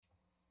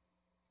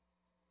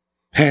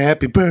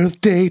Happy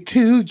birthday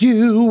to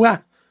you.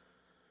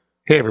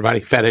 Hey,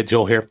 everybody. Fathead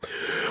Joel here.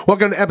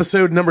 Welcome to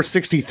episode number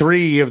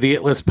 63 of the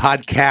It List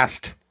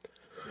podcast.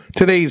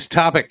 Today's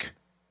topic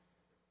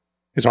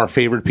is our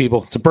favorite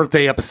people. It's a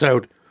birthday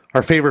episode.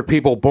 Our favorite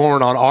people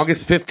born on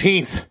August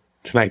 15th.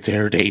 Tonight's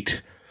air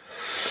date.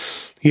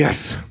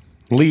 Yes,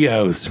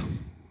 Leos.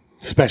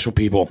 Special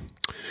people.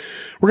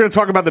 We're going to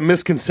talk about the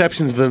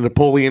misconceptions of the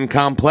Napoleon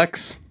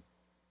complex.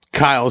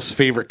 Kyle's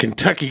favorite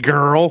Kentucky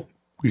girl.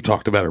 We've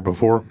talked about her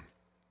before.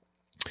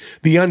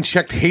 The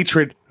unchecked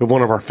hatred of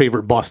one of our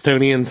favorite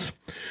Bostonians.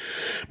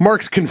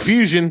 Mark's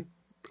confusion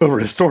over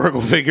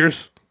historical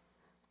figures.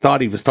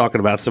 Thought he was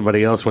talking about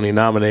somebody else when he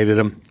nominated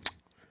him.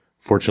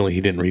 Fortunately, he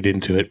didn't read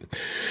into it.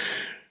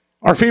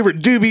 Our favorite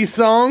Doobie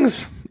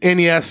songs. And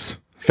yes,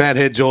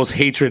 Fathead Joel's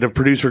hatred of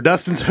producer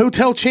Dustin's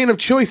hotel chain of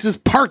choices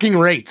parking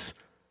rates.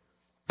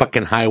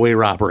 Fucking highway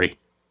robbery.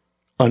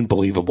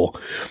 Unbelievable.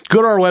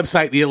 Go to our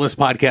website,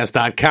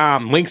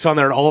 theatlistpodcast.com. Links on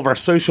there to all of our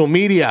social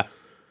media.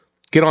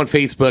 Get on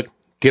Facebook.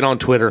 Get on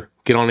Twitter.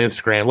 Get on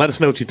Instagram. Let us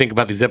know what you think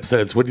about these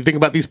episodes. What do you think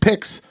about these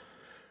picks?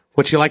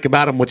 What you like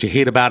about them? What you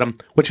hate about them?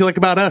 What you like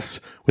about us?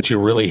 What you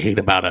really hate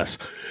about us?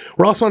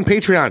 We're also on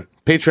Patreon.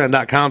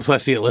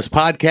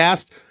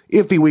 Patreon.com/theatlistpodcast.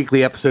 If the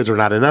weekly episodes are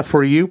not enough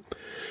for you,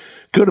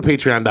 go to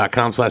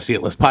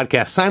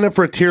patreon.com/theatlistpodcast. Sign up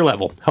for a tier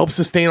level. Help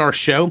sustain our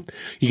show.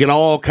 You get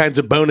all kinds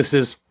of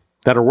bonuses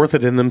that are worth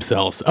it in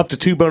themselves. Up to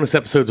 2 bonus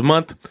episodes a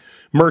month.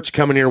 Merch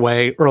coming your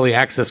way. Early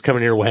access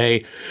coming your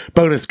way.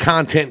 Bonus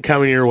content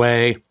coming your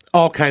way.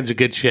 All kinds of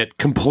good shit.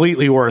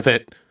 Completely worth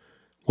it.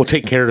 We'll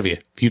take care of you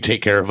if you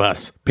take care of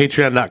us.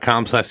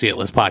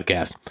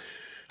 Patreon.com/theatlistpodcast.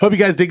 Hope you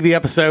guys dig the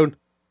episode.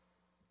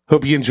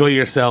 Hope you enjoy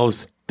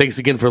yourselves. Thanks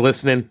again for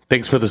listening.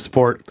 Thanks for the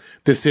support.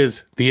 This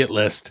is the It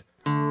List.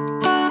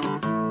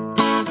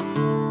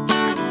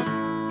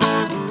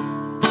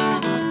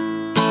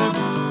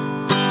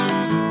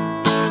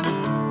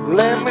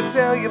 Let me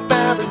tell you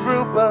about a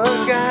group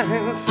of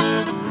guys.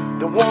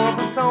 They're warm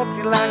and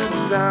salty like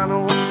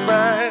McDonald's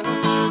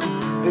fries.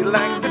 They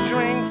like the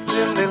drinks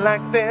and they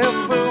like their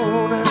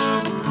food,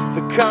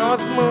 the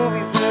cars,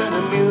 movies, and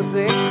the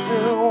music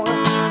too.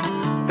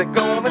 They're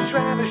gonna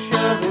try to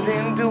shove it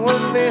into a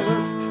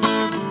list,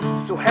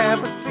 so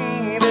have a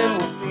seat and we'll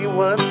see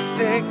what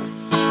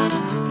sticks.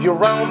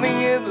 You're on the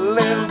It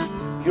List.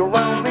 You're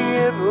on the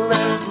It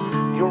List.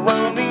 You're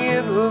on the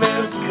It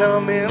List.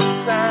 Come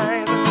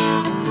inside.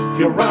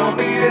 You're on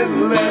the It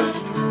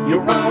List.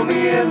 You're on the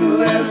It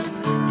List.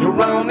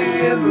 You're on the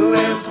It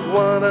List.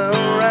 What a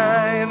ride.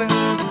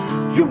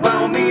 You're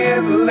on the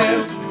It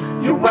List.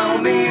 You're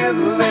on the It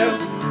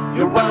List.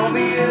 You're on the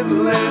It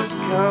List.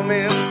 Come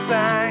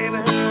inside.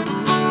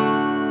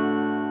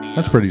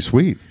 That's pretty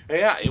sweet.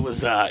 Yeah, it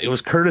was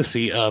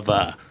courtesy of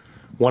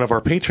one of our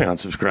Patreon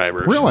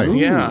subscribers. Really?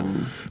 Yeah.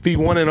 The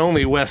one and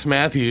only Wes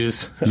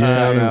Matthews.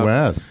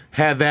 Wes.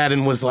 Had that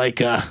and was like,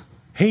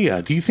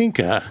 hey, do you think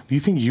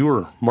you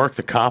or Mark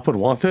the Cop would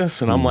want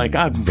this? And I'm like,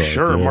 I'm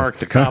sure Mark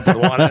the Cop would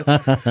want it.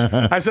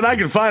 I said, I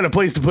could find a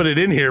place to put it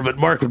in here, but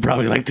Mark would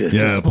probably like to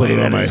display it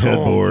on my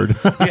headboard.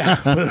 Yeah,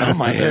 put it on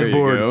my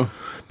headboard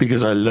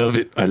because I love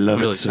it. I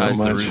love really it so ties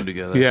much. the room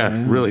together. Yeah,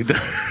 really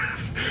does.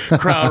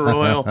 Crown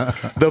Royal,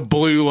 the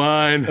blue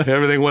line,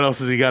 everything. What else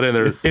has he got in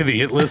there? In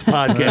the It List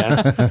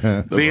podcast.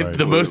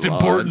 the most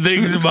important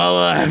things in my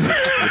life.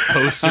 The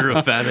poster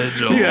of Fathead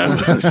Joel. Yeah,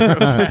 poster of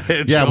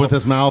Fathead Joel. With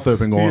his mouth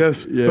open going.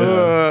 Yes.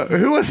 Yeah.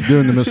 Who was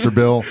doing the Mr.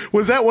 Bill?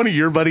 Was that one of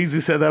your buddies who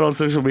said that on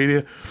social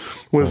media?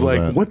 Was like,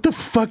 that? What the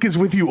fuck is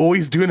with you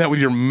always doing that with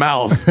your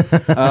mouth?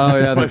 Oh,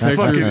 yeah. I'm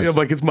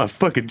like, it's my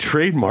fucking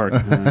trademark. I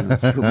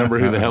don't remember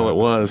who the hell it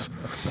was.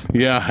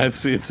 Yeah,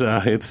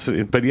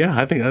 but yeah,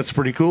 I think that's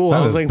pretty cool.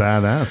 That I was is like,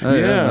 badass. Oh,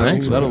 yeah,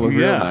 thanks. that'll look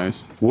real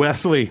nice.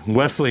 Wesley,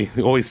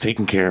 always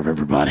taking care of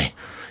everybody.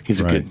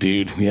 He's a good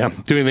dude. Yeah.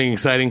 Do anything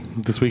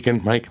exciting this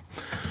weekend, Mike?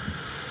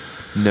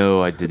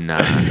 No, I did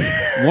not.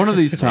 One of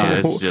these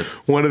times. It's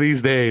just one of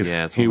these days.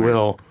 Yeah, it's he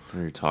will. What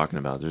you're talking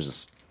about.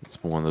 It's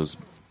one of those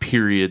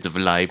periods of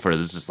life where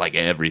there's just like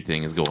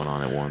everything is going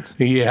on at once.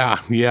 Yeah.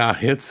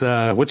 It's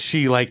what's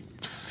she like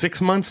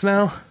 6 months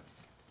now?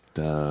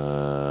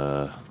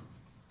 Don't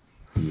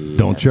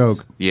Yes.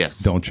 choke. Yes.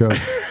 Don't choke.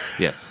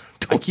 Yes.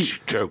 Don't you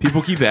joke.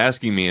 People keep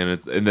asking me,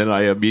 and then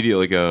I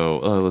immediately go,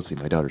 "Oh, let's see,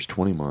 my daughter's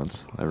 20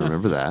 months. I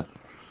remember that."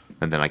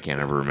 And then I can't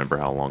ever remember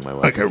how long my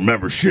wife. I can't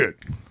remember shit.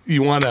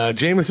 You want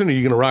Jameson, or are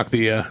you going to rock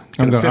the?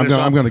 I'm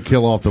going to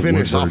kill off the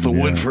finish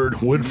Woodford.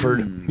 off the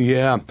Woodford.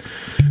 Yeah.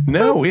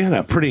 No, we had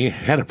a pretty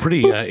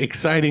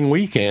exciting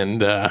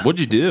weekend. What'd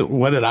you do?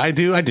 What did I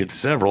do? I did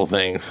several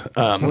things.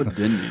 What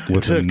didn't you do?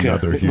 With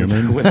another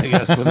human. With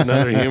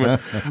another human.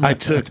 I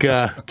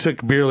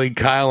took Beer League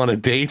Kyle on a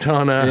date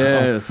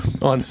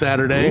on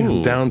Saturday.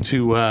 Ooh. Down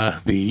to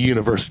the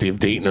University of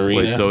Dayton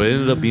Arena. Wait, so it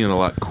ended up being a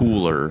lot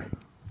cooler.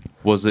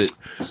 Was it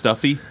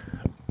stuffy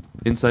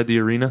inside the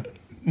arena?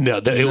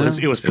 No,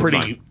 it was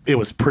pretty. It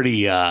was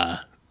pretty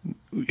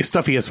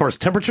stuffy as far as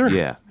temperature.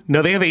 Yeah.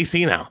 No, they have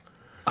AC now.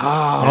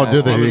 Oh,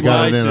 did they? You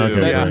got it in. lied to.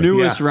 Okay. That Right.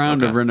 newest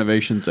round of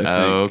renovations, I think.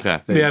 Oh, okay.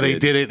 They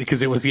did it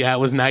because it was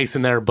nice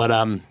in there.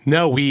 But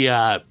no, we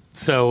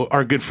so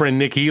our good friend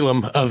Nick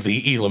Elam of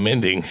the Elam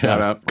Ending,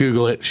 Shout out.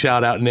 Google it.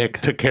 Shout out Nick,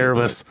 took care of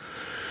us.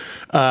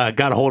 Got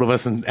a hold of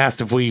us and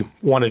asked if we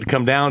wanted to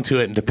come down to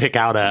it and to pick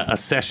out a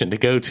session to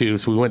go to.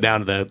 So we went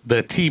down to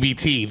the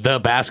TBT, the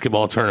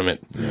basketball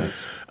tournament,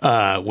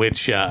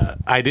 which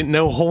I didn't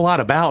know a whole lot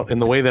about in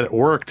the way that it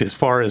worked. As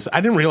far as I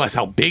didn't realize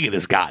how big it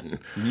has gotten.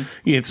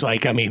 It's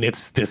like, I mean,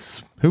 it's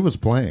this. Who was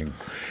playing?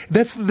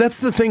 That's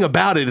the thing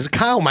about it is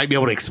Kyle might be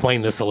able to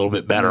explain this a little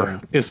bit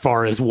better as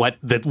far as what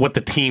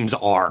the teams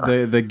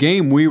are. The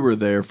game we were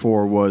there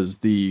for was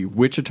the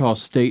Wichita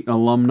State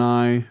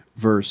alumni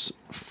versus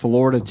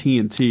Florida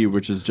TNT,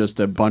 which is just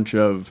a bunch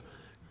of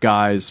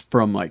guys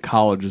from like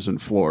colleges in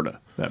Florida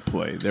that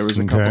played. There was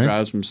a couple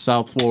guys from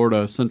South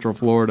Florida, Central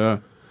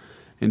Florida,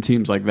 and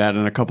teams like that,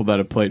 and a couple that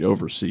have played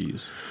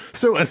overseas.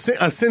 So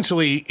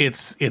essentially,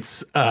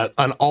 it's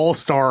an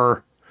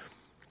all-star.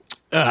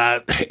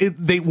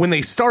 When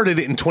they started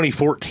it in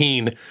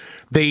 2014,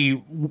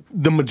 the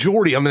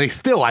majority. I mean,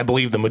 I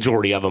believe the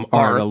majority of them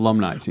Are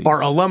alumni teams.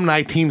 Are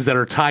alumni teams that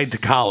are tied to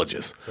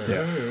colleges.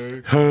 Yeah.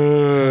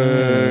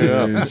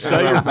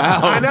 Shut your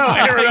mouth. I know.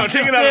 Here we go.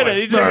 Take another one.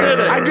 He just did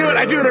it.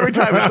 I do it every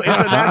time. It's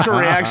a natural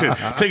reaction.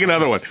 Take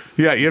another one.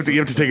 Yeah, you have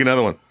to take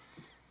another one.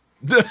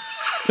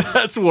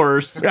 That's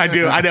worse. I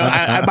do. I know.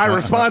 My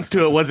response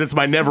to it was it's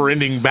my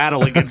never-ending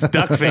battle against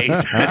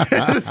Duckface.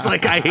 It's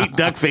like I hate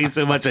Duckface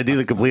so much I do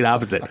the complete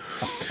opposite.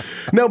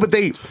 No, but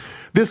they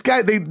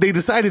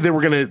decided they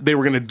were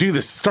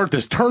gonna start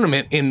this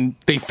tournament, and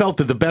they felt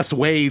that the best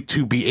way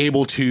to be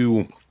able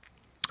to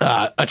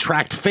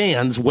attract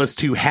fans was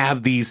to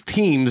have these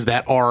teams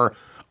that are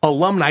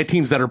alumni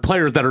teams that are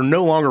players that are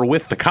no longer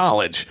with the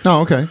college. Oh,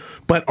 okay.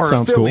 But are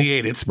Sounds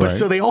affiliated. cool. But Right.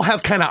 so they all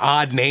have kind of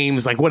odd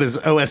names. Like what is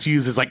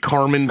OSU's is like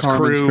Carmen's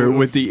Crew.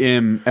 with the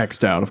M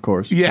X'd out, of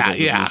course. Yeah, Because of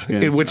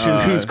yeah.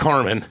 Michigan. Who's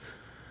Carmen?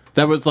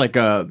 That was like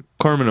a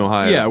Carmen,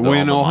 Ohio. yeah. is the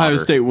When alma Ohio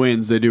mater. State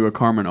wins, they do a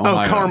Carmen,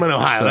 Ohio. Oh, Carmen,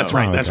 Ohio. So- That's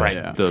right. Oh, That's okay.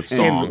 right. Yeah. The song.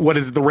 And what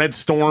is it? The Red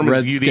Storm?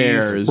 Red is UD's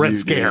Scare is Red UD.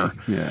 Scare.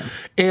 Yeah.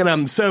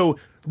 And so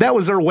that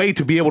was their way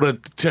to be able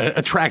to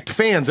attract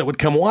fans that would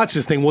come watch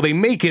this thing. Well, they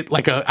make it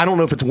like I don't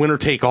know if it's winner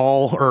take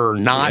all or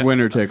not.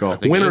 Winner take all.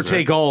 Winner it is,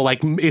 take all. Like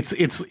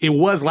it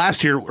was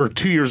last year or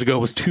 2 years ago.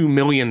 It was $2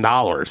 million.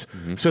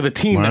 So the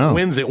team that Wow.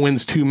 wins it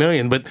wins $2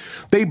 million. But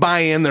they buy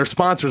in their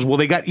sponsors. Well,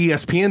 they got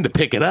ESPN to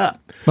pick it up.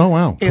 Oh,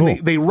 wow. And Cool.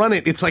 they run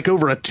it. It's like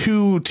over a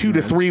two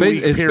to 3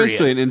 week It's period.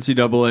 basically an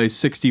NCAA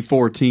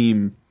 64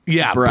 team.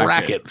 Yeah,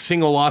 bracket.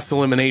 Single loss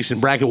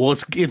elimination bracket. Well,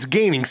 it's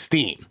gaining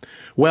steam.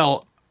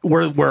 Well,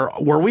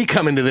 where we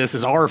come into this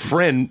is our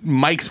friend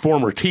Mike's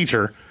former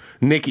teacher,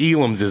 Nick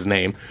Elam's his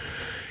name.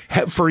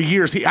 For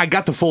years, I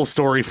got the full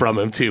story from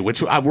him too,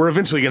 which we're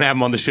eventually going to have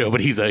him on the show. But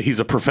he's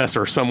a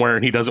professor somewhere,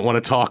 and he doesn't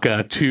want to talk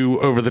too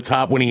over the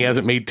top when he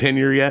hasn't made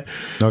tenure yet.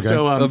 Okay.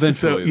 So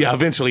Eventually.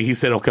 eventually he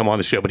said he'll come on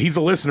the show. But he's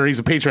a listener. He's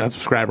a Patreon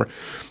subscriber,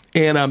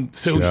 and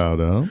so.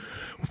 Shout out.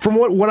 From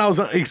what I was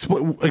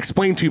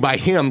explained to by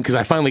him, because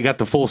I finally got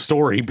the full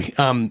story,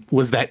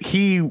 was that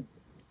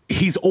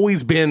he's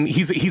always been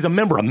he's a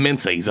member of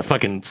Mensa. He's a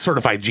fucking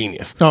certified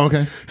genius. Oh,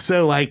 okay.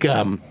 So like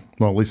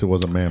Well, at least it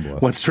wasn't Mambla.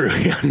 what's true?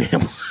 Yeah,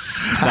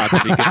 Not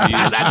to be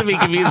confused. Not to be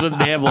confused with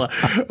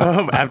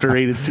Nambla. After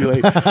 8, it's too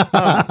late.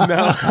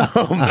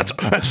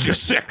 That's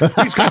just sick.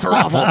 These guys are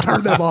awful.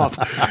 Turn them off.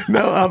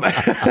 No.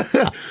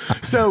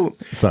 So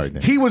Sorry,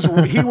 Nick. he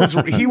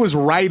was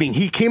writing.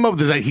 He came up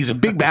with this. He's a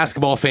big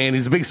basketball fan.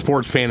 He's a big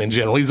sports fan in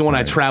general. He's the one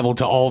I traveled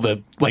to all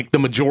the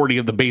majority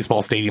of the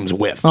baseball stadiums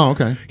with. Oh,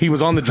 okay. He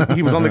was on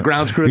the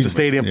grounds crew at the He's-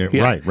 stadium.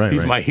 yeah, right.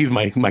 He's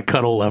my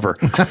cuddle lover.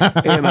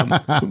 And,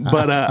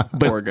 but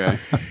Poor guy.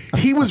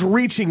 he was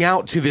reaching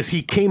out to this.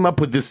 He came up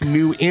with this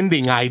new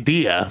ending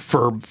idea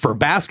for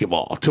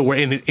basketball to where,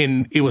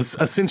 and it was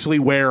essentially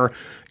where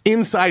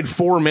inside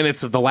 4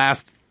 minutes of the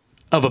last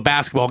of a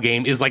basketball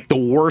game is like the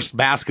worst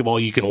basketball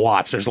you can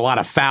watch. There's a lot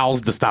of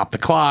fouls to stop the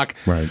clock,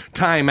 Right.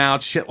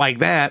 timeouts, shit like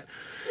that.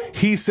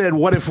 He said,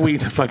 "What if we?"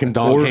 The fucking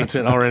dog hates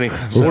it already.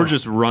 Or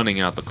just running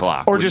out the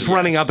clock. Or which just is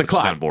running out the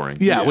clock. Kind of boring.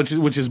 Yeah, which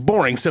is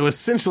boring. So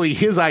essentially,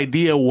 his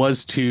idea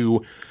was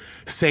to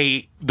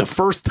say the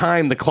first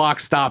time the clock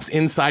stops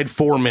inside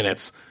 4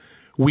 minutes,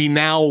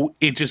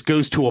 it just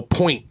goes to a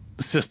point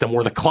system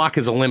where the clock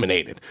is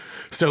eliminated.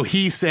 So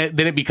he said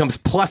then it becomes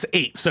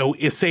 +8. So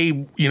say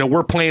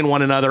we're playing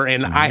one another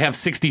and I have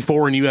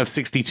 64 and you have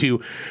 62.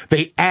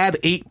 They add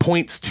 8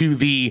 points to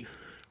the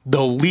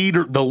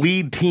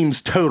lead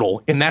team's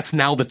total, and that's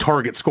now the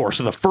target score.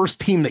 So the first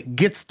team that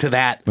gets to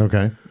that,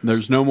 Okay.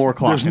 There's no more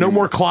clock. there's no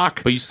more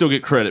clock. But you still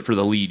get credit for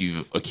the lead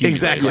you've accumulated.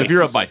 Exactly. So if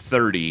you're up by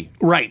 30,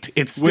 Right.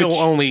 It's still Which-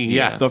 only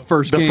The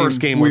first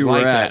game was we were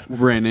like at that.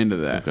 ran into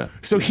that. Okay.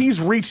 So he's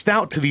reached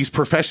out to these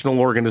professional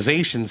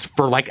organizations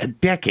for like a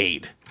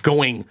decade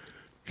going,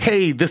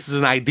 hey, this is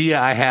an idea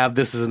I have.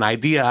 This is an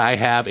idea I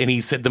have. And he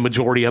said the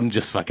majority of them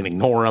just fucking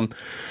ignore him.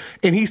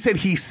 And he said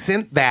he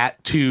sent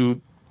that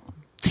to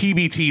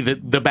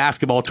TBT, the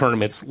basketball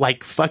tournaments,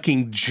 like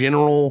fucking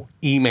general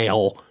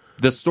email.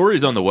 The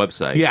story's on the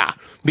website. Yeah.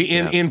 The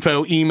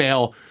info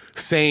email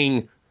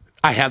saying,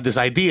 I have this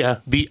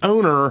idea. The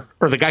owner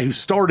or the guy who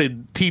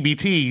started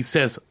TBT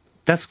says,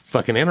 that's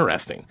fucking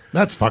interesting.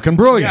 That's fucking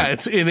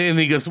brilliant. Yeah, and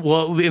he goes,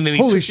 well, and then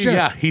Holy shit.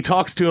 Yeah, he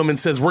talks to him and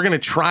says, we're going to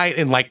try it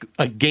in like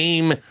a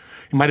game. It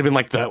might have been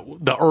like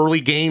the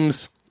early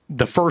games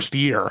the first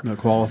year. The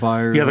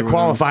qualifiers. Yeah, the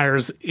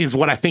qualifiers is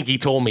what I think he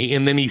told me.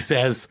 And then he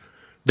says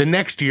the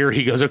next year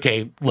he goes,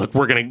 okay, look,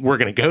 we're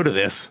gonna go to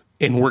this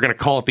and we're gonna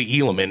call it the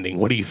Elam ending.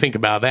 What do you think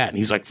about that? And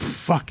he's like,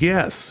 fuck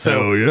yes.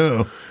 So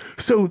yeah.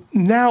 So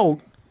now,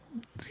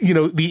 you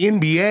know, the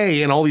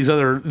NBA and all these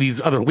other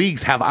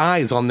leagues have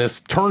eyes on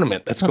this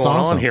tournament that's going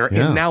awesome. on here,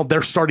 Yeah. and now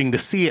they're starting to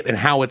see it and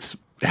how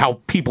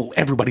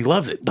everybody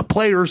loves it. The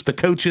players, the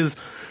coaches,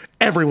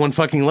 everyone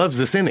fucking loves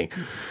this inning.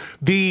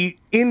 The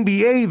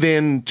NBA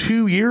then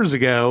 2 years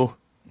ago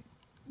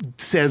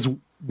says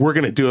we're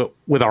going to do it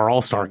with our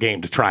All-Star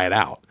game to try it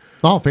out.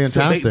 Oh, So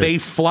fantastic. they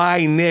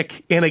fly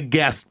Nick and a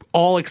guest,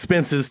 all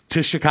expenses,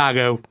 to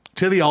Chicago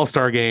to the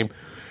All-Star game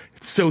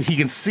so he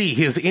can see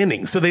his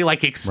inning. So they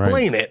like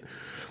explain it.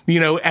 You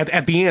know,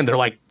 at the end, they're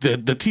like, the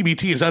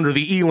TBT is under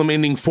the Elam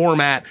ending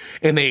format,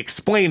 and they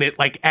explain it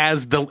like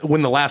as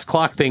when the last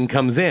clock thing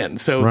comes in.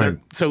 So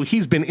so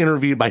he's been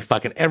interviewed by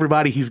fucking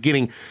everybody. He's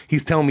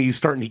telling me he's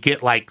starting to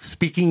get like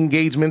speaking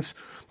engagements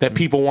that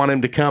people want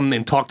him to come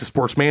and talk to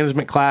sports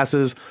management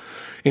classes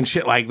and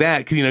shit like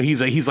that. 'Cause, you know,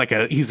 he's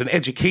an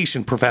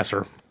education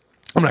professor.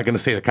 I'm not going to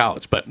say the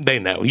college, but they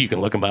know. You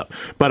can look him up.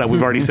 But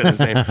we've already said his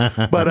name.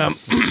 But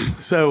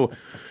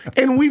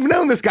and we've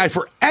known this guy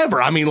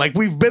forever. I mean, like,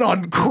 we've been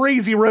on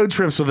crazy road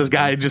trips with this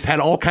guy. Just had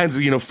all kinds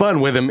of, you know, fun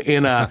with him.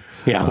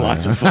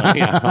 Lots of fun.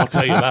 Yeah, I'll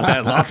tell you about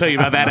that. I'll tell you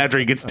about that after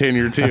he gets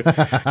tenure too.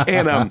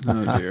 And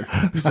Oh, dear.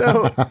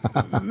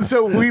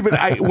 so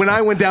when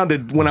I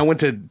went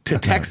to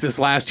Texas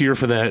last year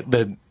for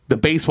the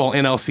baseball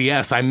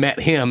NLCS, I met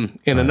him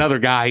and another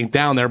guy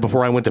down there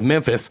before I went to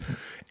Memphis.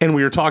 And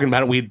we were talking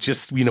about it. We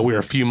just, you know, we were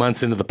a few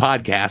months into the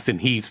podcast,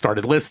 and he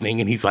started listening,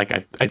 and he's like,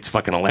 "It's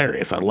fucking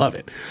hilarious. I love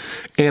it."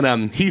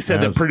 And he said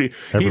that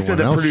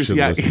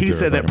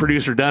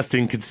producer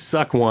Dustin could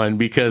suck one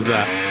because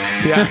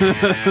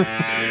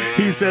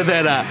he said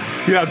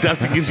that you know,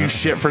 Dustin gives you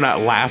shit for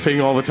not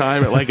laughing all the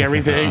time at like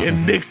everything,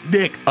 and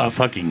Nick, a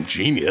fucking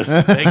genius.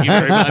 Thank you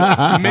very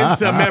much.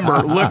 Mensa member,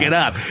 look it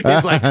up.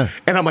 It's like,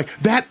 and I'm like,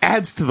 that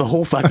adds to the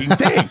whole fucking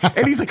thing.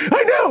 And he's like,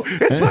 I know,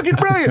 it's fucking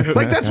brilliant.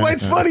 Like, that's why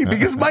it's funny,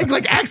 because Mike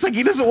like acts like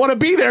he doesn't want to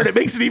be there, and it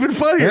makes it even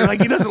funnier.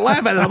 Like, he doesn't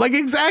laugh at it. I'm like,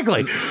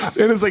 exactly.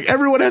 And it's like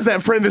everyone has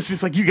that friend that's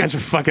just like, you guys are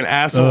fucking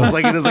assholes.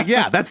 Like, it is like,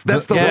 yeah, that's the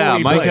role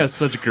he Mike plays. has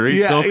such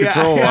great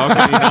self-control. How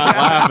can he not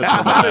laugh at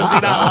How does he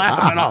not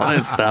laugh at all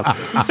this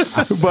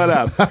stuff?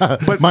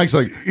 But Mike's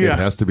like, yeah. it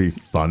has to be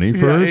funny yeah,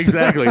 first.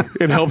 exactly.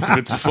 It helps if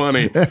it's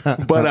funny.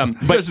 But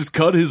just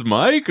cut his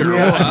mic or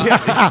what?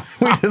 yeah,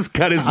 we just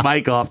cut his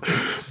mic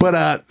off.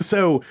 But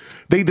so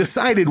they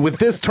decided with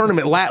this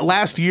tournament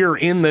last year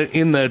in the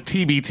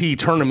TBT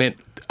tournament,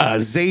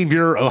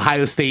 Xavier,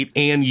 Ohio State,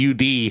 and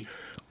UD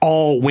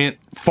all went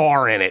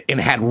far in it and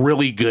had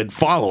really good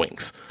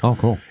followings. Oh,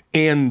 cool.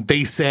 And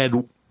they said,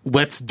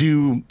 let's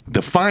do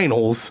the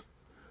finals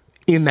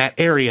in that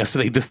area. So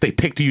they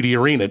picked UD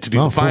Arena to do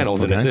the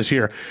finals in it this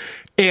year.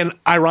 And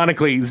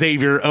ironically,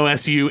 Xavier,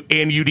 OSU,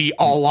 and UD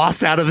all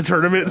lost out of the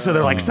tournament. So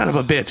they're like, son of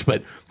a bitch.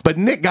 But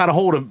Nick got a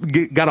hold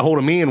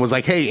of me and was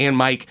like, hey, and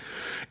Mike,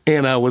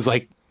 and was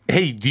like,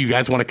 hey, do you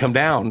guys want to come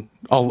down?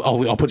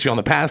 I'll put you on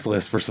the pass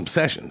list for some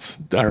sessions,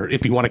 or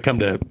if you want to come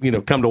to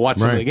watch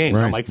some of the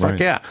games. I'm like, fuck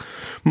yeah.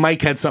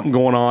 Mike had something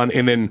going on,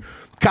 and then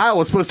Kyle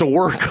was supposed to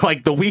work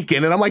like the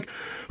weekend, and I'm like,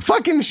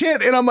 fucking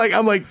shit. And I'm like,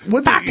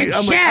 what the Fucking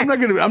I'm shit. like, I'm not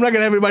gonna have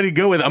everybody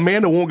go with it.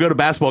 Amanda won't go to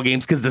basketball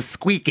games because the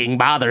squeaking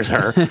bothers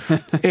her.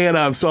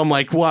 And so I'm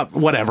like,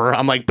 whatever.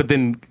 I'm like, but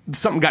then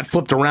something got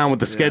flipped around with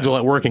the schedule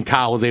at work, and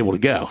Kyle was able to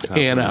go.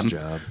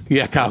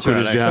 Kyle quit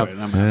his job.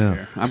 I'm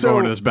here. I'm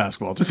going to this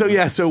basketball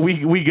team. So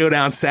we go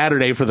down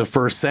Saturday for the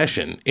first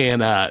session,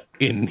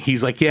 and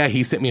he's like, yeah,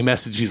 he sent me a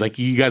message. He's like,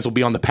 you guys will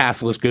be on the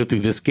pass list, go through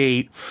this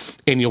gate,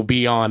 and you'll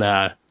be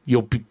on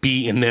you'll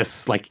be in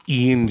this like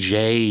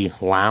E&J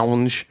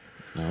lounge.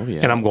 Oh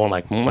yeah. And I'm going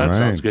like, that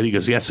sounds good. He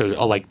goes, yeah, so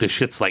like the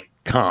shit's like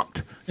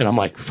comped. And I'm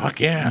like,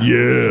 fuck yeah.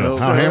 Yeah.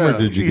 How hammered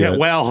did you get? Yeah,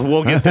 well,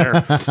 we'll get there.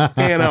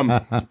 And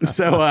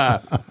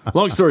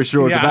long story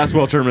short, the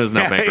basketball tournament is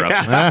now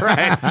bankrupt.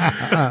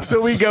 Right. So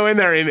we go in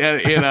there and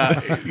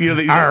he's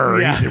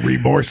a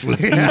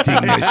remorseless eating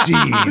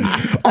machine.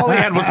 all he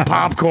had was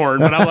popcorn,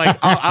 but I'm like,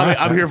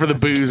 I'm here for the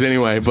booze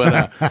anyway.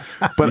 But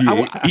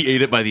he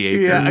ate it by the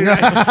acre.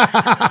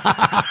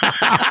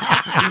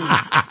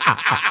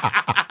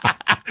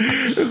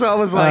 So I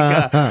was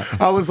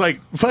like,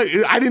 fuck,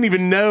 I didn't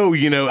even know,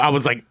 I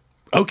was like,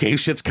 okay,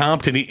 shit's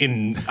comped,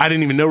 and I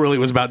didn't even know really it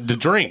was about the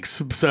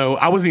drinks. So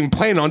I wasn't even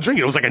planning on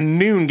drinking. It was like a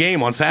noon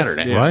game on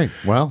Saturday. Yeah. Right.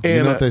 Well, you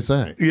And, know what they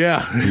say.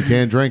 Yeah. You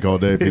can't drink all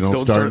day if you don't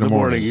start in the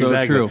morning. So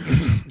Exactly. true.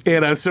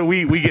 And so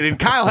we get in.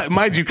 Kyle,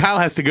 mind you, Kyle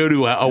has to go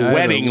to a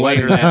wedding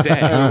later that day.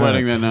 A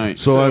wedding that night.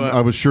 So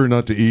I was sure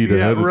not to eat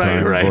ahead of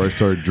time right. before I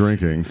started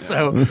drinking.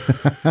 So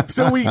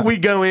we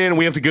go in.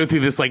 We have to go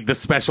through this like the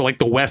special like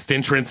the West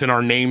entrance and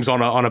our names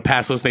on a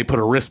pass list. And they put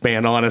a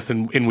wristband on us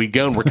and we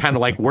go and we're kind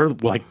of like where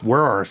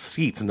are our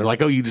seats? And they're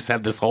like, oh, you just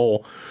have this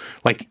whole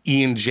like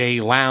E&J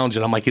lounge.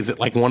 And I'm like, is it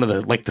like one of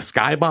the like the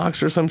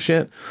skybox or some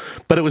shit?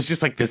 But it was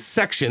just like this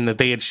section that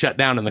they had shut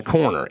down in the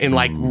corner and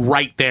like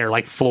right there,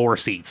 like floor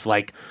seats,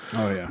 like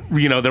there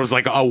was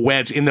like a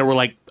wedge and there were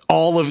like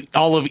all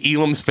of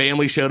Elam's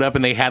family showed up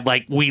and they had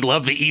like "We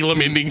Love the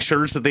Elam" ending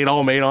shirts that they'd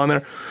all made on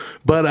there.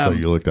 But so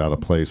you looked out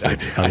of place. I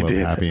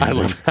did. Happy I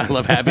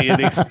love happy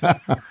endings.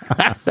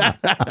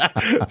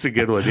 That's a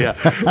good one. Yeah.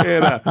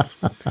 And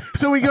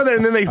so we go there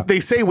and then they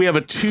say we have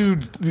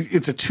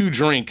it's a two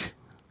drinks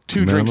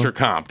are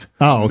comped.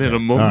 Oh, okay.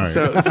 Minimum. All right.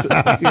 So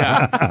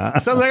yeah.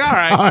 So I was like, all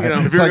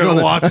right. If you're going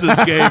to watch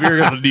this game, you're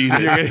going to need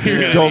it.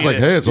 You're gonna Joel's need like, it.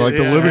 hey, it's like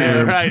the living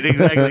room. Right,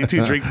 exactly.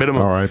 2 drink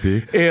minimum.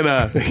 R.I.P. And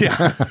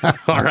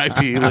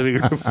R.I.P.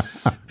 living room.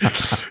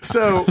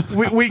 So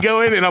we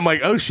go in and I'm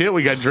like, oh shit,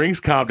 we got drinks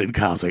comped. And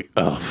Kyle's like,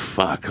 oh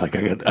fuck, like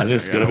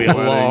this is gonna be a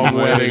long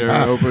wedding.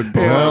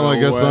 Well, I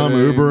guess I'm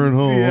Ubering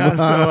home.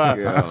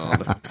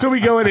 Yeah. So we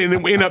go in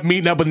and we end up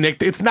meeting up with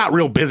Nick. It's not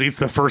real busy. It's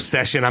the first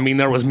session. I mean,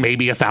 there was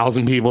maybe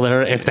 1,000 people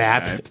there, if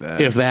that.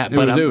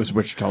 But it was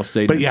Wichita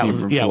State. But and yeah, team it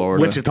was, from yeah,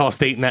 Florida. Wichita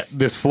State and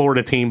this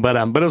Florida team. But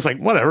it was like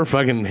whatever,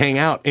 fucking hang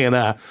out.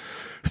 And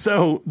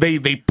so they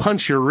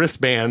punch your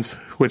wristbands,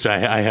 which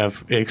I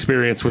have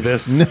experience with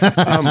this.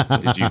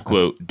 Did you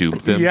quote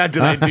dupe them? Yeah,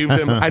 did I dupe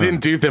them? I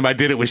didn't dupe them. I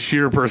did it with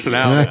sheer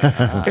personality.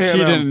 She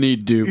didn't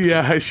need duped.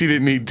 Yeah, she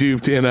didn't need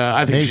duped, and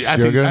I think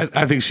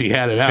I think she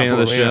had it out Fan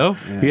for of the me. show?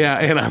 Yeah,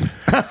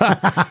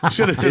 and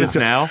should have said Is it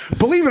now.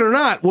 Believe it or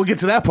not, we'll get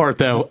to that part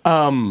though.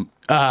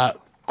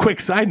 Quick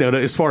side note,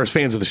 as far as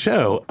fans of the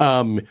show,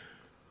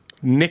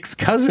 Nick's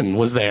cousin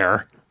was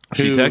there.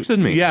 She texted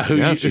me. Yeah,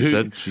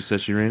 she said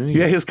she ran into you.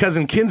 Yeah, his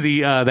cousin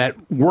Kinsey that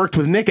worked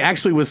with Nick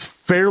actually was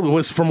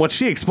from what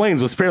she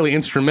explains was fairly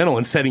instrumental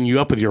in setting you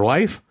up with your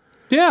wife.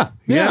 Yeah.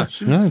 Yeah,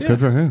 good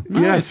for him.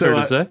 Yeah, Nice, fair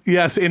to say.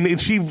 Yes, and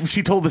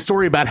she told the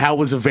story about how it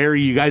was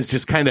you guys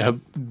just kind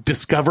of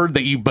discovered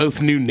that you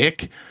both knew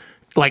Nick,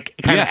 like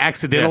kind of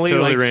accidentally,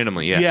 totally like,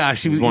 randomly. Yeah, yeah,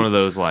 she was one of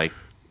those like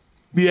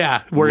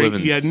where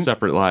living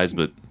separate lives,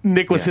 but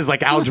Nick was his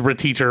like algebra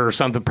teacher or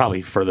something,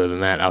 probably further than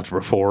that,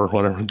 algebra 4 or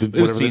whatever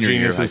the senior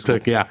year of high geniuses school.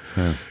 took. Yeah.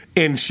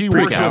 And she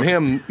Pretty worked count. with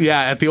him,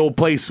 at the old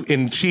place,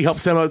 and she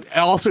helps him out.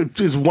 Also,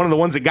 is one of the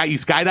ones that got you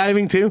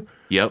skydiving too.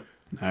 yep.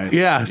 Nice.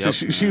 Yeah, so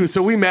Yep. she was.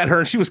 So we met her,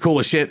 and she was cool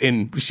as shit.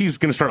 And she's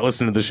gonna start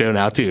listening to the show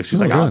now too. She's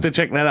like, I'll have to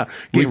check that out.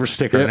 Gave her a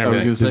sticker and I was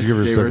everything. gonna say, Did you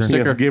give her a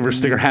sticker? Yeah, gave her a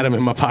sticker. Had him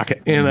in my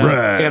pocket, and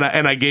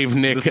I gave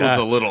Nick. This one's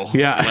a little.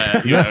 Yeah.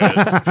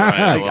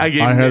 I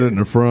gave I had Nick, it in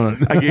the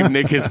front. I gave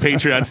Nick his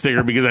Patreon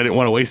sticker because I didn't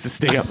want to waste a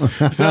stamp.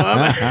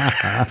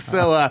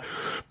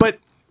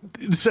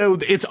 So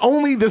it's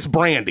only this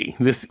brandy,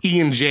 this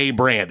E&J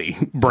brandy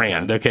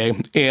brand, okay?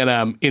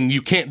 And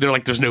you can't. They're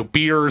like, there's no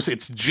beers.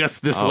 It's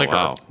just this liquor.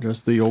 Wow.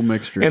 Just the old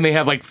mixture. And they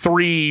have like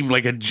 3,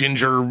 like a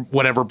ginger,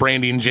 whatever,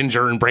 brandy and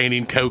ginger and brandy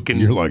and Coke and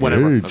You're like,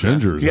 whatever. hey,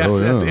 gingers. Yes,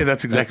 Oh, yeah.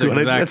 that's exactly what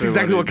he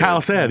Kyle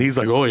did. said. He's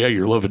like, oh yeah,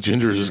 your love of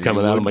gingers is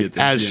coming out. I'm like, get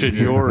the as should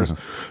ginger. yours.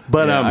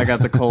 But I got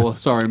the cola.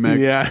 Sorry, Meg.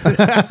 yeah,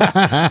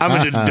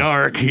 I'm in the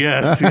dark.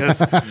 Yes.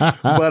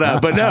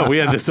 But no, we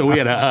had this. So we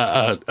had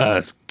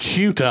a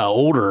cute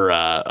older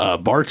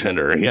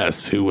bartender.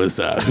 Yes, who was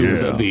of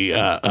the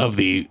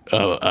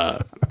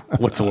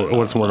what's the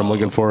word I'm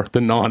looking for?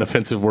 The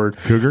non-offensive word.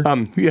 Cougar?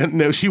 Yeah,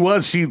 no, she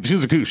was a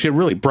cougar. She had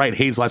really bright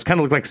hazel eyes, kind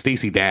of looked like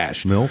Stacey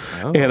Dash.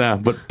 MILF?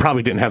 And but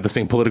probably didn't have the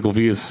same political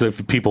views. So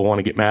if people want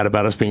to get mad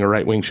about us being a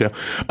right wing show,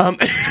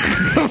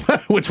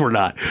 which we're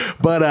not.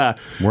 But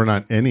We're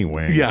not any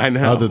wing. yeah, I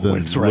know. Other than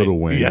That's right. Little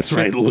Wing. Yeah, that's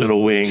right,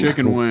 Little Wing.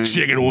 Chicken wing.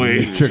 Chicken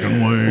wing.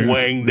 Chicken wings.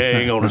 Wang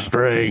dang on a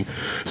string.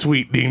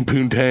 Sweet Dean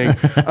Poontang.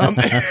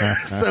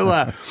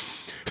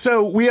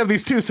 So we have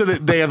these two, so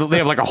that they have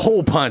like a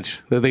hole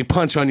punch that they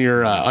punch on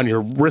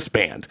your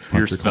wristband.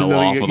 Yours fell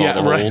off with all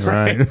the holes.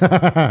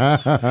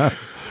 Right.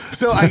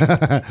 So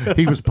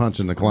He was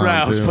punching the clown,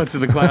 I was too. punching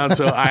the clown.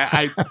 So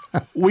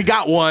we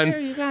got one,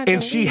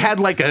 and she had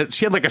like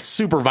a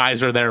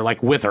supervisor there,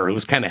 like with her, who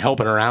was kind of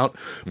helping her out.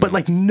 But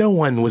like no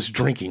one was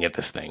drinking at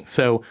this thing,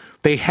 so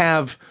they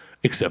have.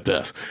 Except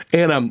us.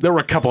 And there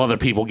were a couple other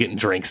people getting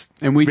drinks.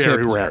 And we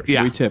very tipped. rare.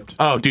 Yeah. We tipped.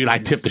 Oh, dude, I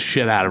tipped the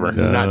shit out of her.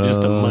 Not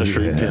just a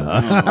mushroom tip.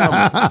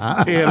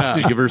 Did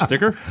you give her a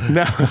sticker?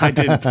 No, I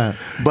didn't.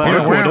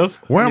 But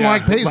Where am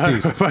Mike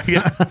Pasties?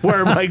 Where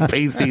are Mike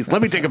Pasties?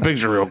 Let me take a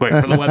picture real quick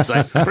for the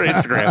website, for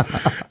Instagram.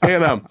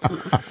 And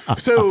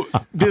so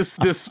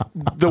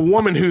the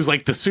woman who's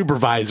like the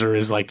supervisor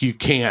is like, you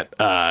can't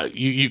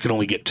you can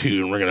only get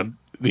 2, and we're gonna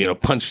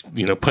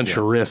punch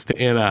your wrist.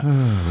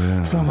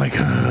 And so I'm like,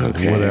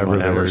 okay,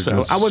 whatever.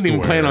 So I wasn't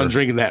even planning on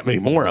drinking that many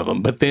more of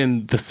them. But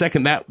then the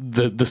second that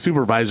the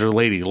supervisor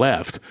lady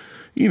left,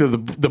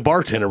 the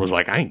bartender was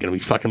like, I ain't gonna be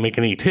fucking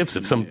making any tips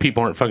if some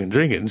people aren't fucking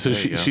drinking. And so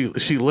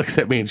she looks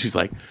at me and she's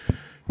like,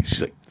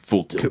 She's like,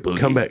 Full tilt boogie.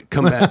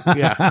 come back.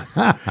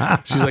 Yeah.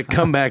 She's like,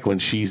 come back when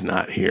she's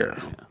not here,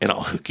 and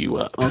I'll hook you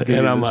up.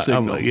 And I'm like,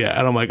 yeah.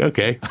 And I'm like,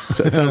 okay,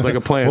 so it sounds like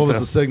a plan. What so.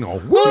 was the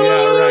signal?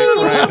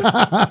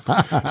 Yeah,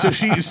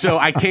 right. So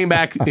I came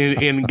back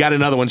and got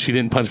another one. She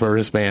didn't punch my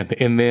wristband,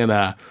 and then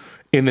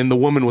the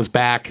woman was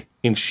back,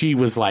 and she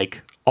was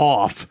like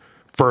off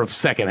for a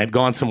second. I'd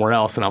gone somewhere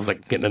else, and I was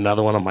like getting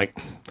another one. I'm like,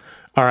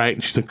 all right.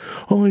 And she's like,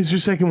 oh, it's your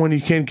second one.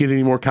 You can't get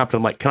any more comped.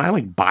 I'm like, can I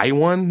like buy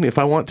one if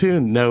I want to?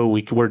 No,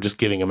 we're just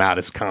giving them out.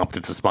 It's comped.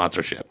 It's a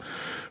sponsorship.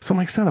 So I'm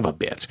like, son of a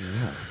bitch.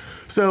 Yeah.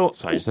 So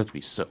I just have to be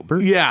sober.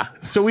 Yeah.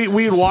 So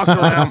we had walked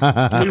around.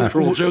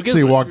 So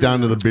you walk down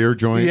to the beer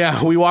joint?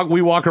 Yeah, we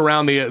walk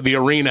around the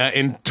arena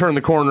and turn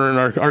the corner,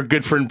 and our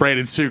good friend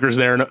Brandon Suker's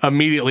there, and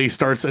immediately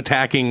starts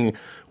attacking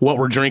what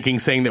we're drinking,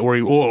 saying that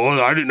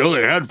I didn't know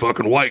they had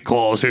fucking White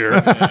Claws here.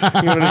 Shit,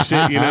 it's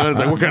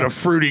like, what kind of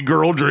fruity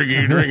girl drink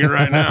are you drinking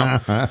right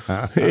now?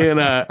 And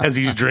as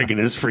he's drinking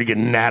his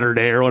freaking Natter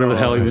Day or whatever the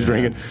hell he was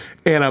drinking,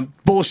 and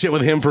bullshit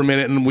with him for a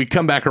minute, and we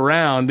come back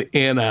around,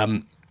 and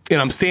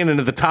I'm standing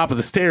at the top of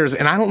the stairs,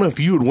 and I don't know if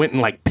you had went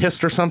and like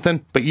pissed or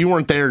something, but you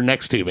weren't there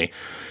next to me.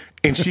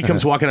 And she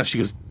comes walking up. She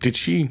goes, "Did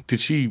she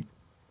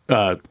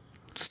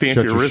stamp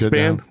your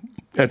wristband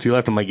after you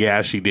left?" I'm like,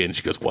 "Yeah, she did." And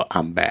she goes, "Well,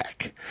 I'm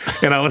back."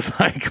 And I was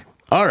like,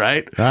 all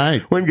right.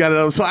 Right. Went and got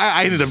it. So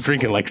I ended up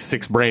drinking like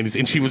 6 brandies,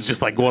 and she was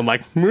just like going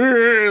like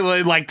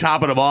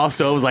topping them off.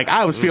 So it was like,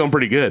 I was feeling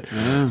pretty good.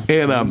 Yeah.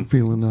 And I'm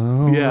feeling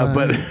all yeah,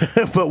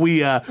 right. but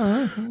we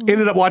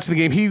ended up watching the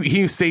game.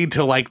 He stayed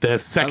till like the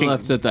second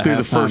through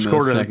the first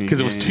quarter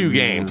because it was 2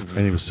 games.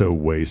 And he was so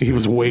wasted. He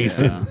was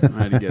wasted. Yeah,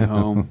 I had to get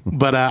home.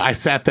 But I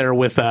sat there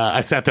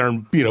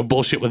and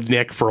bullshit with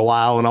Nick for a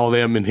while and all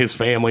them and his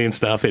family and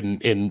stuff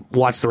and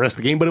watched the rest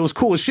of the game. But it was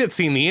cool as shit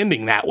seeing the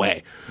ending that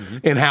way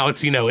and how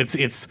it's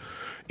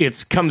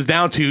comes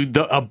down to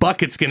a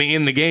bucket's going to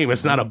end the game.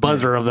 It's not a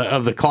buzzer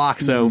of the clock.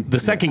 So the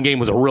second game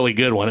was a really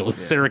good one. It was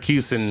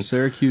Syracuse and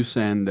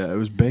it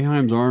was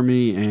Boeheim's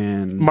Army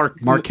and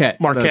Marquette,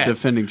 the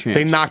defending champs.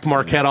 They knocked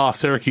Marquette off.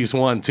 Syracuse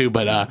won too.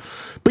 But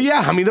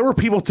yeah, I mean, there were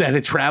people that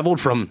had traveled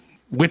from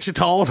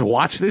Wichita to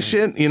watch this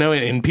shit,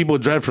 and people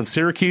would drive from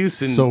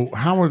Syracuse. And so,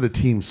 how are the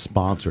teams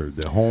sponsored?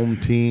 The home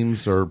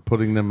teams are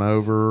putting them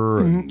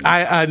over.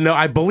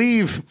 I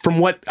believe from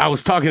what I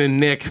was talking to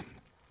Nick.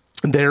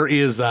 There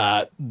is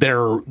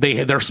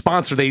their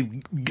sponsor. They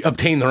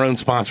obtain their own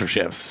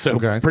sponsorships. So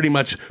pretty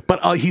much.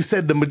 But he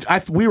said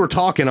we were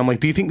talking. I'm like,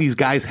 do you think these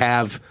guys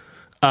have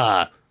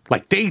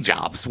like day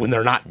jobs when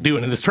they're not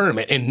doing in this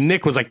tournament? And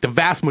Nick was like, the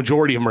vast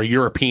majority of them are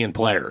European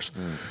players.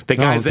 The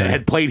guys that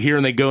had played here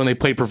and they go and they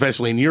play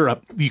professionally in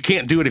Europe. You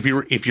can't do it if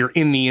you're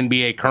in the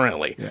NBA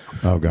currently. Yeah.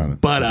 Oh, got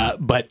it.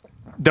 But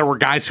there were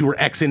guys who were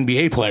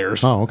ex-NBA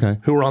players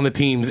who were on the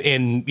teams.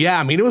 And yeah,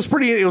 I mean, it was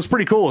pretty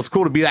cool. It was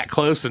cool to be that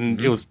close,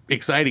 and it was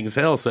exciting as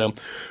hell. So,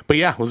 but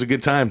yeah, it was a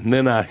good time. And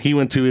then he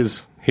went to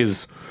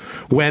his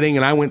wedding,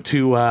 and I went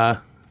to Helen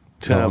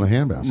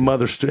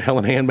Handbasket.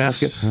 Helen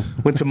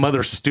Handbasket. Went to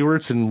Mother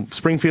Stewart's in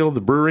Springfield,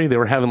 the brewery. They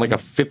were having like a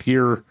 5th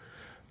year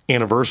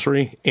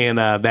anniversary. And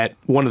that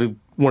one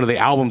of the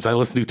albums I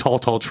listened to, Tall,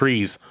 Tall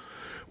Trees,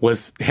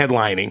 was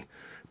headlining.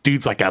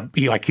 Dude's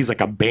he's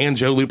like a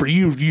banjo looper.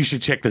 You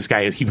should check this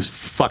guy. He was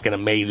fucking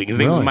amazing. His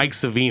name's Mike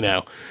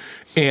Savino.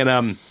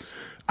 And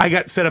I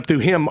got set up through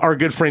him. Our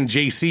good friend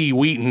JC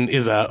Wheaton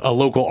is a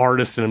local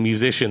artist and a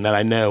musician that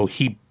I know.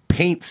 He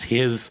paints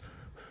his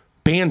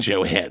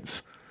banjo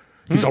heads.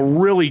 He's a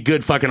really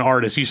good fucking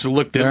artist. You should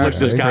look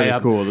this guy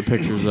up. Cool, the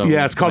pictures of him.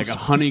 It's called like a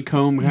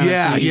honeycomb kind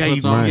of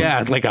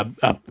thing. Like a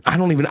I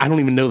don't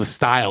even know the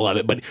style of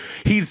it, but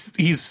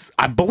he's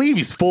I believe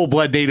he's full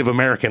blood Native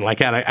American,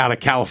 like out of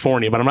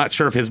California, but I'm not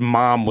sure if his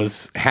mom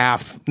was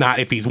half, not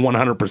if he's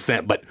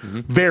 100%, but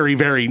very,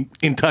 very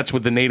in touch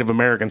with the Native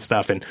American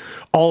stuff, and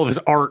all of his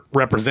art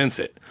represents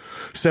it.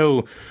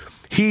 So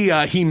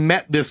he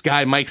met this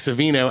guy Mike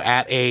Savino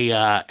at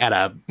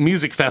a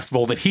music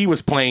festival that he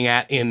was playing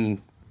at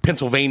in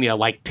Pennsylvania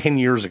like 10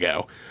 years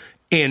ago,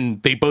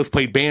 and they both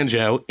played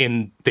banjo,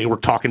 and they were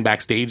talking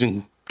backstage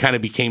and kind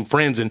of became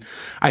friends. And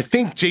I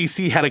think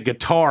JC had a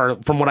guitar,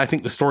 from what I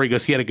think the story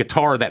goes, he had a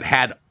guitar that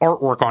had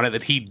artwork on it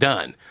that he'd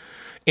done,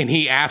 and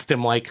he asked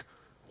him like,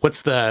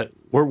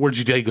 where'd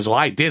you do it? He goes, well,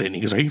 I did it. And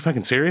he goes, are you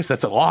fucking serious?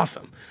 That's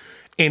awesome.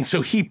 And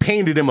so he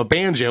painted him a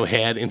banjo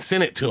head and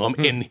sent it to him,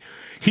 and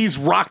he's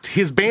rocked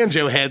his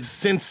banjo heads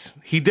since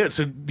he did.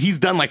 So he's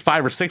done like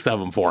 5 or 6 of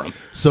them for him.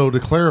 So to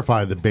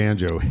clarify, the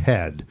banjo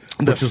head,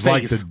 which is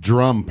like the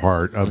drum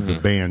part of the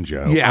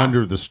banjo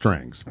under the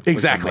strings.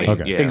 Exactly.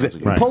 Okay. Yeah,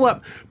 exactly. Right.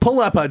 Pull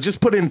up. Just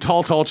put in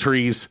Tall, Tall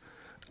Trees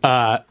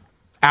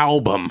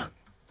album.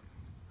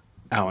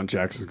 Alan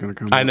Jackson's going to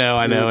come. I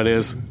know it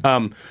is.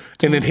 And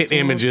then hit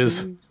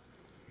images.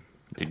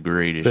 The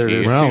greatest. There it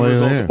is. Well,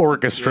 Results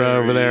Orchestra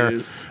over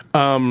there.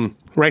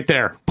 Right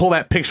there. Pull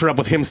that picture up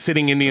with him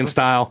sitting Indian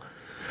style.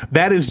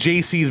 That is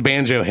JC's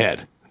banjo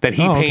head that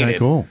he painted. Okay,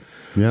 cool.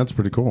 Yeah, that's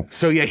pretty cool.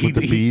 So yeah, with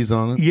the bees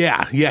on it.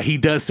 Yeah, he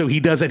does. So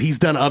he does that. He's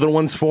done other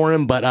ones for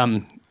him, but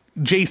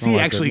JC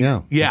actually,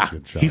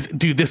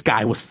 this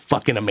guy was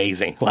fucking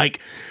amazing. Like,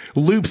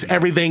 loops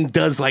everything,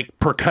 does like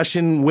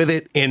percussion with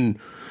it, and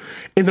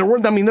there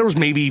was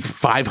maybe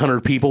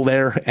 500 people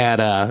there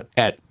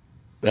at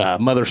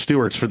Mother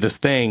Stewart's for this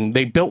thing.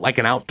 They built like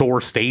an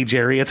outdoor stage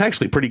area. It's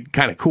actually pretty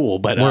kind of cool.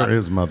 But where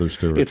is Mother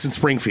Stewart's? It's in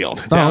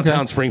Springfield,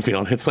 downtown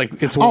Springfield. It's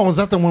like it's. Oh, is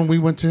that the one we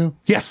went to?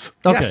 Yes.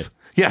 Okay.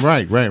 Yes.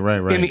 Right.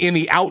 In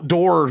the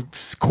outdoor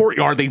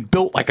courtyard, they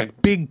built like a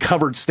big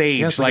covered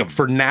stage,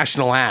 for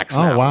national acts.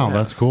 Oh, wow,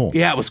 that's cool.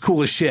 Yeah, it was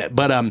cool as shit.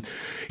 But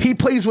he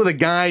plays with a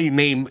guy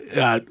named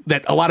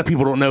that a lot of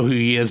people don't know who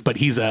he is, but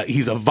he's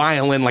a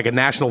violin, like a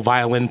national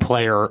violin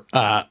player,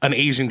 an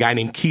Asian guy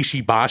named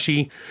Kishi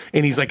Bashi,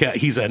 and he's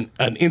an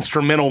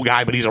instrumental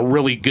guy, but he's a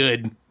really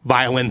good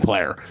violin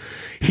player.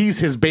 He's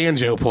his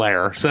banjo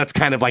player, so that's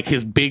kind of like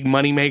his big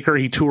money maker.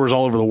 He tours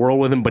all over the world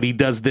with him, but he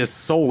does this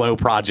solo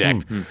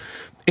project.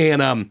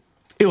 And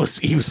he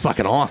was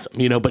fucking awesome,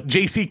 but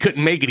JC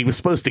couldn't make it. He was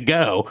supposed to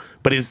go,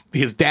 but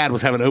his dad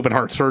was having open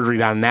heart surgery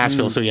down in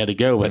Nashville, so he had to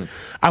go. But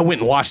I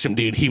went and watched him,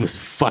 dude. He was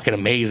fucking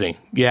amazing.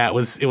 Yeah, it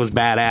was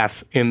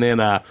badass. And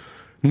then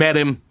met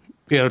him,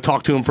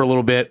 talked to him for a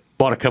little bit.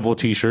 Bought a couple of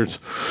T-shirts,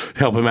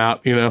 help him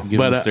out, Give him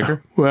a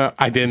sticker. Well,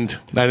 I didn't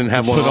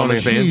have one on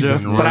his banjo,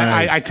 but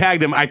I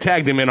tagged him. I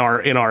tagged him in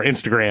our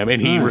Instagram,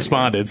 and he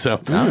responded.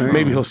 So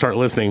maybe he'll start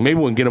listening. Maybe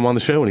we can get him on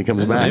the show when he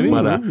comes back.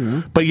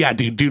 But yeah,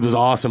 dude was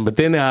awesome. But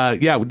then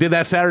we did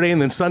that Saturday,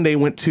 and then Sunday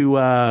went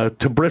to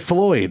Britt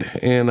Floyd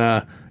in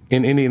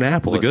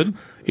Indianapolis. Was it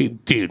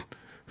good? Dude,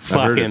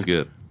 I heard it's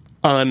good.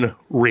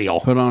 Unreal.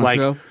 Put on a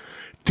show.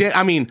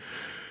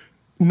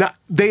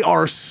 They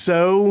are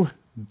so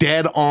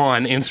dead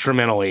on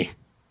instrumentally.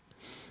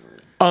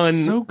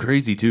 So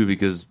crazy too,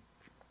 because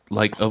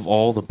like of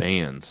all the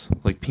bands,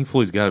 like Pink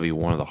Floyd's got to be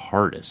one of the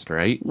hardest,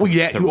 right? Well,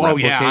 yeah.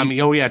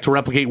 To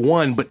replicate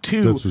one, but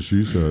two. That's what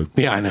she said.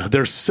 Yeah, I know.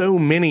 There's so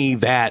many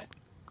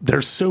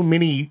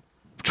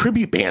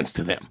tribute bands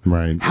to them.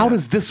 Right. How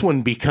does this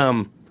one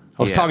become?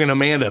 I was talking to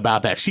Amanda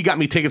about that. She got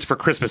me tickets for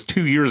Christmas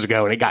 2 years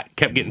ago, and it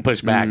kept getting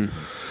pushed back.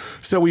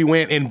 So we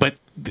went in, but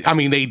they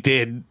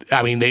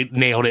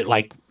nailed it.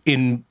 Like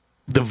in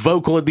the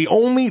vocal, the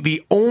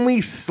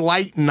only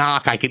slight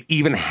knock I could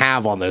even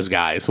have on those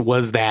guys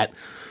was that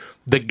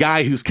the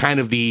guy who's kind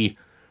of the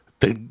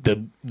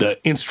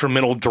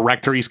instrumental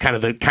director, he's kind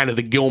of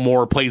the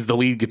Gilmore, plays the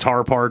lead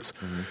guitar parts.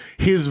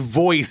 His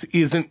voice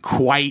isn't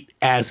quite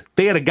as.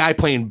 They had a guy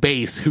playing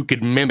bass who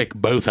could mimic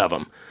both of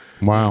them.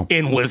 Wow.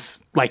 And was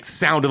like,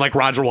 sounded like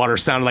Roger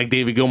Waters, sounded like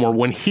David Gilmour.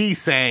 When he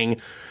sang,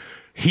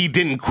 he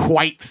didn't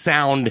quite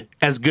sound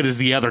as good as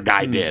the other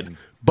guy did,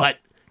 but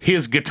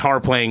his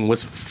guitar playing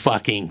was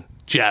fucking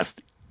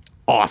just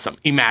awesome,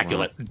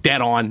 immaculate,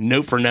 dead on,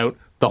 note for note,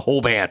 the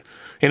whole band.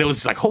 And it was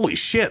just like, holy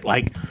shit.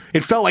 Like,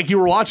 it felt like you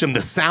were watching them.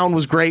 The sound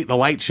was great. The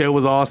light show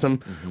was awesome,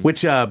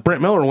 which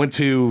Brent Miller went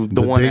to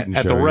the one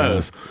at the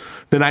Rose.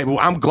 The night,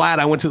 I'm glad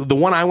I went to the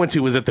one I went to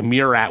was at the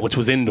Murat, which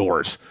was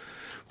indoors.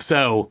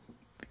 So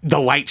the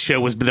light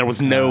show there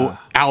was no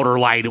outer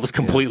light. It was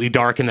completely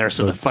dark in there.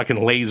 So the fucking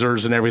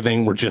lasers and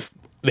everything were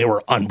they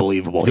were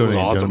unbelievable. It was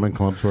awesome. Gentlemen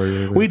clubs where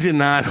you we did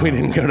not. We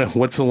didn't go to.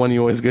 What's the one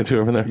you always go to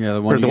over there? Yeah,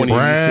 the one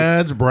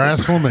Brad's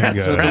Brass Flamingo.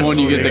 That's the one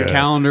you get the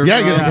calendar. Yeah,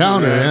 you get the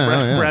calendar.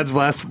 Yeah. Brad's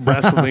Brass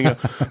Flamingo.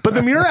 But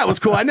the Murat was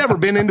cool. I'd never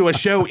been into a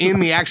show in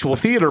the actual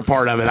theater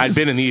part of it. I'd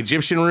been in the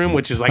Egyptian room,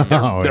 which is like their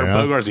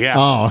Bogarts.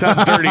 Yeah,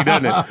 sounds dirty,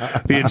 doesn't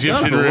it? The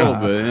Egyptian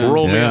room.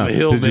 Roll me up a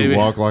hill, Did baby. you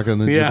walk like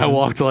an Egyptian? Yeah, I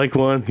walked like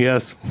one.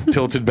 Yes,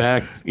 tilted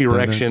back,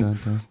 erection.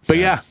 But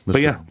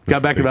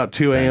got back at about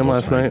 2 a.m.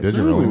 last night. Did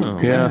you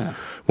really? Yeah.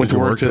 Went to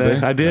work today.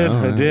 I did.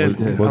 I did.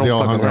 Was he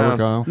all hungover,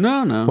 Kyle?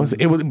 No.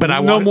 But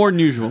I no more than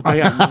usual. I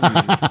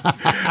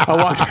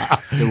walked.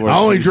 I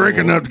only drink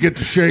enough to get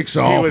the shakes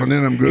off, and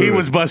then I'm good. He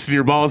was busting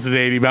your balls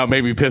today, and he about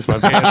made me piss my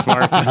pants,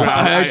 Mark.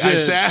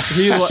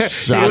 He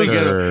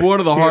was one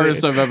of the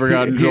hardest I've ever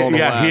gotten Joel to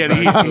laugh. He had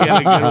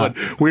a good one.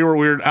 We were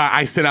weird.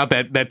 I sent out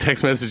that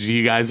text message to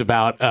you guys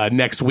about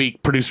next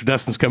week. Producer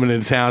Dustin's coming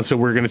into town, so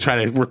we're going to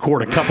try to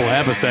record a couple of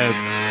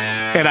episodes.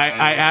 And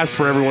I asked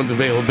for everyone's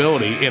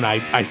availability, and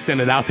I sent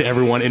it out to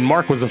everyone, and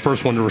Mark was the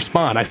first one to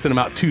respond. I sent him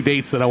out 2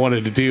 dates that I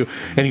wanted to do,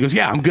 and he goes,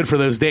 yeah, I'm good for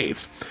those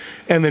dates.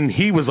 And then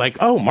he was like,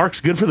 oh, Mark's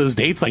good for those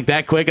dates like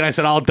that quick? And I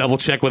said, I'll double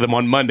check with him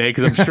on Monday,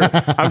 because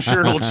I'm sure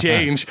it'll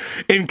change.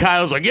 And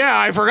Kyle's like, yeah,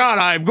 I forgot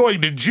I'm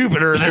going to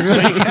Jupiter this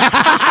week.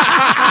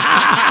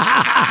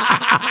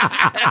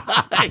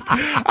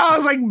 I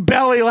was like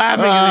belly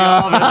laughing in the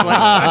office.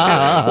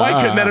 Like,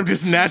 why couldn't that have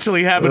just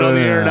naturally happened on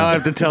the air? Now I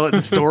have to tell it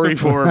in story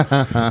form.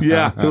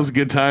 Yeah, it was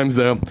good times,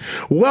 though.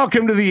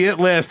 Welcome to the It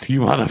List,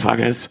 you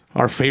motherfuckers.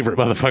 Our favorite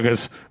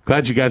motherfuckers.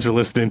 Glad you guys are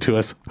listening to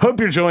us. Hope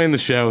you're enjoying the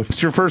show. If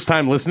it's your first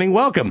time listening,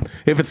 welcome.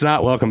 If it's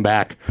not, welcome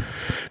back.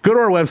 Go to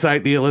our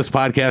website,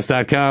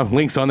 theitlistpodcast.com.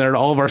 Links on there to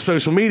all of our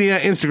social media,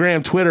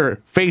 Instagram,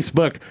 Twitter,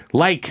 Facebook.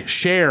 Like,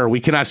 share. We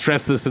cannot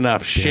stress this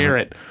enough. Share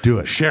it. Do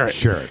it. Share it.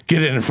 Share it.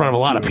 Get it in front of a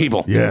lot of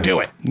people. Yes. Do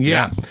it.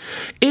 Yeah.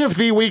 If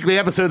the weekly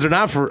episodes are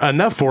not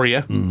enough for you,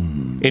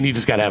 and you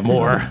just got to have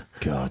more,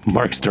 God.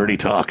 Mark's Dirty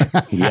Talk.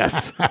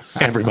 Yes.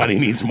 Everybody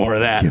needs more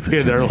of that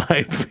in their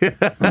life.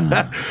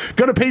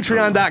 Go to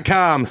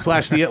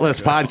patreon.com/the It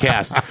List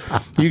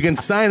Podcast. You can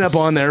sign up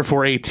on there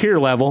for a tier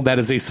level. That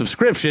is a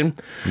subscription.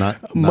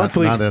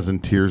 Monthly. Not as in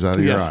tears out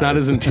of your eyes. Yes, not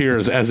as in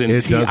tears, as in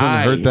It doesn't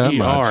hurt that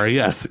T-I-E-R. much.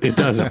 Yes, it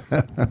doesn't.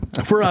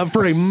 For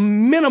a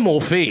minimal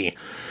fee,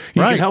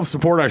 you can help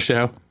support our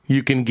show.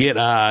 You can get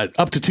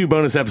up to 2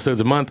 bonus episodes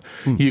a month.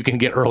 You can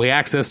get early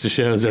access to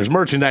shows. There's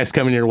merchandise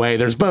coming your way.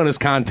 There's bonus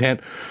content.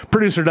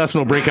 Producer Dustin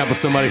will break up with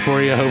somebody for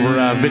you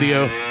over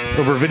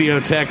video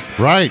text.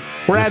 Right.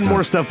 We're adding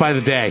more stuff by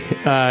the day.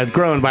 It's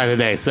growing by the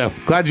day. So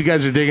glad you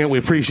guys are digging it. We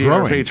appreciate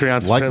our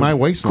Patreon. Like my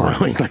waistline.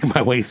 Growing like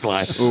my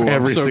waistline. Ooh,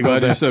 every I'm so single glad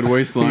day. you said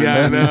waistline.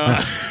 Yeah, I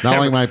know. Not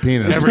like my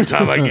penis. Every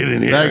time I get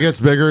in here. That gets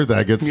bigger,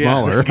 that gets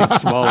smaller. It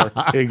gets smaller.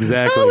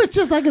 Exactly. It's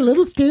just like a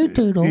little scared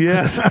turtle.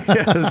 Yes,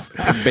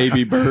 yes.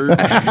 Baby bird.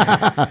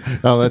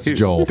 Oh, that's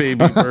Joel.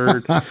 Baby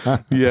bird.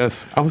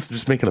 Yes. I was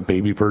just making a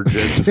baby bird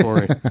joke this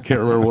morning. Can't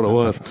remember what it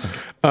was.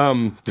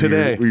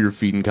 Today. Were you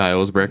feeding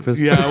Kyle's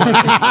breakfast? Yeah.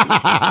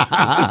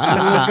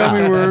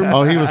 Gummy worm.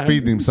 Oh, he was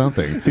feeding him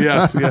something.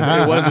 Yes.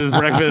 Yeah, it was his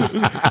breakfast.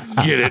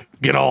 Get it.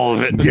 Get all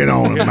of it. Get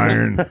on it,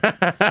 man.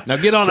 Now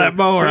get on that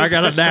mower. I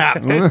got a nap.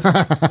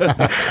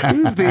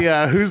 Who's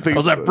the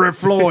Was that Brett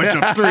Floyd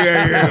at 3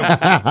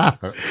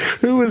 a.m.?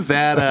 who was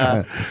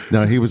that?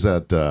 No, he was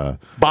at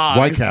Boggs.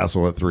 White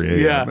Castle at 3 a.m.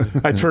 Yeah,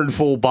 I turned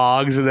full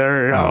Boggs in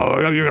there.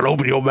 Oh, you're gonna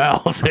open your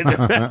mouth.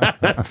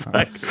 It's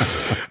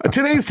like,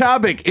 today's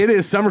topic. It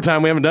is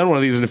summertime. We haven't done one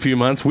of these in a few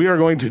months. We are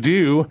going to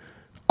do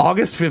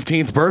August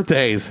 15th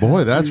birthdays.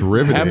 Boy, that's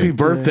riveting. Happy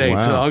birthday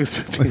Wow. to August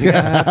 15th.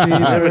 Happy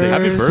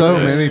birthday. So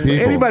many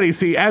people. Anybody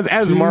see,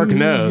 as Mark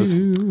knows,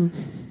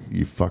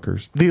 You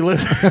fuckers. the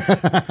list,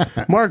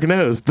 Mark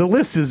knows the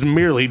list is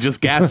merely just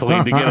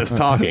gasoline to get us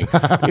talking.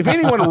 If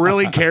anyone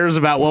really cares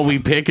about what we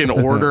pick in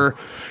order,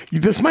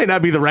 this might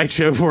not be the right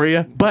show for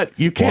you, but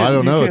you can. Well, I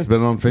don't know. Can. It's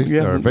been on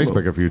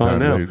Facebook a few I times.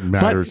 know. It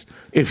matters. But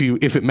if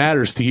it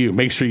matters to you,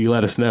 make sure you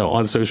let us know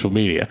on social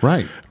media.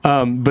 Right.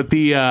 But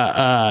the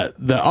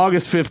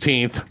August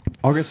 15th.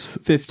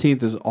 August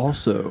 15th is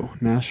also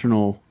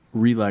National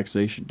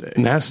Relaxation Day.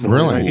 National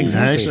Really?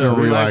 Exactly. National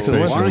Relaxation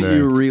Why don't Day.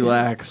 you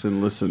relax and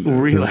listen? To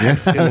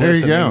Relax. And There you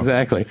listen. go.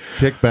 Exactly.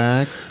 Kick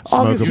back, smoke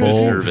August a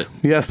bowl. 15th.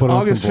 Yes, Put on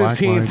August some black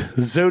 15th. lights.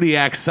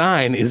 Zodiac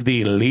sign is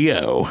the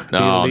Leo.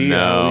 The Oh, Leo.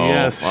 no.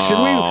 Yes.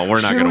 Oh,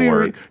 we're not gonna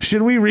work.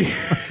 Should we read?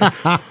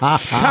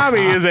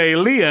 Tommy is a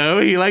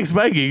Leo. He likes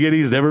biking and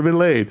he's never been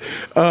laid.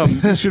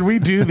 Should we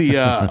do the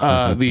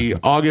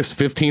August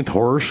 15th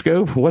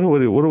horoscope? What do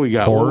we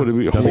got? Horror. What would it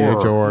be?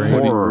 W-H-O-R-E. What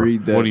do you Horror.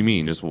 read that? What do you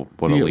mean? Just what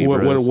a Yeah,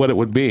 Libra is? what it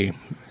would be.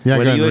 Yeah,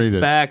 What go do you ahead and read it.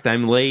 expect?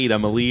 I'm late.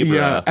 I'm a Libra.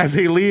 Yeah, as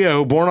a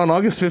Leo born on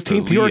August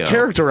 15th, you are Leo.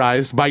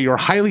 characterized by your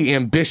highly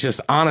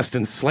ambitious, honest,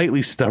 and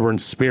slightly stubborn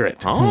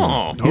spirit.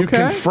 Oh. You Okay.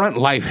 confront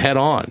life head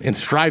on and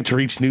strive to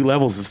reach new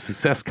levels of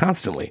success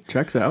constantly.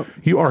 Checks out.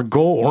 You are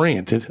goal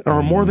oriented and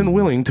are more than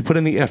willing to put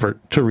in the effort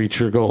to reach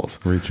your goals.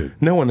 Reach it.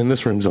 No one in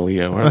this room's a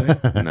Leo, are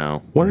they?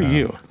 No. What are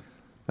you?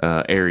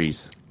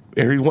 Aries.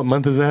 Aries, what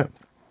month is that?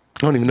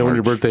 I don't even know when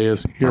your March. birthday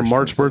is. Your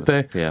March 27th.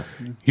 birthday? Yeah.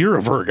 You're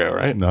a Virgo,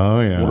 right? Oh,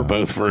 yeah. We're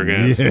both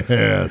Virgos.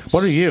 Yes.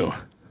 What are you?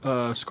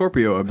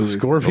 Scorpio, I believe.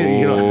 Scorpio?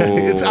 You know,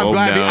 I'm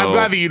glad no.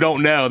 that you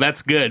don't know.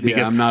 That's good Yeah,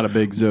 because I'm not a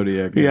big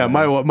zodiac guy. yeah,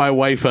 my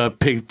wife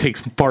takes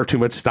far too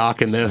much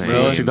stock in this.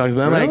 Really? She talks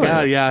about, oh my Really?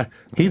 god, yeah,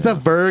 he's a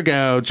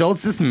Virgo.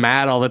 Joel's just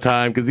mad all the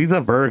time because he's a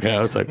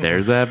Virgo. It's like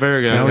There's that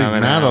Virgo. Now he's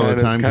coming mad out. all the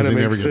time because he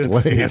never makes gets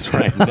sense. laid. That's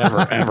right.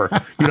 Never ever.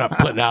 You're not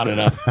putting out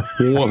enough,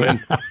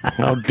 woman.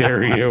 How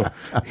dare you?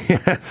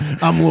 Yes,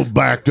 I'm a little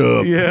backed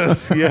up.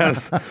 yes,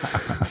 yes.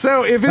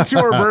 So if it's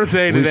your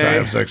birthday At least I today,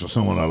 have sex with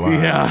someone I like.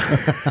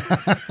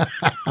 yeah.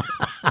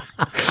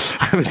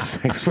 Having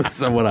sex with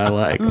someone I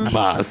like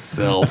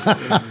myself.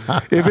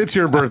 If it's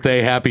your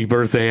birthday, happy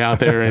birthday out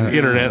there in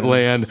internet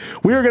land.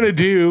 We are going to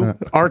do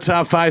our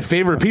top 5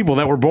 favorite people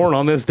that were born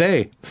on this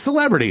day.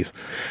 Celebrities.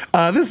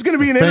 This is going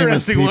to be an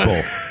Famous interesting one.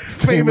 people.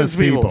 Famous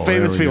people. There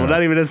Famous we people. go.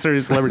 Not even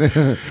necessarily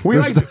celebrities. We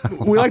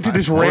like to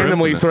just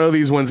randomly infamous. throw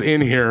these ones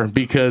in here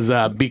because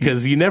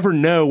you never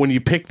know when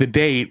you pick the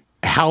date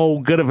how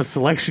good of a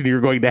selection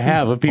you're going to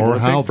have of people Or to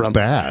how pick from.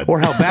 bad.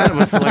 Or how bad of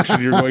a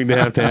selection you're going to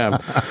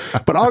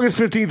have. But August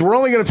 15th, we're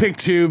only going to pick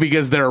 2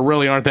 because there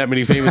really aren't that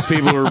many famous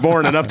people who were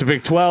born enough to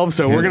pick 12.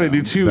 So we're going to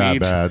do 2 that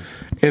each. bad.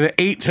 And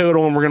 8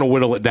 total, and we're going to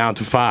whittle it down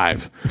to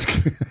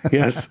 5.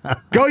 Yes.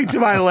 Going to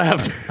my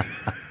left.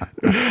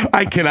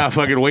 I cannot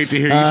fucking wait to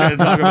hear you try to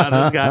talk about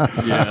this guy.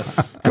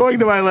 Yes. Going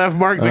to my left,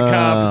 Mark the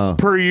Cop.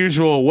 Per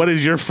usual, what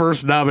is your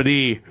first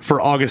nominee for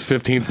August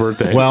 15th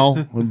birthday?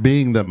 Well,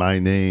 being that my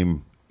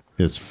name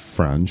is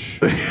French.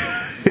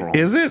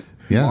 is it?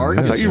 Yeah, Mark?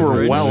 it I is. thought you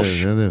were It is,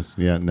 Welsh. It is.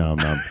 Yeah, no, I'm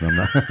not.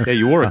 Yeah,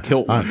 you wore a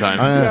kilt one time.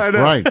 I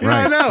know. Right, Yeah,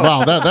 I right. know.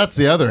 Well, that's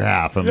the other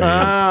half of me.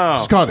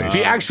 Scottish.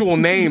 The actual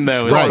name,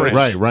 though, is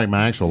French. Right.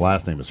 My actual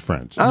last name is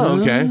French. Oh,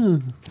 okay.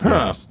 Huh.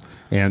 Yes.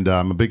 And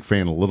I'm a big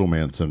fan of little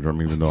man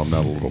syndrome, even though I'm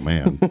not a little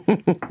man.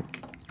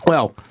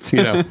 Well,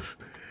 you know.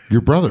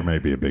 Your brother may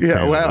be a big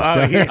fan.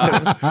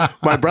 Well,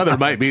 my brother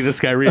might be this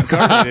guy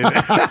reincarnated.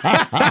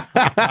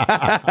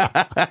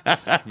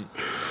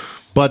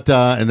 But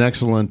an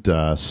excellent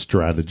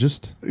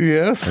strategist.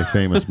 Yes. A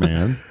famous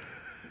man.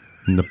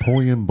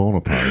 Napoleon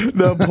Bonaparte.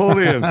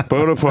 Napoleon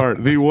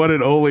Bonaparte, the one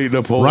and only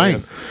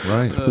Napoleon.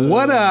 Right.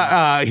 What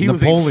he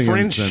was a Napoleon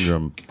French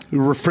syndrome.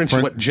 French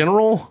what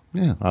general?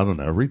 Yeah, I don't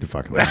know. Read the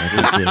fucking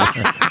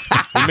language.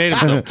 He made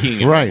himself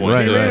king. Right. He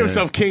made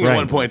himself king at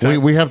one point in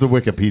time. We have the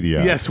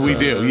Wikipedia. Yes, we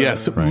do.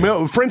 Yes,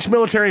 right. French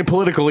military and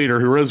political leader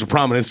who rose to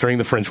prominence during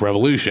the French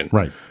Revolution.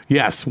 Right.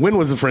 Yes. When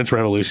was the French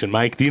Revolution,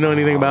 Mike? Do you know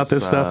anything about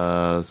this stuff?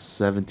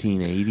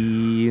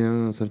 1780,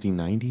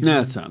 1790. Yeah,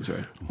 that sounds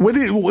right.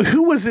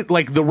 Who was it?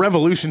 Like the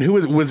revolution? Who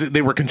was it?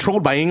 They were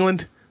controlled by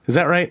England. Is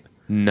that right?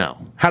 No.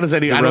 How does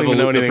that? I don't even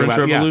know anything about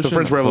it. Yeah, the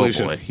French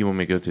Revolution. Oh boy, you want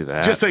me to go through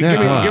that? Just give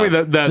me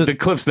the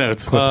Cliff's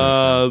notes.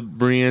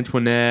 Marie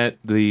Antoinette,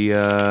 the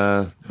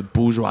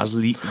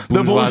bourgeoisie.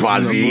 The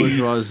bourgeoisie.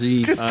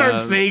 Bourgeoisie. Just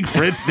start saying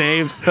French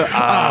names.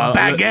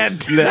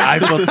 Baguette. The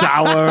Eiffel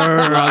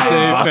Tower.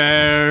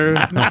 Laissez-faire.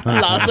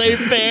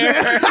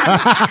 Laissez-faire.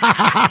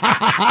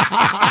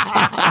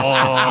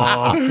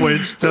 Oh,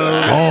 French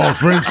toast. Oh,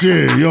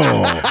 Frenchy, yo.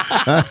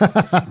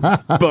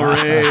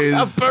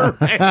 Berets.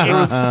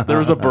 There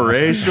was a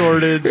beret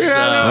shortage.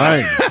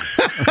 Right.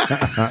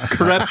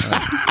 Crepes.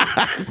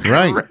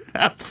 Right.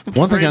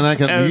 One thing I like,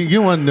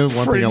 you want to know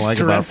one thing I like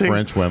dressing. about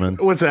French women?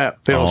 What's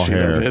that? They don't All shave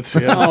their hair. bits.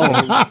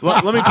 Yeah.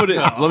 Let me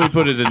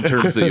put it in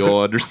terms that you'll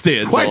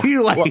understand. Why do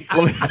you like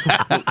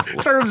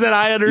terms that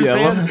I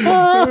understand?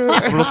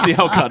 We'll see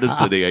how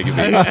condescending I can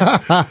be.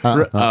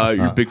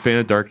 You're a big fan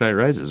of Dark Knight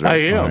Rises, right? I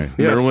am. Right. Yes.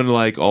 Remember when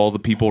like all the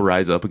people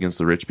rise up against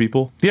the rich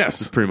people? Yes.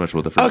 That's pretty much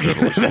what the French Okay,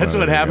 Revolution. that's what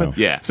there you happened.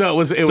 go. Yeah. So it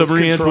was So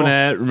Marie control.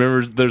 Antoinette,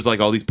 remember, there's like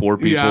all these poor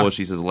people. Yeah. And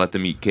she says, "Let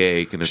them eat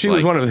cake," and it's She like,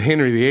 was one of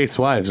Henry VIII's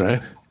wives,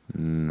 right?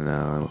 no,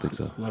 I don't think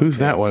so. Who's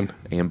that one?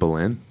 Anne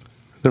Boleyn.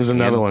 There was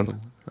another Anne-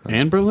 one.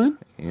 Anne Berlin?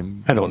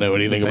 I don't know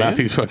anything about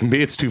these fucking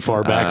beats. It's too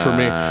far back for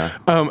me.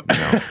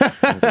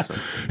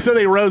 So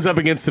they rose up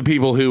against the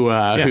people who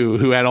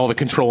had all the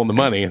control and the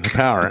money and the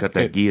power. Got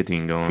that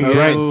guillotine going. Yeah,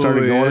 Right. it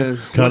started going.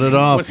 yes. Cut it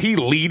off. Was he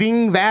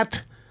leading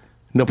that?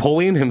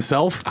 Napoleon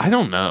himself? I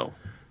don't know.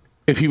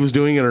 If he was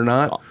doing it or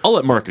not? I'll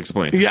let Mark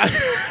explain. Yeah.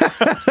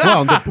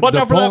 Well, Watch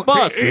out for that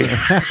bus.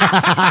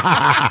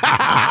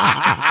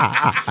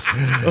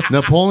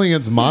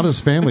 Napoleon's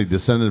modest family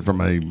descended from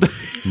a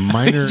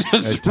minor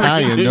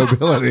Italian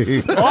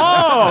nobility.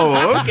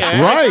 Oh, okay.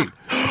 Right.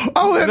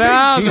 Oh, that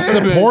Now He makes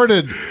sense.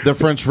 supported the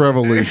French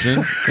Revolution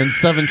in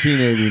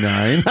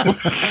 1789.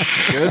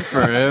 Good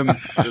for him.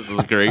 This is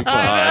a great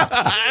pod.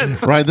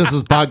 Right, this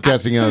is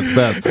podcasting at its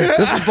best.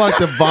 This is like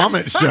the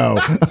vomit show.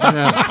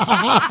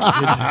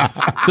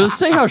 Does it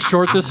say how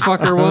short this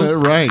fucker was?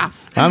 Right.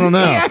 I don't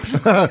know.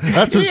 That's what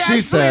He she actually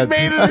said.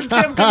 made an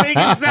attempt to make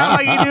it sound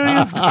like he knew what he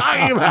was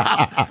talking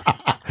about.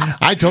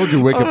 I told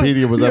you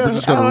Wikipedia was up. I'm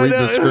just going to read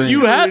the screen.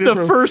 You had the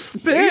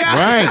first bit.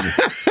 Right.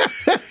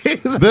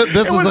 This is a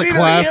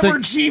classic. Him or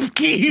Chief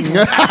Keef. Who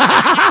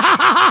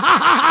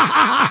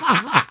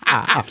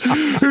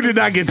did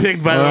not get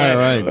picked, by the way.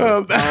 Right.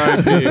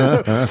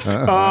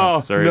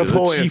 Sorry to the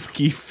Napoleon. Chief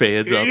Keef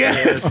fans out there.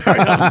 Yes, sorry,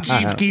 no,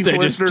 Chief Keef They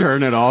just listeners.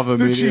 turn it off The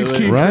Chief immediately.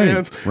 Keef Right,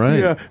 fans. right.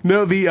 Yeah.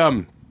 No,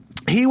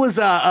 he was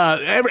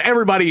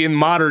everybody in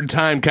modern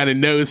time kind of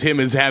knows him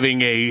as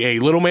having a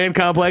little man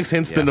complex,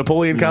 hence the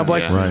Napoleon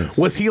complex. yeah. Right.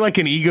 Was he like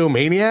an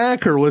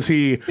egomaniac, or was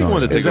he? He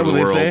wanted to take over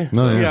the world.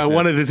 No, yeah.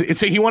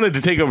 He wanted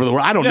to take over the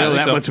world. I don't Yeah, I know think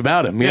that so. much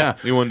about him. Yeah.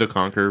 He wanted to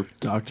conquer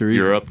Dr.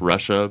 Evil. Europe,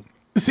 Russia,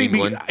 See,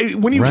 England.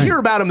 when you Right. hear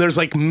about him, there's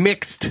like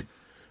mixed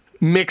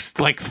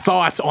like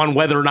thoughts on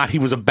whether or not he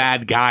was a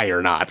bad guy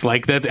or not.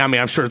 Like that's, I mean,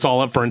 I'm sure it's all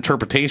up for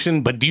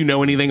interpretation, but do you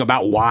know anything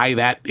about why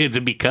that is?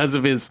 It because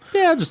of his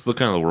Yeah, just the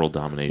kind of the world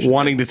domination.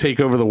 wanting to take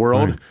over the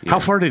world? Right. How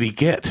far did he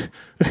get?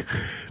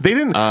 They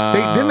didn't.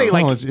 Didn't they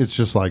like? Well, it's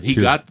just like He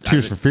Tears, got-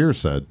 Tears for Fears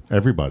said.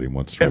 Everybody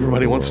wants to.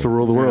 Everybody wants to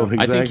rule the world.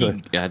 I Exactly.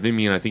 think I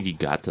think he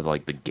got to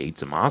like the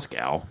gates of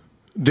Moscow.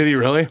 Did he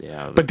really?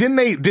 Yeah. But didn't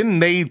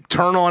they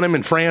turn on him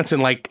in France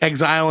and like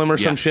exile him or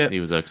some Yeah, shit? He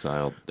was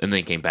exiled and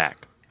then came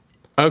back.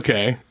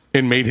 Okay,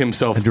 and made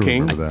himself I do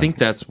king. remember I that. think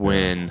that's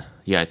when.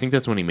 Yeah, I think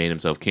that's when he made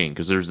himself king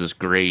because there's this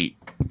great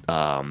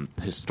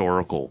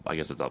historical. I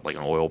guess it's like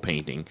an oil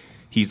painting.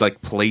 He's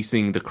like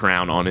placing the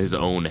crown on his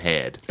own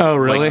head. Oh,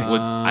 really? Like,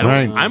 I don't.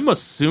 Right. I'm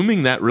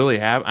assuming that really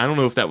happened. I don't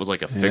know if that was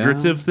like a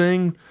figurative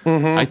thing.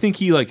 Mm-hmm. I think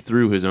he like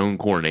threw his own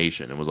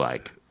coronation and was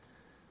like,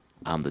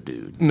 "I'm the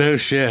dude." No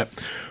shit.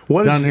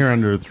 What Down is here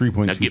under Now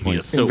 3.2 give me a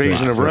points. soapbox.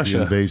 Invasion of Like Russia.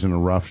 the invasion of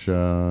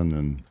Russia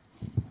and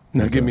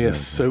Now give me a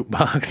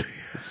soapbox.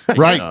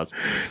 right. out.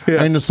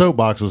 And the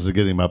soapbox was to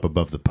get him up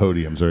above the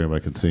podium so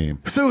everybody could see him.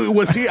 So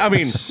was he? I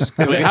mean, is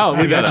how-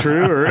 we that gotta-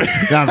 true? Or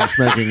I'm just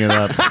making it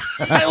up.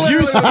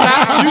 You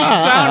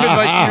sounded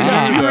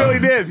like you you knew. really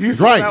did. You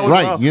said Right, that one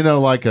right. well. You know,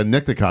 like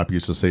Nick the Cop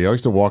used to say, I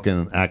used to walk in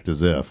and act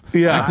as if.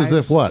 Yeah. Act as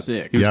if what?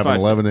 5'6". You have an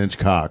 5'6". 11-inch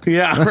cock.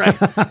 Yeah,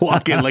 right.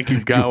 Walk in like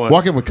you've got one.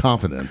 Walk in with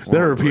confidence.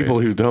 There are people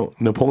who don't.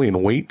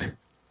 Napoleon weight.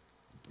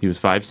 He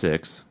was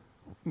 5'6".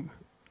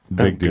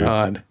 Big dude.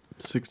 God.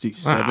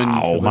 67.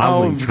 Wow.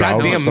 Oh,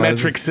 goddamn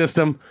metric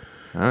system.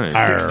 Nice.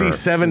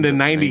 67 to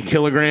 90 That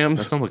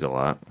kilograms. sounds like a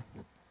lot.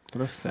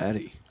 What a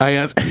fatty. I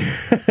asked Pam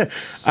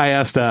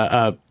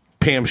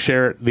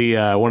Sherritt, the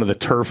one of the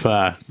turf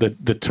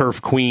the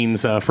turf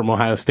queens from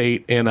Ohio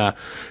State, and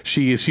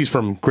she's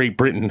from Great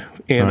Britain,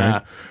 and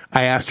Right.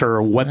 I asked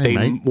her what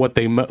Australia.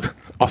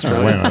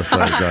 Wait, that's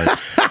right.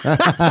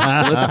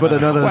 Let's put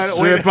another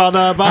strip on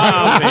the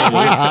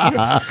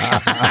bomb.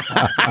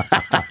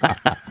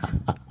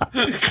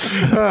 Do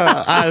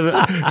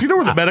you know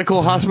where the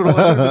medical hospital,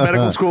 the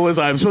medical school is?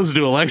 I'm supposed to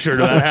do a lecture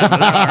in about half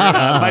an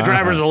hour. My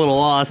driver's a little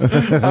lost.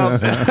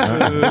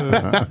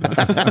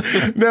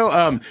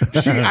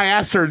 I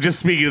asked her, just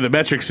speaking of the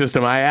metric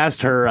system, I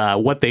asked her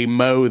what they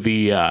mow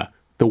the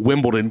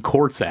Wimbledon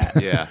courts at.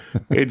 Yeah.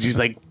 And she's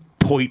like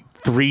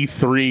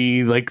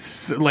 0.33, like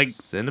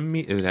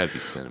Centimeter? It would have to be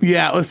centimeter.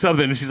 yeah, it was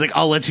something. And she's like,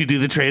 I'll let you do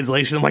the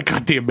translation. I'm like,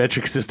 goddamn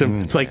metric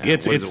system. It's like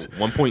it's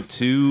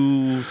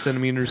 1.2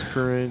 centimeters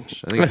per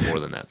inch. I think it's more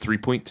than that.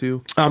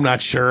 3.2. I'm not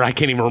sure. I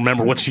can't even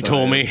remember what she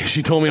told me.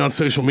 She told me on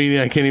social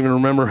media. I can't even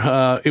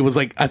remember. It was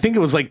like, I think it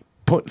was like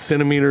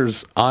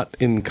centimeters ot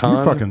in con.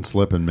 You're fucking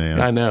slipping,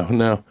 man. I know.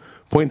 No.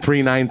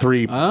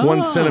 0.393.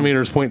 1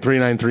 centimeter is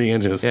 0.393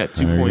 inches. Yeah,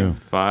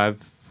 2.54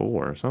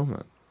 or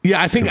something. Yeah,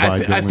 I think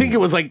it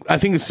was like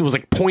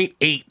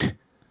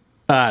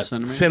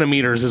 0.8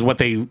 centimeters is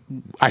what I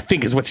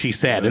think is what she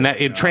said, and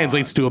that it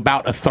translates to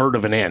about a third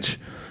of an inch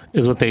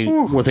is what they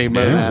made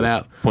that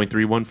out.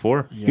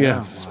 0.314.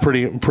 Yeah, it's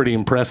pretty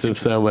impressive.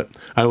 So, but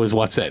I always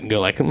watch that and go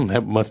like,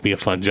 that must be a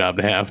fun job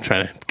to have,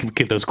 trying to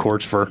get those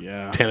courts for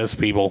tennis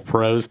people,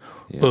 pros.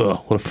 Yeah. Ugh,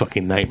 what a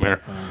fucking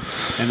nightmare.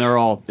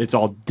 And it's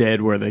all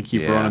dead where they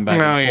keep running back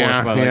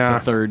and forth by like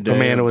the third day.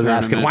 Amanda was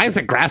asking, why does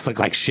the grass look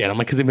like shit? I'm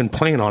like, because they've been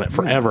playing on it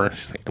forever.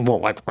 She's like,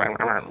 well, what?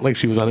 Like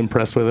she was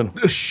unimpressed with it.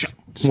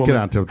 Just get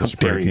out there with the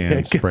spray can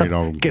and spray it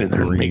all Get in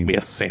there and make me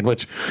a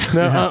sandwich.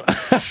 No,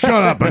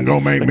 shut up and go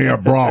make me a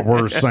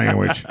bratwurst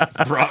sandwich.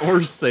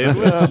 Bratwurst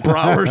sandwich?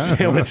 Bratwurst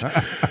sandwich.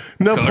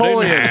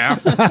 Napoleon.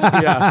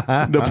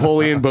 Yeah.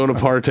 Napoleon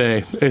Bonaparte.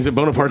 Is it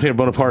Bonaparte or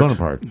Bonaparte?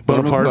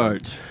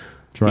 Bonaparte.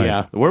 That's right.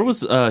 Yeah. Where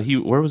was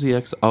he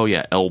ex? Oh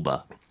yeah,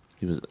 Elba.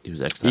 He was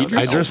exiled.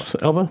 Idris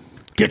Elba?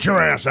 Get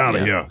your ass out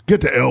of here.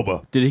 Get to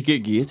Elba. Did he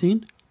get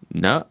guillotined?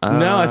 No.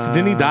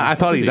 Didn't he die? I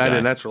thought he died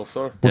in natural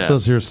sorrow. What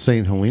says here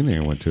St.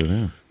 Helena went to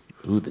there?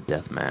 Ooh, the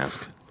death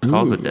mask.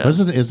 Cause of death.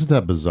 Isn't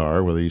that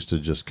bizarre where they used to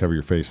just cover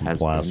your face in Has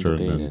plaster?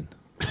 been And debated.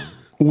 then,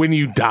 When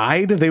you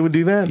died, they would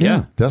do that?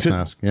 Yeah. death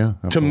mask. Yeah. To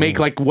Absolutely. make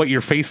like what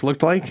your face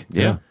looked like?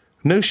 Yeah.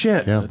 No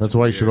shit. Yeah, that's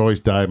why you should always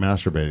die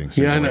masturbating.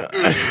 So Yeah, I know.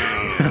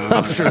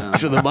 I'm sure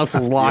the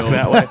muscles lock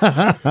that way.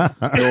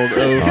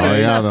 Oh,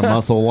 yeah, the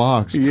muscle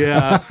locks.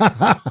 Yeah.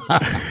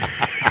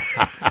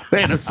 They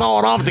had to saw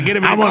it off to get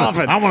him in the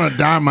coffin. I want to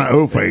dye my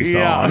O-face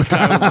on.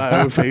 Yeah, my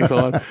own face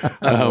on.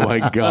 Oh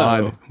my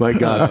god, my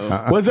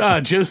god. Was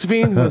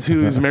Josephine? Was who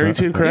he was married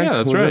to? Correct. Yeah,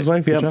 that's was right. His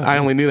wife? Yep. I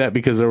only knew that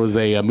because there was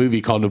a movie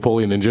called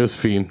Napoleon and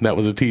Josephine. That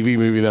was a TV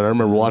movie that I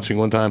remember watching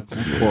one time.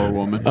 Poor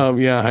woman.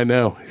 Yeah, I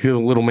know. He was a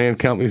little man.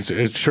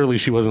 Surely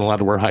she wasn't allowed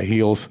to wear high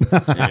heels.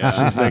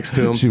 She's next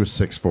to him. She was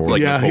 6'4".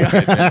 Like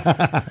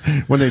yeah.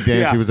 When they danced,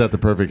 Yeah. he was at the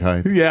perfect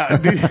height. Yeah.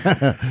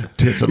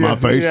 Tits in my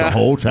face the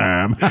whole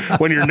time.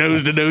 When you're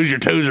nose to nose, your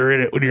toes are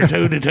in it. When you're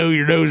toe to toe,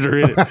 your nose are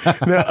in it.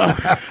 No,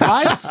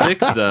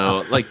 5'6"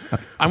 though. Like,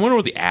 I wonder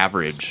what the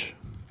average.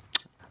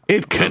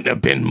 it couldn't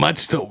have been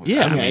much to.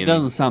 Yeah, Yeah, it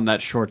doesn't sound that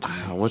short to me.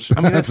 I mean, that's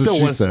That's what still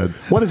she what said.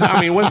 What is?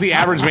 I mean, what's the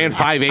average man?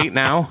 5'8"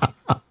 now.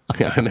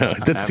 Yeah, I know. It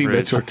doesn't seem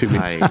that short to me.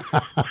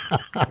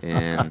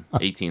 In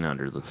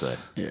 1800, let's say.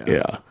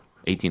 Yeah.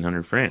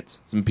 1800 France.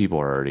 Some people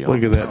are already on.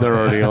 Look at that. They're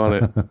already on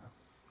it.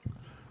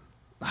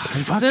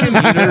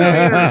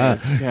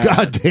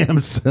 Goddamn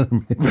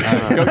centimeter.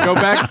 Go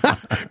back.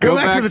 Go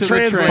back to the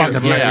translator.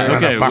 Yeah,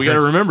 okay, we got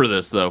to remember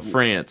this though.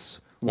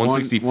 France,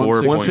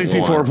 164.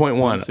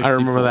 164.1. I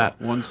remember that.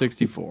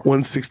 164.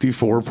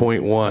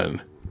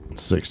 164.1.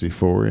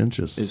 64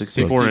 inches.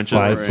 64 inches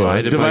 5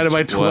 foot. Divided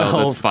by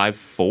 12.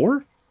 That's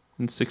 5'4"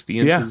 and 60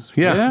 inches.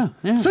 Yeah.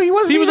 Yeah. So he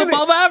was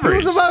above average. He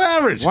was above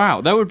average.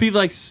 Wow, that would be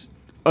like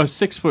a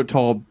 6 foot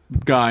tall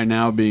guy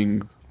now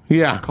being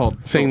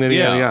called saying that.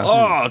 Yeah.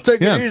 Oh,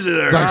 take it easy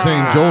there. It's like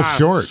saying Joel's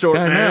short. Short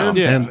I know.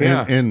 man.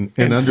 Yeah. And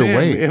And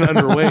underweight. thin and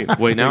underweight.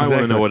 Wait, now I want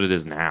Exactly. to know what it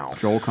is now.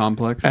 Joel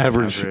complex.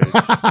 Average.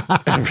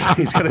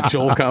 He's got a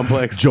Joel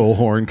complex. Joel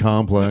Horn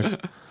complex.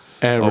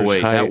 Average Oh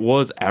wait, height. that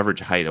was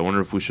average height. I wonder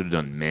if we should have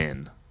done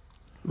men.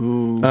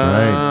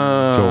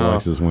 Right. Joel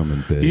likes his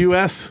women big.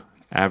 U.S.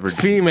 Average.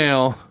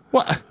 female.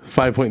 What?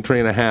 5.3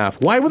 and a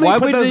half. Why would they Why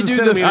put would those they in do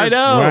centimeters? I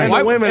know. Right. Why,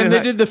 And the women and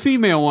they did the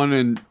female one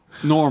in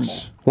normal.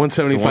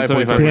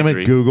 175.3. Damn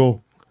it,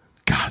 Google.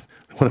 God,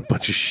 what a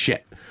bunch of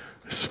shit.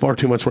 It's far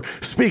too much work.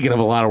 Speaking of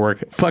a lot of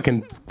work,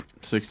 fucking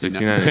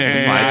 69. 5'9".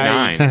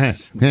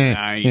 Nice.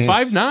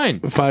 5'9".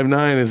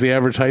 5'9" is the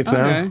average height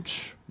now. Okay.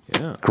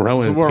 Yeah.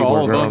 Growing. So we're People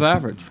all are growing. above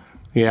average.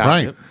 Yeah.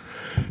 Right.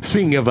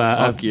 Speaking of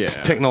yeah.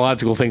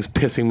 technological things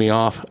pissing me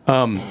off,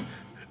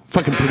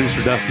 fucking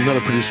producer Dustin,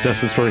 another producer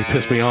Dustin story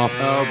pissed me off.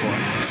 Oh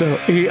boy. So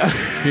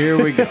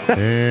Here we go.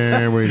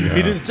 There we go.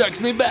 He didn't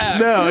text me back.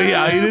 no,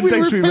 yeah, he didn't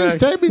text me back.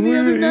 FaceTiming the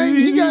other night.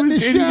 He got in the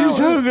He just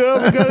shower. hung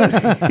up.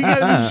 He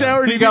got in the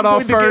shower. And He got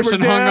off first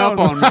and hung up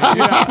on me.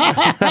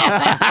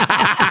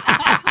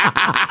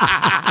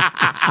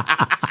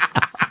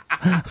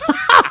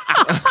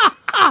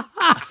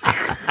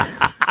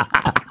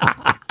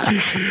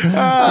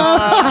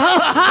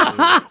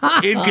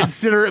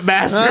 Inconsiderate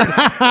bastard.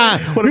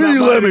 What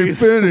You about let my me needs?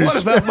 finish.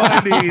 What about my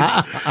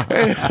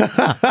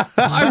needs?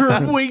 I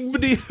heard wind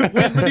beneath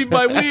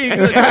my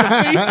wings. I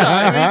tried to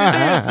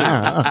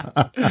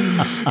FaceTime. He didn't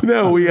answer.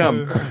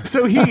 No,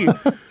 so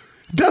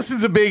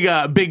Dustin's a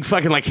big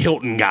fucking like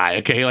Hilton guy.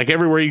 Okay, like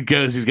everywhere he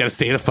goes, he's got to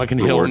stay at a fucking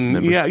Rewards Hilton.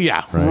 member.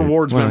 Yeah, Right.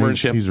 rewards Well,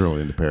 membership. He's really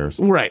into Paris.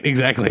 Right,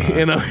 exactly.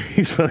 And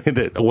he's really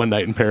into a one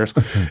night in Paris.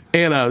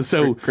 And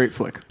so Great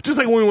flick. just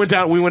like when we went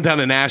down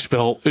to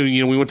Nashville,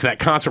 we went to that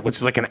concert, which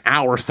is like an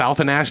hour south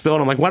of Nashville.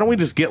 And I'm like, why don't we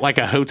just get like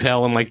a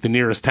hotel in like the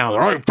nearest town?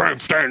 I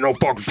ain't staying no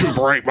fucking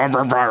Super 8, some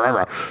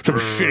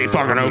shitty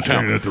fucking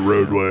hotel at the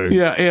roadway.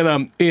 Yeah,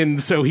 and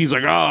so he's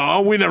like,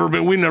 oh, we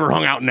never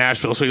hung out in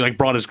Nashville. So he like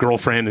brought his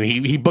girlfriend and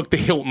he booked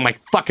the Hilton like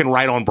fucking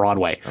right on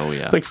Broadway. Oh,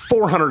 yeah. Like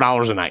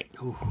 $400 a night.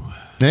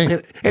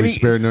 Hey, And we he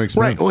spared no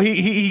expense. Right. Well,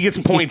 he gets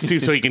points too,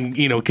 so he can,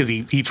 because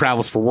he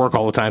travels for work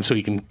all the time, so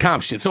he can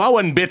comp shit. So I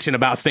wasn't bitching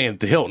about staying at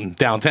the Hilton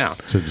downtown.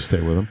 So just stay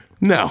with him.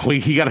 No,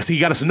 he got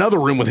us another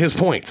room with his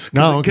points.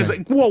 Oh, okay.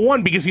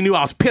 One, because he knew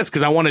I was pissed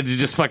because I wanted to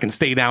just fucking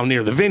stay down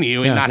near the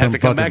venue and not have to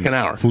come back an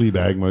hour. Flea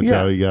bag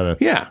motel. You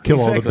gotta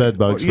kill all the bed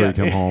bugs before you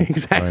come home.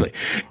 Exactly.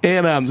 Right.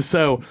 And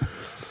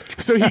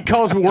so he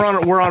calls me.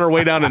 We're on our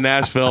way down to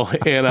Nashville,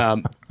 and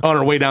on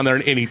our way down there,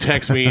 and he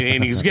texts me,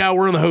 and he's, yeah,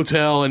 we're in the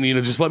hotel, and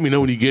just let me know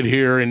when you get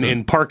here,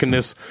 and park in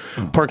this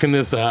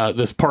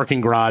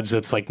parking garage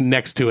that's like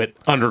next to it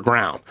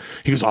underground.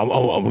 He goes,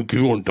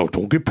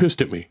 don't get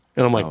pissed at me.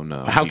 And I'm like, Oh,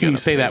 no. How You can you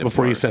gotta say pay that to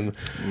before you park. send?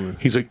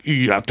 He's like,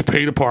 you have to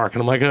pay to park,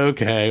 and I'm like,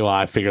 okay, well,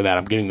 I figure that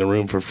I'm getting the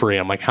room for free.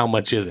 I'm like, how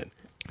much is it?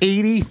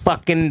 $80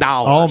 fucking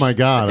Oh my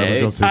God!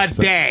 A I was gonna a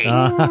say- day.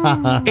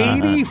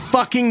 $80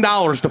 fucking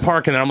to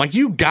park in there. I'm like,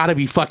 you gotta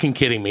be fucking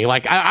kidding me.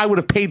 Like, I would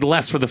have paid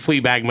less for the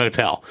Fleabag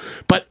motel,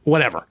 but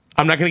whatever.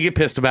 I'm not gonna get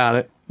pissed about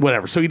it.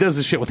 Whatever. So he does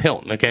this shit with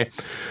Hilton. Okay.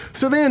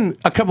 So then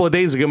a couple of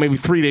days ago, maybe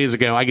 3 days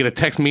ago, I get a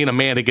text. Me and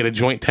Amanda get a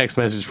joint text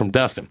message from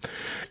Dustin,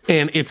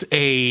 and it's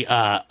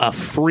a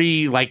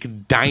free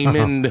like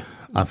diamond.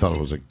 I thought it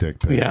was a dick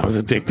pic. Yeah, it was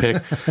a dick pic,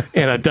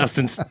 and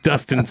Dustin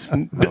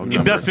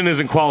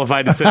isn't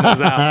qualified to send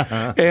those out,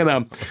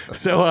 and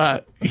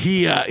so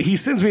he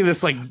sends me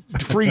this like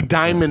free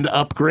diamond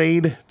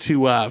upgrade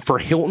to for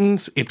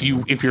Hiltons. If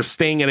you're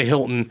staying at a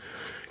Hilton,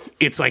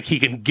 it's like he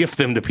can gift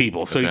them to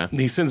people. So Okay.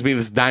 he sends me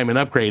this diamond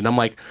upgrade, and I'm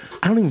like,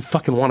 I don't even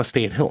fucking want to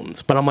stay at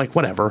Hilton's, but I'm like,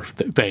 whatever,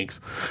 thanks,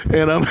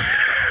 and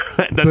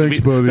Thanks,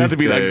 buddy. not to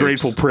be that Thanks.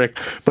 grateful prick,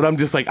 but I'm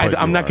just like, I'm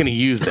you not are. going to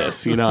use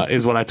this,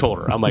 is what I told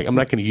her. I'm like, I'm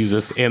not going to use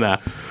this. And,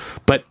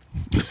 but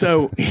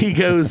so he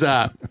goes,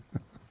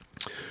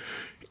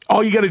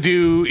 all you got to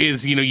do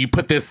is, you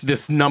put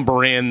this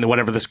number in,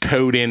 whatever, this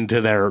code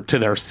into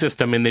their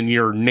system, and then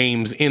your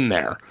name's in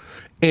there.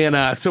 And,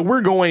 so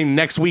we're going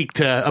next week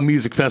to a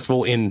music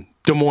festival in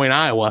Des Moines,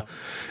 Iowa.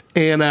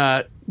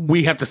 And,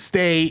 we have to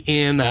stay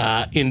in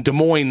Des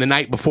Moines the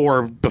night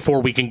before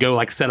we can go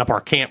like set up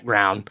our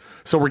campground.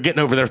 So we're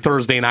getting over there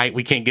Thursday night.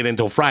 We can't get in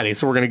until Friday.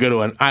 So we're going to go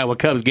to an Iowa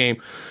Cubs game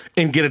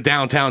and get a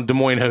downtown Des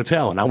Moines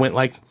hotel. And I went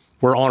like,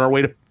 we're on our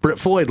way to Britt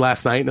Floyd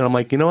last night. And I'm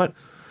like, you know what?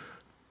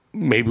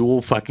 Maybe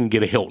we'll fucking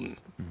get a Hilton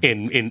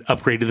and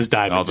upgrade to this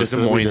diamond. Oh, the so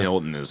Des that we Moines just-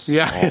 Hilton is.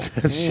 Yeah, Oh.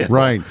 it's shit.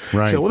 Right.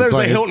 So well, there's It's a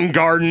like- Hilton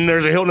Garden,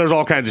 there's a Hilton, there's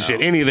all kinds of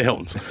shit. Any of the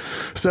Hiltons.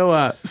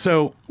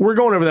 So we're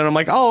going over there. And I'm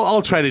like,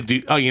 I'll try to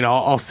do.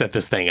 I'll set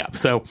this thing up.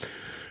 So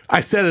I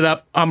set it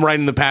up. I'm right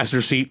in the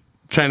passenger seat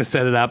trying to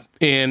set it up,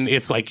 and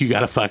it's like you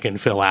got to fucking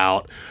fill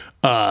out.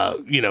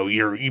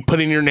 You put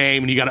in your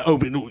name, and you got to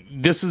open.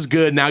 This is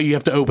good. Now you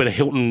have to open a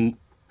Hilton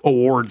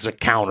Awards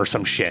account or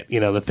some shit.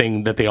 The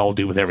thing that they all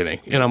do with everything.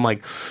 And I'm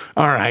like,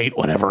 all right,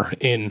 whatever.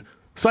 And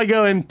so I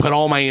go and put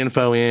all my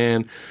info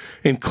in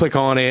and click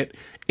on it.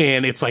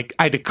 And it's like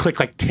I had to click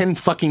like 10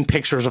 fucking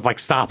pictures of like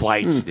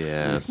stoplights.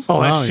 Yes.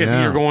 All that Oh, shit that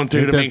yeah. you're going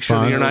through Ain't to that make sure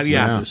that fun? you're not,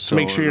 Yeah. to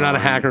make sure you're not a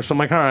hacker. So I'm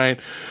like, all right.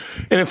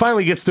 And it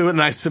finally gets to it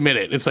and I submit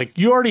it. It's like,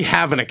 you already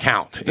have an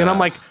account. And I'm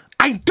like,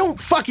 I don't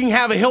fucking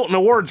have a Hilton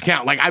Awards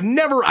account. Like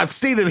I've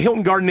stayed at a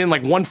Hilton Garden Inn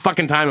like one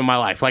fucking time in my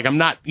life. Like I'm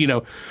not,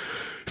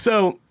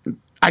 so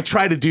I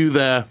try to do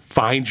the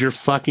find your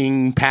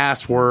fucking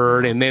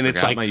password, and then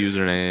it's Forgot like my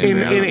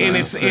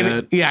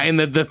username. and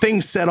the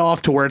thing's set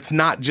off to where it's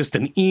not just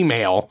an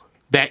email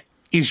that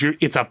is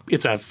it's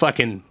a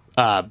fucking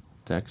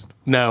Text.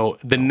 No,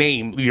 the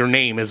name, your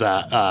name is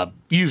a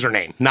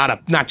username,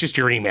 not just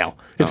your email.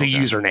 It's a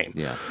username.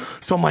 Yeah.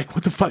 So I'm like,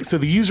 what the fuck? So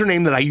the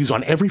username that I use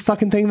on every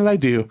fucking thing that I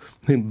do,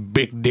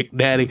 Big Dick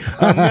Daddy. The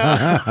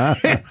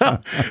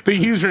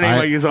username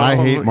I use on I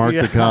hate Mark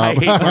the Cop. I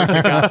hate Mark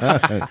the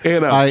Cop.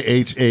 And, I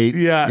H8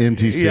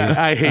 MTC. Yeah,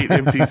 I hate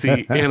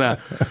MTC. And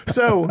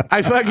so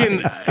I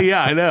fucking,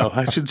 I know.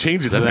 I should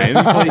change it to that.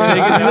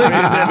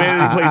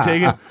 Vanity plate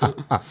taken.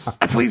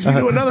 Please, we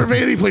do another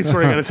vanity plate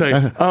story, I gotta tell you.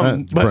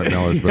 Brett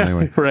Miller's, but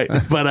anyway. Right.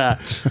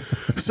 But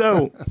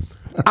so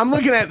I'm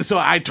looking at, so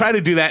I try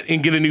to do that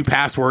and get a new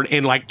password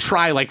and like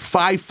try like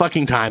 5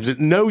 fucking times.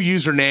 No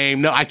username.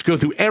 No, I go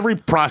through every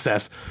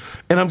process.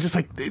 And I'm just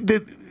like,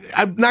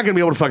 I'm not going to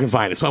be able to fucking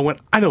find it. So I went,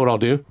 I know what I'll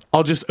do.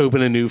 I'll just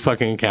open a new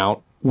fucking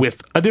account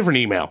with a different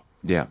email.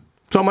 Yeah.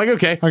 So I'm like,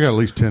 okay. I got at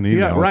least 10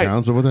 email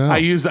accounts. What the hell? I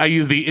use the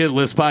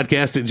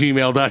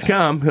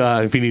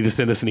itlistpodcast@gmail.com. If you need to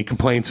send us any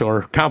complaints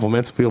or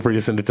compliments, feel free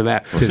to send it to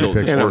that.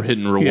 Or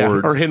hidden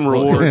rewards. Or hidden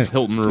rewards.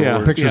 Hilton rewards.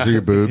 Yeah, pictures of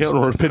your boobs. Hilton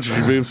rewards, pictures of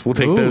your boobs. We'll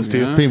take those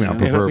too. Yeah. Female,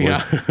 preferably.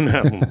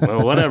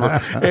 Well, whatever.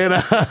 And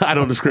I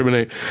don't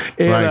discriminate.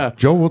 And, right.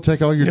 Joel will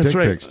take all your dick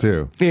right. pics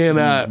too.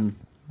 And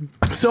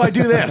so I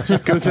do this.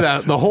 Go through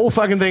the whole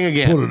fucking thing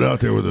again. Put it out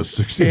there with a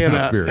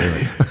 16-ounce beer.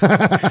 Anyway.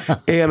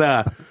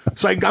 And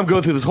so I'm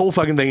going through this whole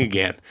fucking thing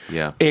again.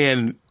 Yeah.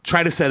 And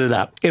try to set it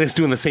up, and it's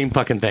doing the same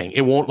fucking thing.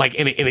 It won't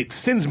and it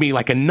sends me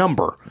like a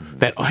number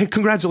that, oh, hey,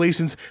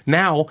 congratulations,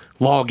 now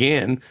log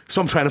in. So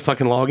I'm trying to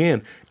fucking log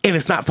in, and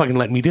it's not fucking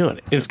letting me do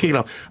it. It's kicking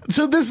off.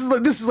 So this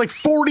is like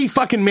 40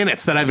 fucking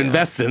minutes that I've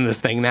invested in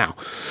this thing now.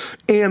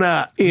 And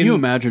can you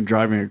imagine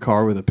driving a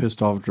car with a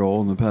pissed off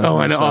Joel in the past? Oh,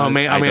 I know. Oh,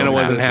 man, Amanda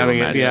wasn't having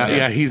it.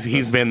 Yeah,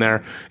 he's been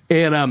there.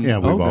 And yeah,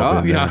 we've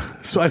all been there. Yeah.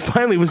 So I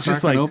finally was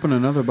just like, open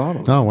another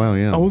bottle. Oh well,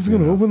 yeah. I wasn't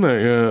gonna open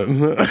that yet.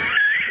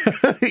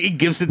 He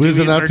gives it to me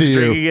and starts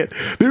drinking it.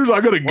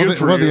 I got a gift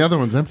for you. Well, the other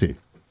one's empty.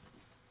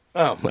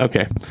 Oh,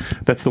 okay.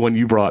 That's the one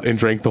you brought and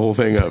drank the whole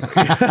thing up.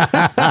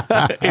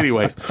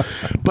 Anyways.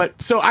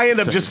 But so I end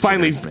up just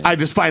finally, I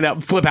just find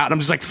out, flip out, and I'm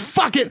just like,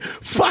 fuck it,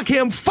 fuck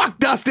him, fuck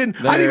Dustin.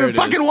 I don't even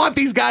fucking want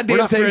these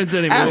goddamn things.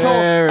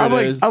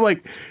 Asshole.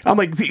 I'm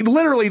like,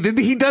 literally,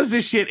 he does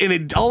this shit,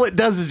 and all it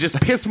does is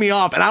just piss me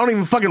off, and I don't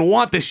even fucking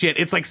want this shit.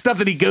 It's like stuff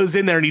that he goes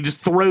in there and he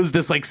just throws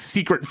this like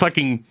secret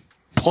fucking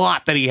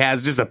plot that he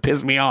has just to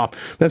piss me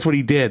off. That's what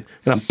he did,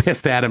 and I'm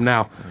pissed at him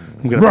now.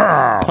 I'm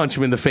gonna punch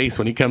him in the face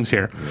when he comes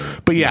here.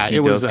 But yeah, he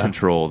does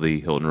control the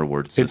Hilton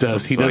reward system. It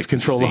does. He does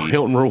control the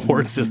Hilton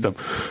reward system.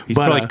 He's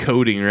probably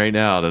coding right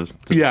now to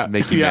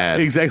make you mad.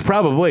 Exactly.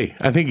 Probably.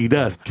 I think he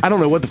does. I don't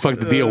know what the fuck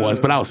the deal was,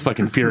 but I was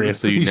fucking furious.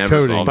 So you He's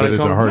never coding, but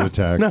it's a heart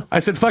attack. No, I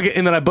said fuck it,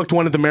 and then I booked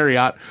one at the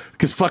Marriott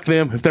because fuck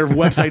them. If their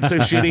website's so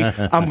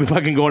shitty, I'm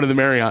fucking going to the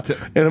Marriott.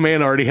 And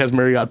Amanda already has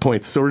Marriott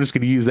points, so we're just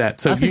going to use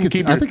that. So I think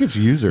it's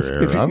user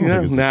error. I don't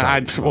think it's I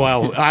tried.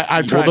 Well,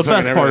 the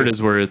best part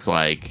is where it's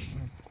like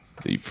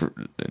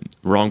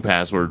wrong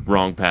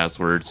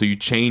password. So you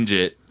change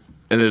it,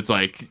 and it's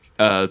like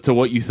to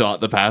what you thought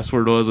the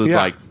password was. It's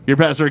like your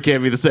password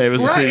can't be the same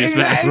as the previous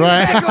password.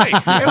 Exactly.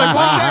 It was like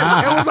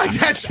that. It was like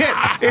that shit.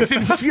 It's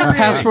infuriating.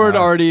 Password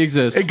already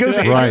exists. It goes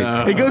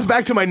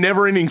back to my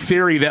never-ending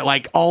theory that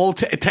like all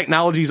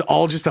technology is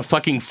all just a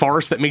fucking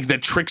farce that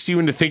tricks you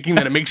into thinking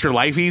that it makes your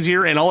life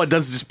easier, and all it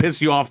does is just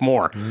piss you off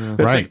more.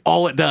 That's like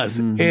all it does.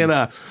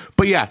 And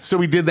but yeah, so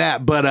we did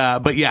that.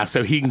 But yeah,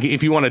 so he can,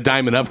 if you want a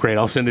diamond upgrade,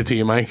 I'll send it to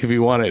you, Mike. If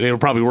you want it, it'll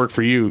probably work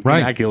for you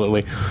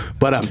immaculately.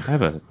 But I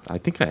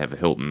think I have a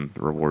Hilton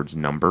rewards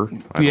number.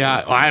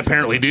 I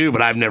apparently do,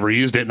 but I've never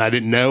used it, and I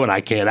didn't know, and I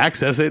can't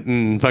access it,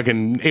 and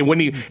fucking and when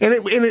you and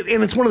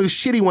it's one of those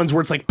shitty ones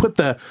where it's like put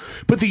the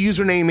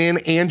username in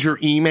and your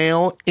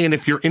email, and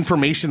if your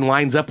information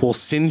lines up, we'll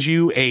send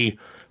you a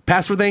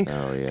password thing.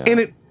 Oh yeah, and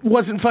it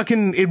wouldn't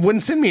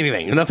send me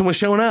anything, and nothing was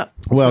showing up.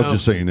 Well,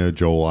 just so you know,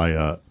 Joel,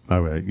 I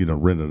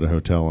rented a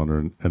hotel under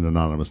an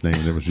anonymous name.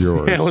 It was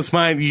yours. It was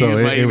mine. You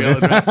used my email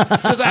address.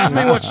 Just ask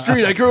me what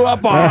street I grew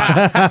up on.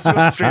 That's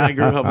what street I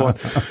grew up on.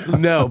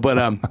 No,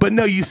 but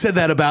no, you said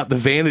that about the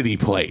vanity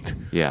plate.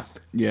 Yeah.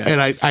 Yeah.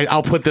 And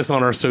I'll put this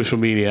on our social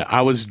media.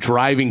 I was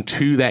driving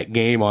to that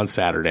game on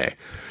Saturday,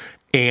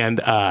 and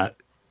I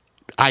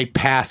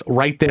passed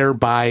right there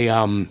by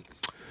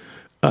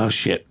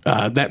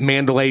that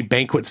Mandalay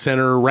Banquet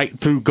Center,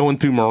 going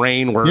through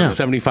Moraine where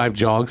 75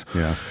 jogs.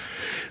 Yeah.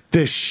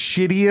 The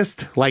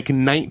shittiest, like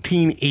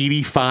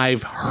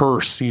 1985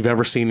 hearse you've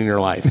ever seen in your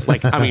life.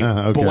 Like, I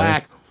mean,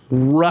 black,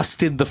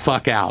 rusted the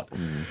fuck out.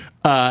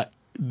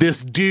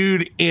 This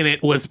dude in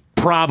it was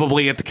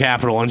probably at the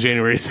Capitol on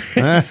January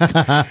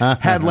 6th.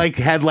 had like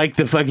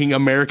the fucking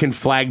American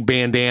flag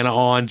bandana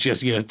on,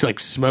 just like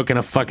smoking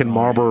a fucking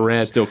Marlboro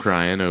Red. Still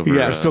crying over.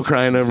 Yeah, still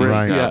crying over it.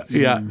 Right.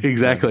 Yeah,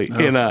 exactly.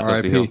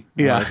 R.I.P.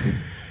 Yeah,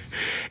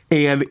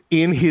 and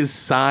in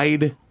his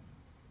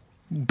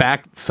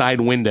back side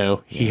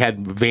window, he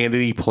had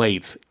vanity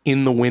plates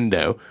in the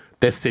window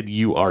that said,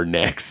 "You are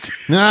next."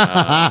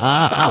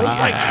 I was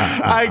like,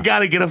 I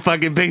gotta get a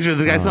fucking picture of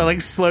this guy. So I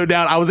like slowed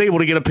down. I was able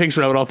to get a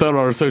picture of it. I'll throw it on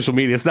our social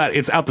media.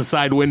 It's out the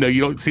side window.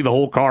 You don't see the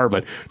whole car,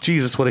 but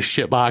Jesus, what a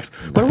shit box.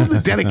 But what the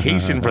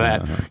dedication for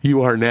that?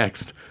 You are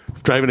next.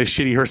 Driving a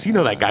shitty hearse. You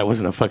know that guy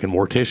wasn't a fucking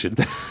mortician.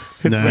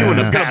 He was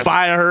just going to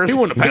buy a hearse. He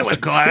wouldn't have passed the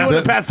class. He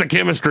wouldn't have passed the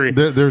chemistry.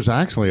 There's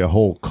actually a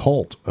whole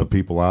cult of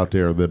people out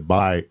there that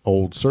buy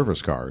old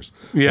service cars.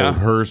 Yeah. Old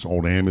hearse,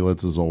 old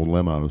ambulances, old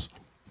limos.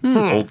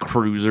 Old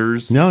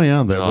cruisers. No,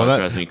 yeah. That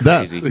drives me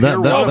crazy.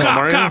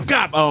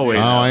 Cop. Oh, wait.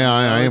 I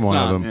am one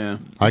of them. Yeah.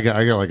 I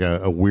got like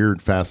a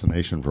weird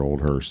fascination for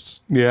old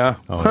hearses. Yeah.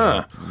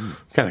 Yeah.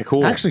 Kind of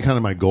cool. Actually, kind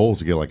of my goal is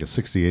to get like a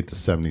 68 to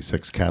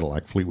 76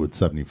 Cadillac Fleetwood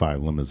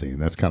 75 limousine.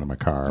 That's kind of my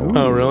car.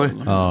 Oh, really?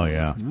 Oh,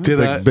 yeah.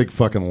 Did big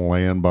fucking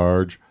land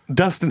barge.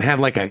 Dustin had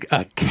like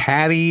a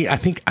Caddy. I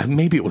think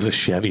maybe it was a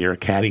Chevy or a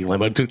Caddy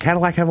limo. Did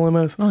Cadillac have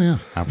limos? Oh yeah,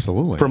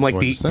 absolutely. From like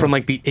the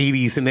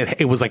 80s, and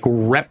it was like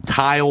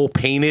reptile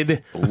painted.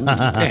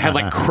 It had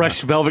like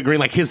crushed velvet green.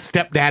 Like his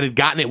stepdad had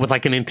gotten it with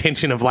like an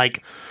intention of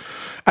like,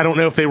 I don't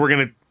know if they were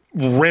going to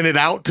rent it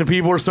out to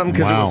people or something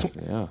because it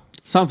was.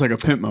 Sounds like a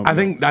pimp mobile. I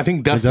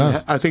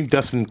think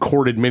Dustin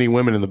courted many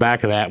women in the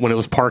back of that when it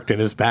was parked in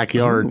his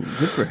backyard. Ooh,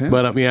 good for him.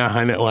 But yeah,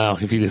 I know. Well,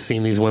 if you'd have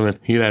seen these women,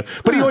 you know.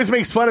 But he always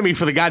makes fun of me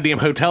for the goddamn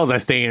hotels I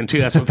stay in too.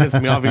 That's what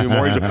pisses me off even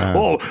more. He's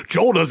like,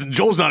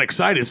 Joel's not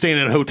excited staying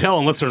in a hotel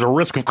unless there's a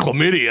risk of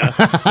chlamydia.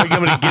 Like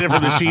I'm gonna get it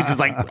from the sheets. It's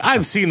like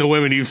I've seen the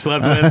women you've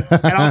slept with,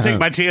 and I'll take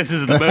my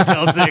chances at the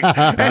Motel 6.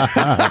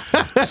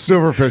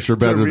 Silverfish are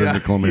better than the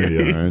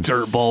chlamydia. Right?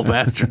 Dirtball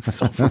bastards.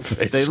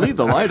 Silverfish. They leave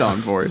the light on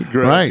for you.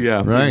 Gross, right,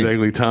 yeah, right.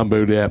 Exactly. Tom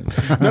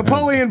Bodette.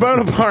 Napoleon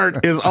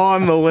Bonaparte is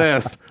on the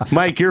list.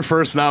 Mike, your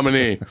first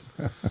nominee.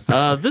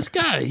 This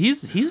guy,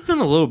 he's been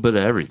a little bit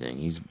of everything.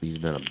 He's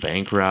been a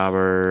bank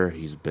robber.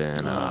 He's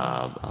been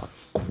a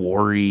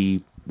quarry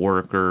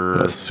worker,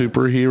 A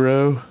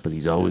superhero. but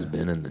he's always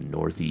been in the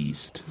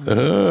Northeast.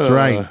 That's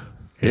right.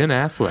 Ben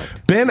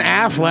Affleck. Ben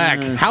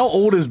Affleck. How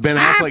old is Ben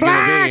Affleck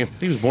going to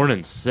be? He was born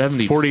in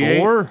 48?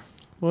 74,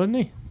 wasn't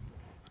he?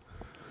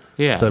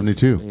 Yeah,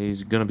 72.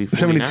 He's gonna be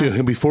 49. 72.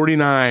 He'll be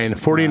 49.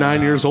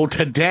 49 years old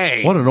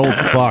today. What an old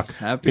fuck.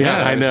 Happy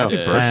Yeah, I know.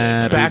 Happy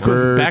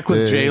birthday. Back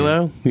with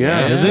J-Lo.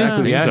 Yeah. Is he?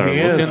 Yeah, he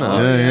is.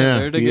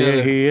 They're together.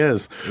 Yeah, he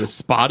is. Was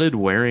spotted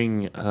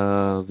wearing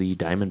the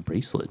diamond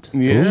bracelet.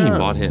 Yeah.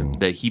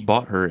 He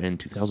bought her in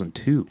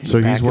 2002. So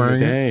Back he's in the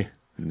wearing it? day.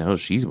 No,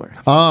 she's wearing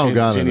it. Oh,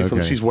 got Jenny it. from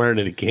Okay. She's wearing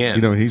it again.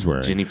 You know what he's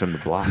wearing? Jenny from the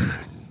block.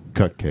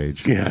 Cut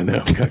cage. Yeah, I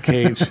know. Cut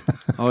cage.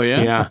 Oh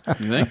yeah. Yeah.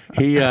 You think?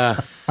 He,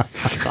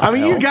 I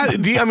mean, you got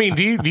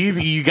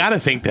to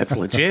think that's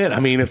legit. I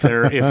mean, if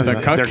they're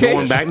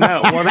going back, no,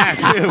 well that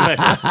too. But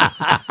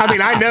I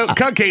mean, I know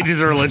cut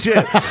cages are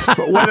legit,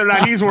 but whether or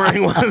not he's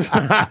wearing one,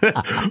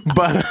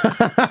 but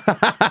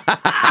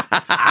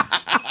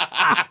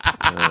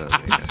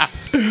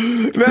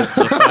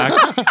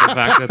The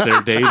fact that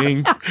they're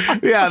dating.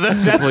 yeah,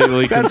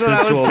 Completely that's what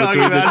I was consensual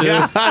talking between the about. two.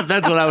 Yeah,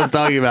 that's what I was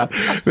talking about.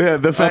 Yeah,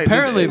 the fact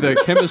Apparently, the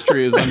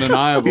chemistry is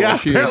undeniable. Yeah,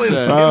 she has apparently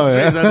the said.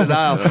 chemistry is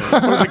undeniable.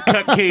 Or the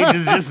cut cage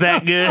is just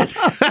that good.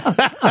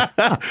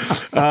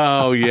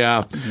 Oh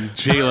yeah,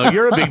 J-Lo.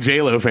 You're a big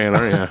J-Lo fan,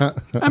 aren't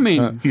you? I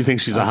mean, You think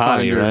she's a I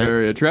find hottie, her right?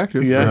 very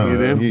attractive. Yeah, you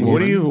do. What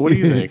do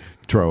you think?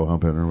 Throw a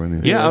hump in her when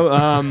you. Yeah,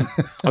 I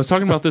was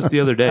talking about this the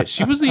other day.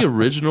 She was the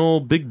original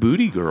big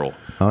booty girl.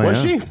 Oh,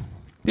 Was yeah? she?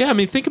 Yeah, I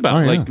mean, think about Oh,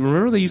 yeah. like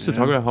remember they used to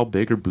talk about how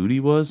big her booty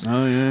was.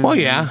 Oh yeah. Well,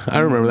 yeah, I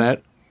remember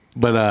that.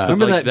 But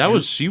Remember Like,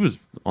 that- she was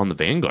on the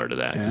vanguard of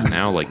that. 'Cause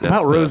now, like that's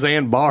about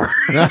Roseanne Barr?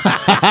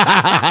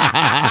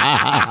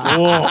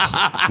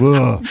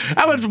 Ugh,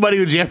 How much money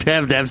would you have to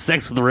have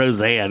sex with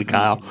Roseanne,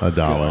 Kyle? $1.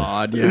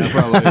 God, yeah,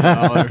 probably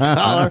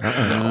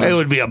 $1. It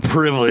would be a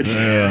privilege.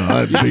 Yeah,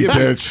 I'd beat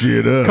that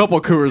shit up.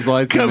 Couple Coors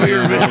Lights. Come in here,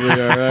 there, man.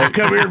 probably all right.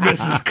 Come here,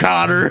 Mrs.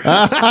 Cotter.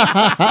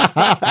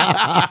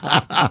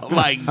 Oh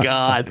my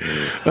God.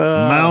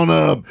 Mount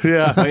up.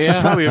 Yeah, she's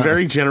probably a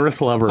very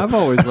generous lover. I've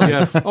always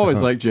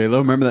liked J-Lo.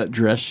 Remember that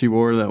dress she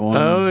wore that one?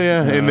 Oh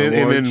yeah, and then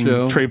award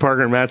show? Trey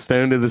Parker and Matt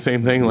Stone did the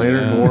same thing later.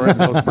 Wore it.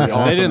 That was pretty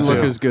awesome. They didn't look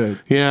too. as good.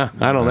 Yeah,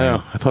 I don't know.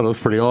 I thought it was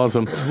pretty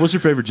awesome. What's your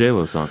favorite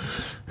J-Lo song?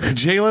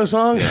 J-Lo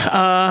song?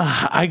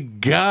 I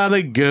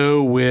gotta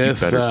go with.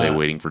 Better say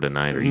 "Waiting for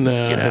Tonight" or you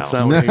No, get that's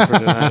out. not Waiting for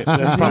Tonight.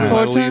 That's probably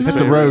my least Hit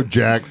the favorite. road,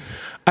 Jack.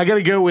 I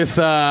gotta go with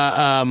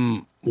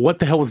what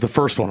the hell was the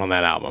first one on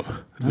that album?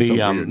 a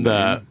weird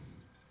The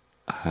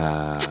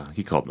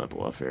He called my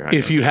bluff here.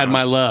 If You Had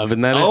My Love,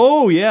 and that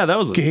Oh yeah, that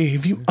was a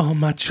gave you all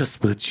my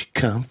trust, would you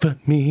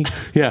comfort me?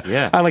 Yeah,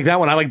 Yeah. I like that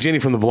one. I like Jenny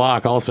from the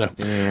Block also.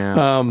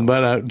 Yeah.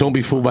 But don't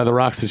be fooled by the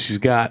rocks that she's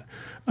got.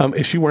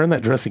 Is she wearing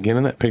that dress again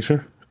in that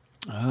picture?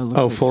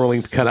 Floor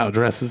length cutout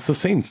dress. It's the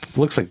same.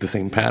 Looks like the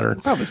same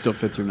pattern. Probably still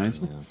fits her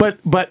nicely.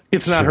 But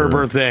it's not her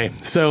birthday.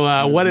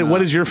 So what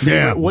is your favorite?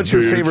 Yeah, what's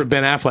your favorite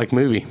Ben Affleck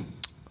movie?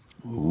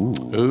 He's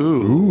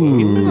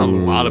been in a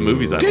lot of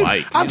movies I Dude,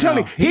 like. I'm telling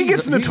you, he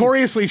gets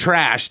notoriously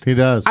trashed. He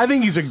does. I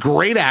think he's a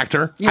great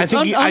actor. Yeah, I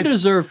think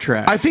undeserved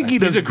trash. I think he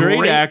does He's a great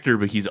great actor,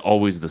 but he's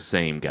always the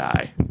same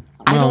guy.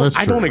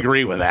 I don't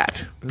agree with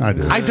that.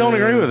 I don't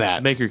agree with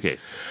that. Make your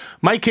case.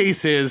 My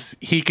case is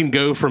he can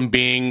go from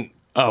being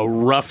a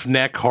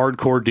roughneck,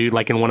 hardcore dude,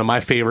 like in one of my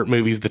favorite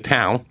movies, The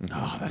Town.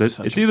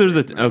 It's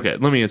either okay.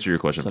 Let me answer your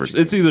question first.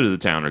 It's either The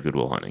Town or Good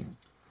Will Hunting.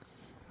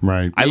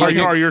 Right.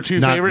 Are your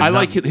two favorites? I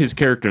like his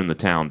character in The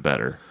Town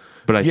better,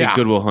 but I think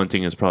Good Will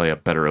Hunting is probably a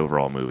better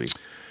overall movie.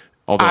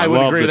 Although I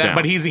would agree with that,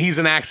 but he's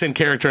an accent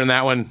character in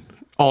that one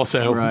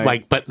also.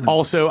 Right. But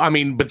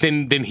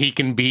then he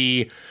can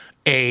be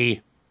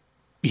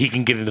he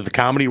can get into the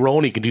comedy role,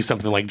 and he can do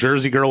something like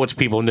Jersey Girl, which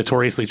people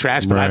notoriously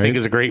trash, but I think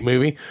is a great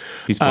movie.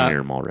 He's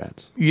funnier in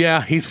Mallrats.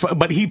 Yeah,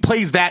 but he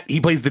plays the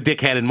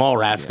dickhead in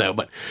Mallrats though.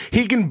 But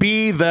he can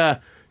be the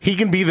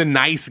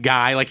nice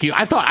guy. Like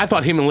I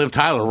thought him and Liv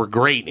Tyler were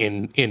great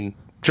in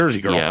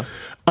Jersey Girl. Yeah.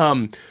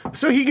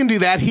 So he can do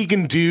that. He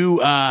can do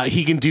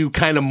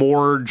kind of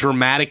more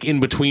dramatic in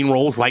between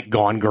roles like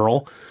Gone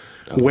Girl.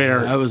 Where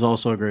that was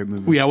also a great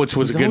movie. Yeah, which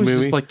was a good movie.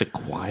 Just like the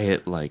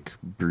quiet, like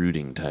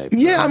brooding type.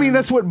 Yeah, I mean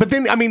that's what. But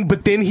then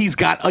he's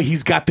got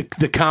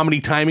the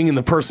comedy timing and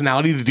the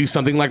personality to do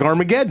something like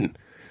Armageddon.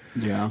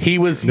 Yeah, he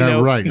was.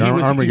 Right.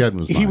 Armageddon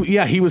was.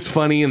 He was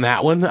funny in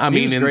that one.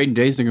 He was great in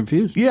Dazed and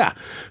Confused. Yeah.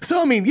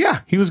 So he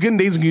was good in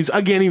Dazed and Confused.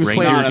 Again, he was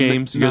Reindeer playing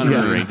games. You guys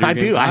remember Reindeer I do.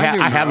 Games? I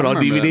have it on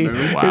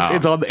DVD.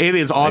 Wow. It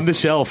is on the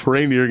shelf.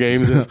 Reindeer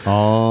Games is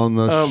on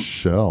the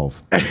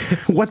shelf.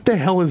 What the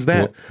hell is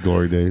that?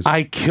 Glory Days.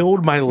 I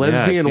killed my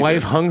lesbian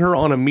wife, hung her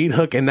on a meat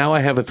hook, and now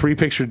I have a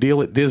 3-picture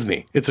deal at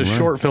Disney. It's a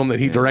short film that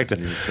he directed.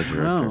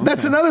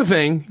 That's another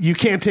thing you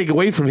can't take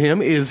away from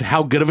him is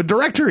how good of a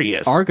director he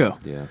is. Argo.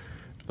 Yeah.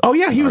 Oh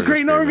yeah, he was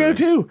great in Argo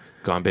too.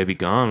 Gone Baby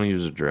Gone. He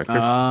was a director.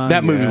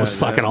 That movie was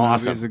fucking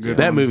awesome.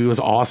 That movie was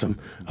awesome.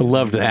 I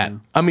loved that.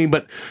 I mean,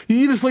 but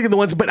you just look at the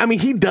ones. But I mean,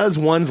 he does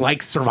ones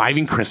like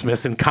Surviving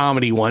Christmas and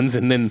comedy ones,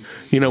 and then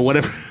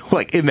whatever.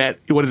 Like in that,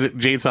 what is it?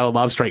 Jade Silent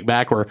Bob Strike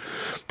Back, where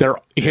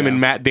him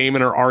and Matt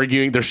Damon are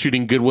arguing. They're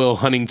shooting Good Will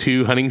Hunting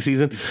 2 hunting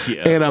season,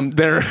 and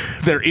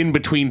they're in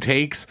between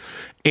takes.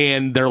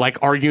 And they're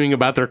like arguing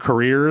about their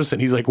careers,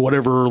 and he's like,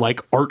 whatever,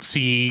 like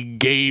artsy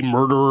gay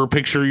murderer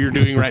picture you're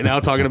doing right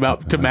now, talking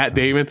about to Matt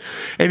Damon.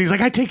 And he's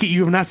like, I take it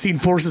you have not seen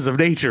Forces of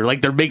Nature.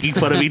 Like they're making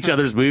fun of each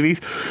other's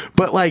movies.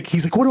 But like,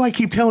 he's like, what do I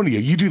keep telling you?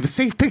 You do the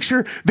safe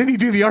picture, then you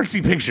do the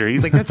artsy picture.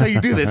 He's like, that's how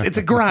you do this. It's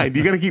a grind.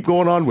 You got to keep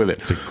going on with it.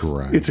 It's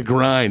a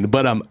grind.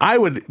 But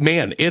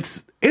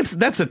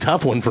that's a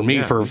tough one for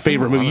me for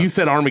favorite movie. You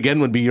said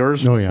Armageddon would be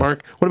yours,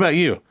 Mark. What about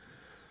you?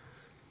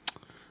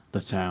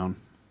 The Town.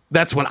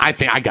 That's what I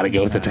think. I got to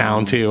go with The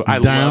Town too. I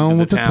loved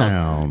The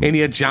Town. And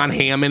he had John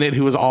Hamm in it,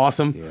 who was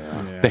awesome.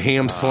 The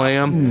Ham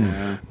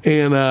Slam,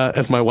 and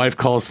as my wife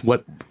calls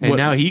and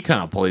now he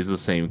kind of plays the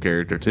same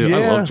character too.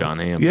 I love John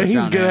Hamm. Yeah,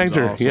 he's a good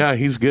actor. Awesome. Yeah,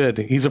 he's good.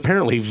 He's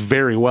apparently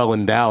very well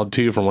endowed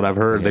too, from what I've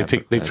heard.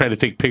 They try to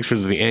take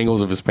pictures of the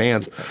angles of his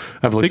pants.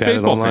 I've looked at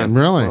it online.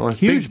 Really?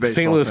 Huge baseball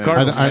St. Louis fan.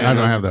 Cardinals. I don't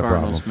have that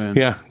problem. Fan.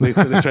 Yeah, they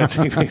try to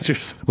take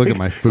pictures. Look at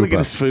my fupa. Look at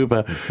his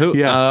fupa.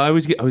 Yeah, I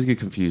always get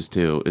confused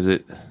too. Is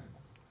it?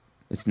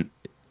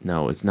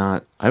 No, it's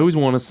not. I always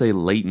want to say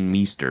Leighton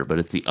Meester, but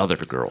it's the other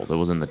girl that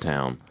was in The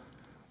Town.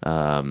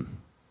 Not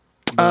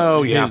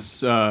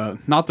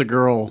the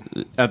girl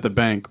at the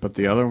bank, but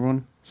the other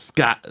one.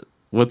 Scott.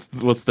 What's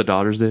the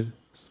daughter's name?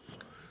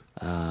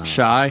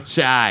 Shy. It's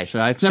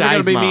never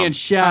gonna be me and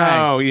Shy.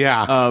 Oh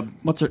yeah.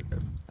 What's her?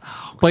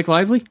 Blake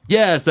Lively.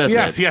 Yes, that's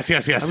it. Yes.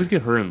 I always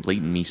get her and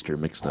Leighton Meester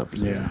mixed up.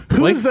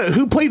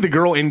 Who played the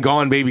girl in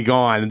Gone Baby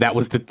Gone? That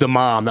was the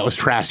mom. That was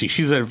trashy.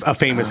 She's a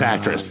famous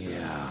actress.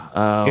 Yeah.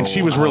 And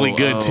she was really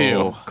good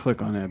too.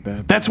 Click on that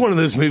bad. That's one of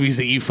those movies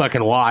that you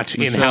fucking watch.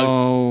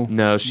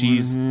 No,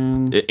 she's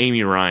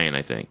Amy Ryan,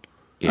 I think.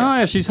 Yeah. Oh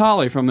yeah, she's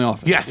Holly from The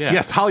Office.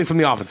 Yes, Holly from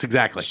The Office,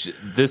 exactly.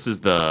 This is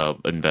the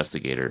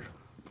investigator,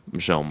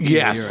 Michelle.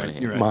 Yes,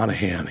 you're right.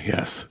 Monaghan.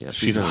 Yes,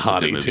 she's a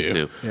hottie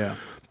too. Yeah.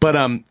 But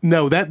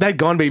no, that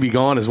Gone Baby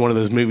Gone is one of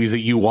those movies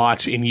that you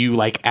watch and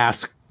you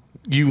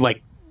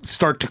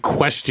start to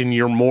question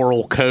your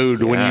moral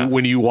code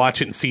when you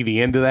watch it and see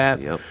the end of that.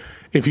 Yep.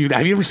 Have you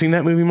ever seen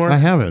that movie, Mark? I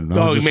haven't.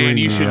 Oh man,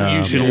 you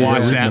should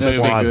watch that movie.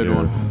 That's a good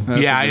one.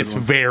 It's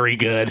very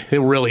good.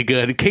 Really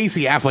good.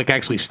 Casey Affleck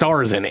actually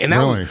stars in it, and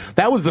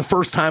that was the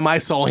first time I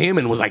saw him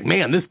and was like,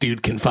 man, this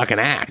dude can fucking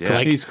act. Yeah,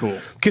 he's cool.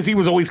 Because he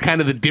was always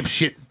kind of the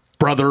dipshit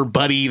brother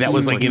buddy that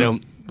was like, little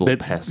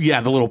pest.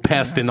 Yeah, the little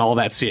pest and all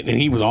that shit, and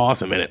he was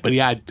awesome in it. But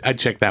yeah, I'd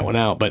check that one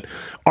out. But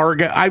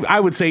Argo, I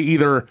would say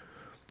either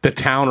The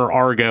Town or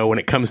Argo when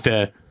it comes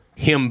to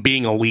him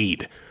being a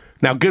lead.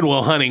 Now, Good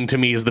Will Hunting to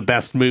me is the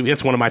best movie.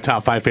 It's one of my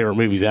top 5 favorite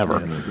movies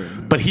ever.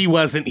 Yeah, but he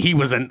was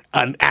an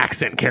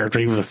accent character.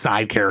 He was a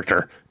side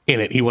character in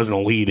it. He wasn't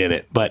a lead in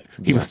it, but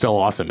he was still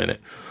awesome in it.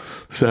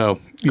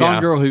 So,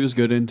 Gone Girl, he was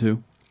good in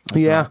too.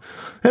 Yeah.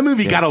 That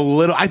movie got a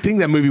little, I think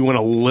that movie went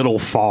a little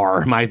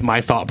far,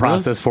 my thought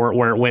process for it,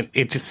 where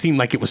it just seemed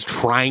like it was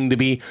trying to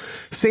be.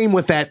 Same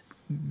with that,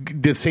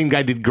 the same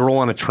guy did Girl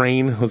on a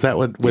Train. Was that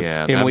with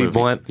Emily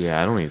Blunt?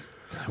 Yeah, I don't even.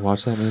 Did I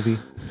watch that movie?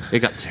 It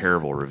got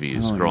terrible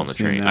reviews. Oh, Girl on the I've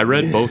seen Train. that. I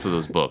read both of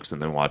those books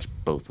and then watched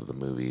both of the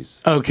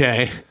movies.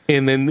 Okay.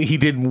 And then he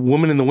did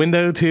Woman in the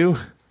Window, too?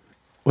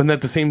 Wasn't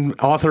that the same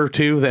author,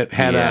 too, that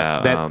had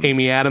that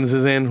Amy Adams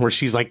is in, where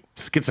she's like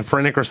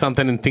schizophrenic or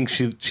something and thinks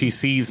she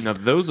sees... Now,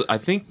 those, I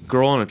think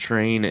Girl on a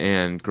Train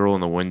and Girl in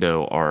the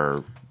Window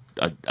are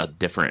a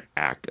different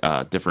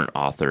different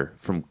author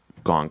from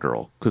Gone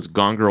Girl. Because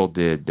Gone Girl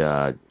did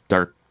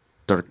Dark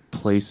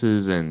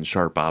Places and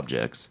Sharp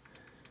Objects.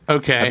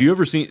 Okay. Have you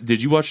ever seen...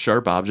 Did you watch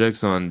Sharp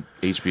Objects on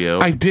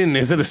HBO? I didn't.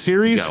 Is it a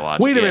series? You gotta watch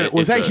Wait it. a minute.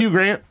 Was that Hugh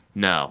Grant?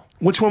 No.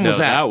 Which one was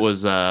that?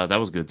 That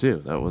was good, too.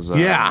 That was...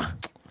 Yeah.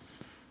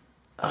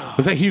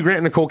 Was that Hugh Grant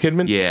and Nicole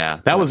Kidman? Yeah.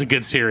 That was a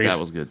good series. That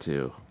was good,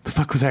 too. The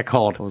fuck was that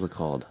called? What was it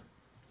called?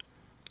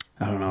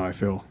 I don't know. I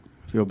feel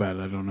bad.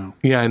 I don't know.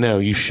 Yeah, I know.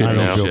 You should I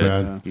know. don't feel Should.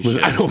 bad. You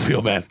should. I don't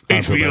feel bad.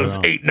 HBO's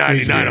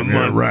 $8.99 a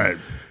month. Right.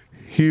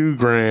 Hugh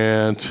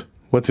Grant.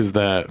 What is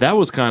that? That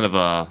was kind of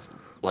a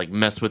like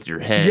mess with your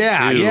head.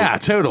 Yeah, too, yeah,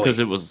 totally. Because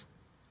it was.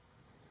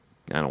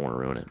 I don't want to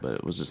ruin it, but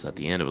it was just at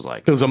the end. It was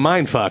like It was a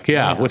mind fuck,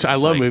 yeah, which I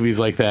it's love like- movies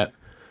like that.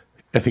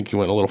 I think you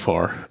went a little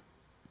far.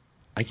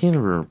 I can't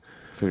ever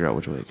figure out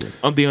which way it goes.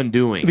 Oh, The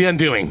Undoing. The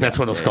Undoing, that's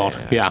what it was called.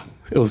 Yeah,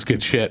 it was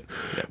good shit.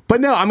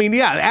 But no, I mean,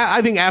 yeah,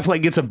 I think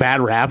Affleck gets a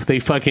bad rap. They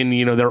fucking,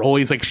 they're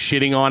always like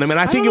shitting on him, and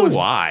I think don't it was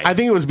know why. I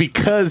think it was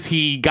because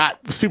he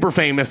got super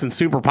famous and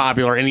super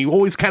popular, and he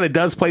always kind of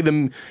does play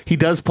them. He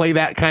does play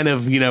that kind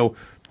of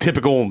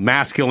typical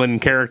masculine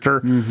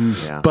character.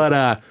 Yeah. But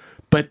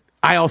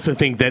I also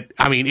think that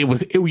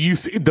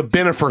the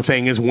Bennifer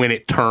thing is when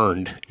it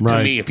turned to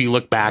Right. me. If you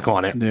look back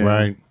on it, Yeah.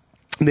 Right.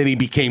 then he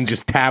became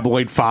just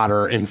tabloid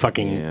fodder and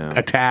fucking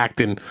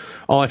attacked and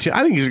all that shit.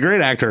 I think he's a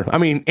great actor. I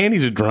mean, and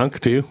he's a drunk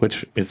too,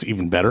 which is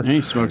even better. And he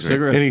smokes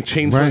cigarettes. And he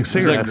chain smokes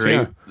Right. cigarettes.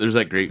 Yeah. There's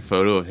that great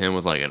photo of him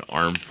with like an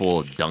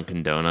armful of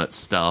Dunkin' Donuts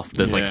stuff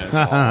that's like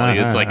Yeah. falling.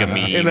 It's like a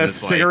meme. And a It's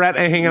cigarette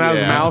hanging out of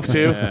his Yeah. mouth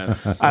too.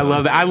 Yes. I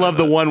love that. I love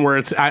the one where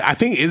it's. I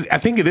think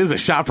it is a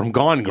shot from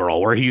Gone Girl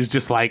where he's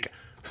just like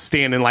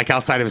standing like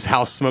outside of his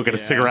house smoking a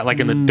cigarette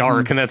like in the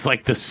dark, and that's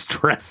like the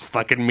stress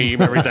fucking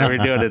meme every time we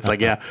do it. It's like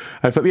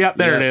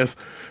there it is.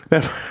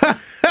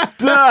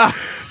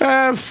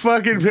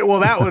 Fucking well,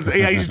 that one's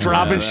he's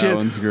dropping that shit.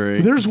 one's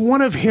great. There's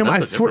one of him. That's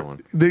I a swear.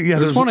 different one.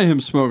 There's one of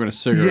him smoking a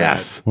cigarette.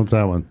 Yes, What's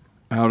that one?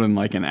 Out in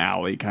like an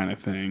alley kind of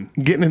thing.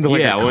 getting into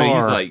like yeah, a car. well,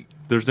 he's like,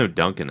 there's no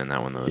Dunkin' in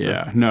that one though. Is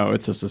Yeah, no,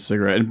 it's just a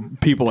cigarette. And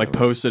people like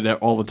post it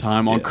all the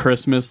time on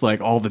Christmas, like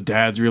all the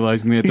dads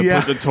realizing they have to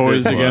Yeah. put the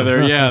toys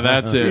together. Yeah,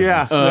 that's it.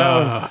 Yeah,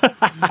 no,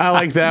 I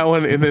like that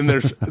one. And then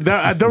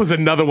there was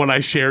another one I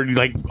shared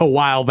like a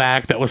while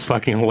back that was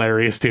fucking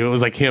hilarious too. It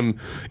was like him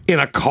in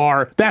a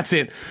car. That's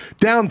it.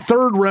 Down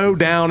third row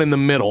down in the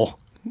middle.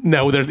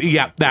 No,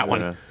 that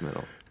one.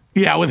 Middle.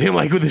 Yeah, with him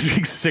like with his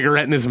big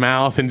cigarette in his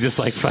mouth and just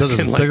like fucking Is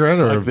it a like, cigarette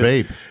or a fuck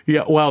this. vape?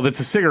 Yeah, well,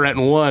 that's a cigarette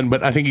in one,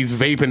 but I think he's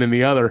vaping in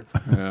the other.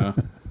 Yeah.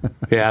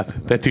 Yeah,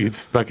 that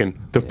dude's fucking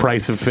the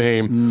price of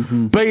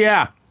fame. But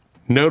yeah,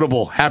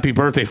 notable. Happy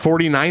birthday.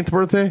 49th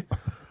birthday?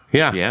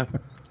 Yeah. Yeah.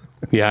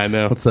 Yeah, I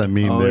know. What's that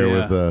meme Oh, there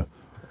yeah. with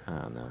I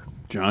don't know.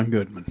 John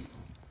Goodman.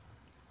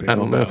 Big I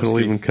don't know if it'll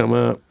Lebowski. even come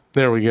up.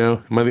 There we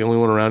go. Am I the only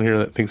one around here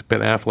that thinks Ben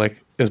Affleck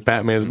as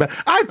Batman is bad?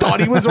 I thought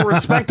he was a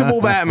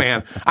respectable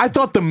Batman. I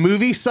thought the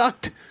movie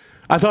sucked.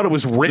 I thought it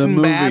was The written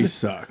movie bad.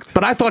 sucked.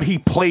 But I thought he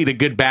played a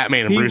good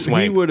Batman in Bruce He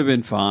Wayne. would have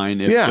been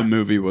fine if Yeah. the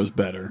movie was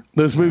better.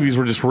 Those movies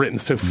were just written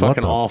so what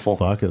fucking the awful.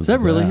 Fuck Is that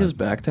really his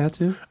back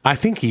tattoo? I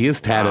think he is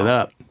tatted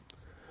up.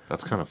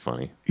 That's kind of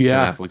funny.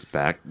 Yeah. Ben Affleck's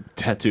back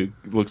tattoo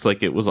looks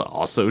like it was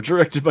also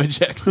directed by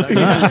Jack Snyder.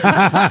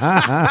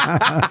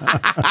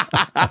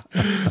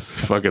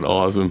 Fucking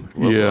awesome.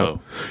 Yeah. whoa.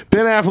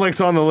 Ben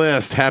Affleck's on the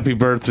list. Happy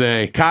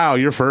birthday. Kyle,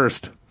 you're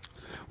first.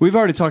 We've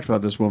already talked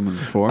about this woman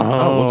before,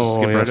 we'll just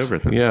skip right yes. over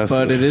it then. Yes.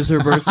 but it is her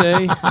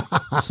birthday,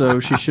 so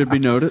she should be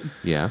noted.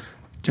 Yeah.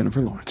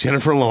 Jennifer Lawrence.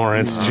 Jennifer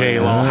Lawrence,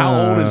 J-Law.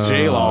 How old is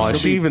J-Law? Is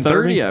She'll she be even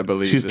 30, I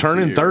believe, She's this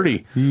turning year.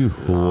 30. You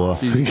whore.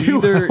 She's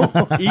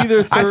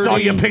either 30. I saw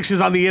your pictures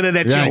on the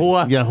internet,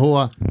 Jehovah. Yeah,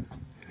 whore.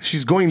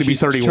 She's going to be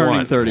She's 31.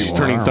 turning 31. She's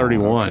turning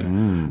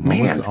 31.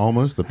 Man,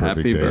 Almost the perfect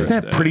Happy age. birthday.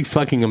 isn't that pretty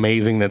fucking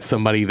amazing that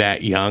somebody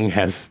that young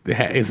is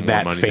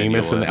that money than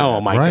famous? you And will.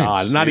 oh my Right.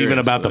 god, not even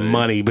about the Seriously.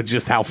 money, but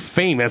just how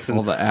famous and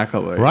All the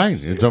accolades. Right.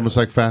 It's almost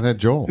like Fathead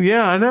Joel.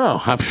 yeah, I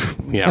know.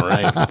 Yeah,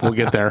 right. We'll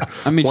get there.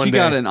 I mean, One she day.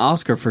 got an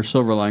Oscar for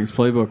Silver Linings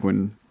Playbook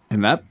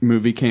and that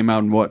movie came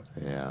out in what?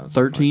 Yeah. it's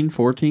 13,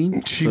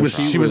 14? She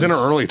was in her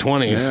early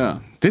 20s. Yeah.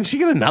 Didn't she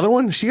get another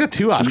one? She got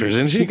 2 Oscars,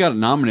 didn't she? She got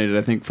nominated,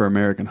 I think, for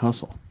American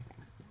Hustle.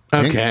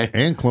 okay.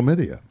 And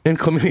chlamydia. And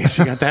chlamydia,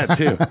 she got that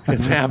too.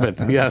 It's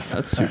happened. Yes.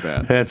 That's too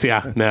bad. That's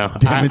no.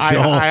 Damn it, I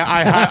Joel.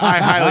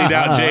 highly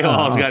doubt J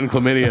Law's gotten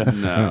chlamydia.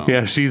 No.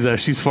 Yeah,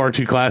 she's far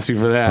too classy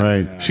for that.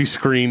 Right. She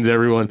screens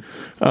everyone.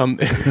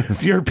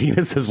 If your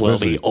penis is will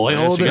be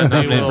oiled, She got and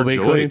they nominated will for be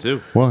Joy, clean.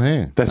 too. Well,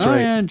 hey. That's Oh, right.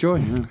 yeah, enjoy.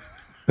 Yeah.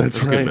 That's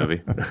Good right.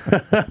 movie.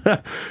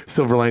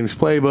 Silver Linings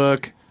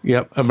Playbook.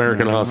 Yep.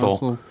 American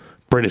Hustle.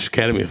 British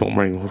Academy Film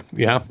Ring.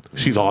 Yeah,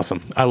 she's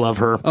awesome. I love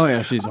her. Oh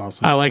yeah, she's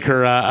awesome. I like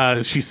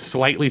her. She's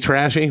slightly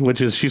trashy,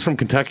 which is she's from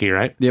Kentucky,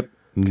 right? Yep.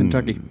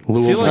 Kentucky.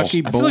 Louisville. I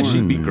feel like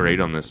she'd be great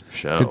on this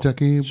show.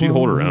 Kentucky She'd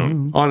hold her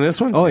own. On this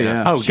one? Oh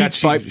yeah. Oh, she'd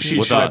God,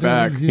 she'd fight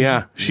back.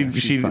 Yeah,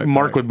 she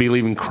Mark would be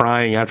leaving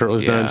crying after it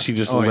was done. She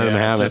just let him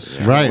have it.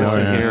 Right.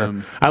 Here.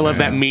 I love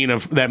that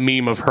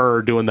meme of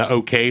her doing the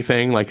okay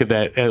thing, like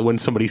that when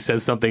somebody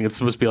says something, it's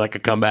supposed to be like a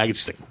comeback, and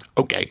she's like,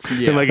 okay,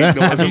 and like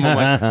ignores them.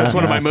 Like, that's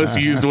one of my most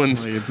used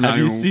ones. Have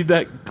you seen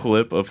that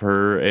clip of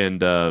her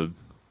and oh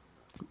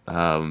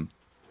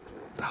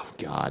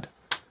God.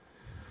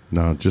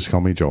 No, just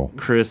call me Joel.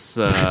 Chris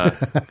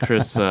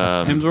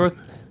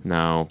Hemsworth?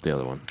 No, the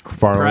other one.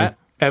 Farley. Pratt?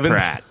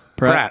 Evans?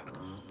 Pratt.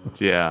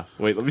 Yeah.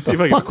 Wait, let me see if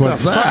I can. Fuck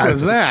was that? What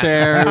is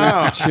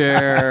that?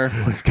 Chair.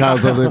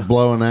 Kyle's over there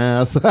blowing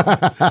ass.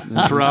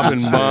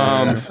 Dropping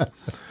bombs.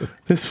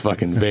 This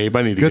fucking vape.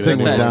 I need to Good get thing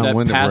that. we're That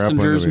downwind of our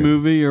Passengers upwind.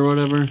 movie or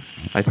whatever.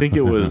 I think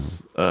it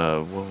was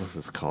what was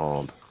this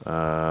called?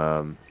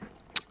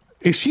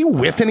 Is she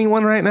with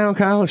anyone right now,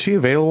 Kyle? Is she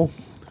available?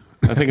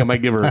 I think I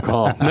might give her a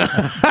call. I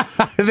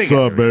think What's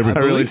up, baby? I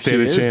really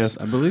stand a chance.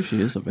 I believe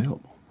she is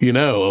available. You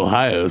know,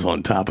 Ohio's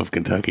on top of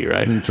Kentucky,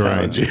 right? That's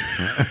right. You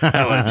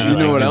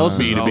know what else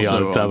me is to be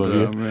also on top of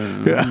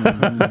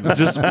you?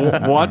 Just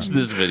watch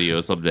this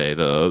video someday.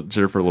 The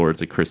Jennifer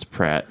Lawrence and Chris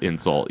Pratt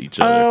insult each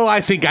other. Oh,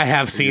 I think I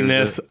have seen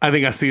this. I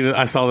think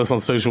I saw this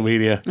on social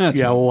media. That's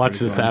yeah, we'll watch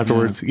pretty this fun,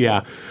 afterwards.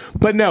 Yeah.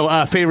 But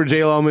no, favorite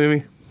J-Lo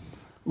movie?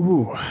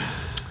 Ooh.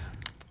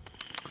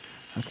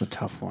 That's a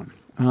tough one.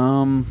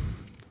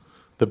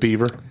 The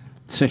Beaver.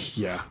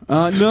 Yeah.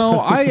 No,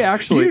 I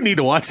actually... You need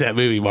to watch that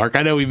movie, Mark.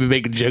 I know we've been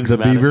making jokes The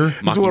about Beaver? it.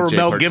 This is where Mockingjay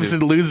Mel Part Gibson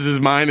 2. loses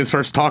his mind and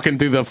starts talking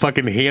through the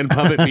fucking hand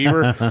puppet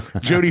Beaver.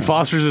 Jodie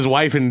Foster's his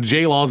wife and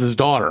J-Law's his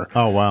daughter.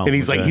 Oh, wow. And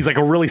he's Okay. like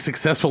a really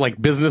successful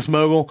like business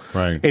mogul.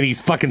 Right. And he's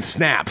fucking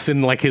snaps,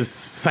 and like his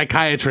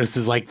psychiatrist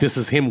is like, this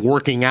is him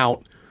working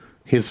out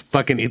his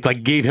fucking, it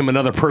like gave him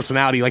another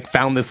personality. Like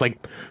found this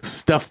like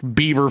stuffed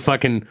beaver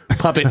fucking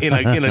puppet in a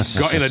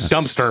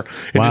dumpster,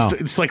 and Wow. just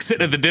it's like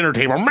sitting at the dinner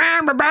table, like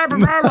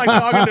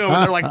talking to him,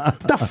 and they're like,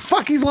 the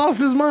fuck, he's lost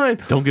his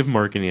mind. Don't give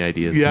Mark any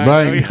ideas. Yeah,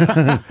 Right.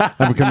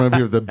 I'm coming up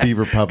here with the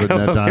beaver puppet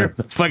that time.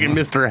 fucking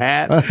Mr.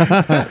 Hat,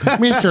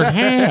 Mr.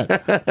 Hat.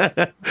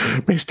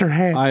 Mr.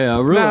 Hat.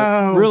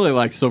 I really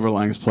like Silver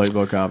Linings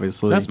Playbook,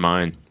 obviously. That's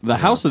mine. The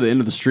House at the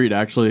End of the Street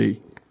actually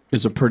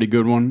is a pretty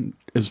good one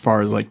as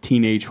far as like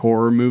teenage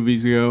horror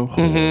movies go.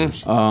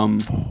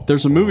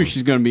 There's a movie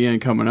she's going to be in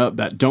coming up,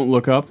 that Don't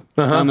Look Up,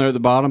 down there at the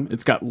bottom.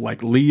 It's got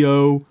like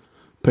Leo,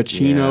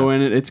 Pacino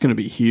in it. It's going to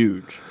be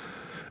huge.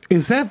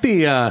 Is that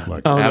the?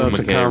 Like oh no, Adam it's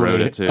a McKay comedy.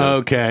 wrote it, too.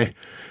 Okay,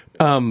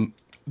 aren't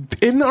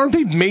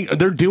they?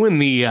 They're doing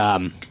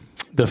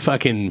the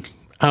fucking.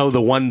 Oh,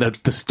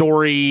 the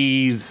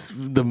stories,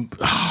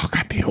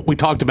 God damn it, we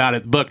talked about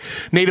it. The book,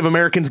 Native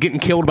Americans getting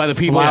killed by the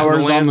people Flowers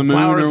of the land. on the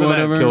Moon Flowers or of the-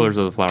 whatever. Killers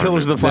of the Flower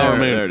Killers of the Moon. Flower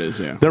Moon. There it is,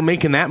 yeah. They're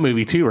making that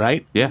movie too,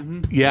 right? Yeah.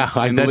 Yeah,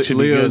 that should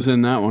Leo's be good.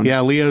 in that one.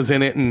 Yeah, Leo's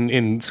in it, and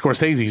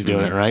Scorsese's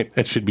doing it, right?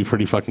 That should be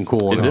pretty fucking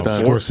cool. Is when it it's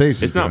done. for,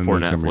 Scorsese's it's not doing for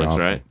it. It's gonna be Netflix,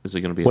 awesome. right? Is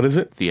it going to be What is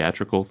it?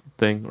 Theatrical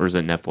thing, or is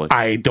it Netflix?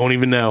 I don't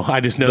even know. I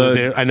just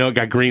know I know it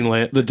got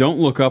greenlit. The Don't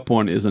Look Up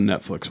one is a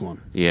Netflix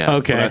one. Yeah.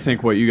 Okay. But I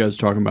think what you guys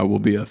are talking about will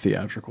be a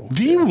theatrical.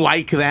 Do you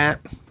like that?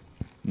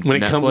 When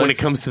it Netflix?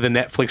 comes to the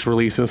Netflix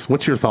releases,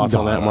 what's your thoughts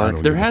on that, I Mark?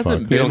 don't There give a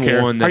hasn't fuck. You don't been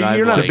care. one that I've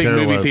You're not a big Care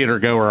movie less. theater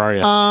goer, are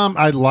you?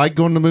 I like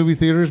going to movie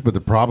theaters, but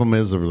the problem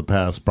is over the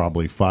past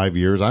probably 5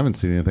 years, I haven't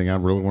seen anything I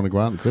really want to go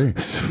out and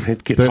see.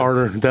 It gets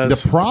harder. It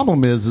does. The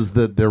problem is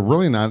that they're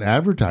really not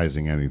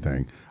advertising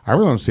anything. I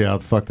really don't see how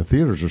the fuck the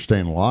theaters are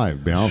staying alive,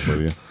 to be honest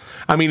with you.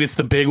 I mean, it's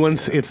the big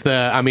ones. It's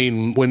the. I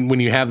mean, when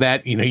you have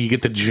that, you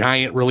get the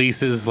giant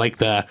releases like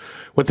the.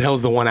 What the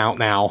hell's the one out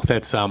now?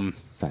 That's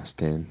Fast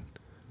 10.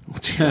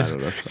 Jesus.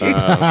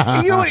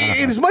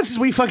 And as much as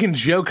we fucking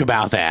joke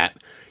about that,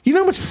 you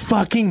know how much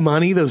fucking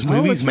money those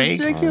movies it's make?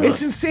 ridiculous.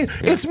 It's insane.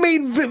 Yeah. It's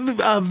made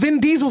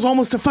Vin Diesel's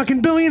almost a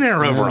fucking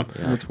billionaire over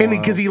them, and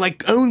because he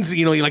like owns,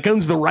 he like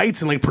owns the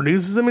rights and like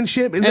produces them and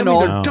shit. And I mean,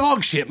 they're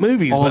dog shit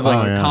movies, All but the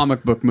like,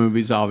 comic book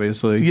movies,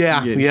 obviously.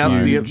 yeah, get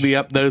huge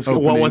yep. Those.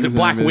 What was openings it? and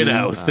Black everything.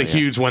 Widow's the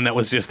huge one that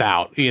was just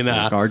out.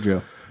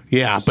 Garjo.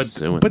 Yeah,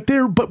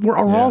 but we're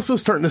also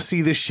starting to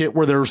see this shit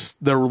where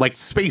they're like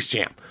Space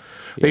Jam.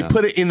 They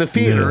put it in the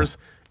theaters,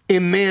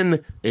 and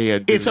then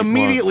it's Disney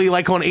immediately Plus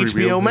like on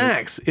HBO preview.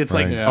 Max. It's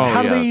like, Right.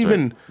 how do they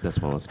even? That's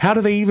what it was. How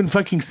do they even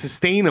fucking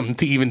sustain them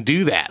to even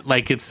do that?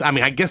 Like it's. I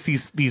mean, I guess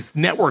these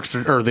networks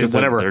or this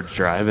whatever. They're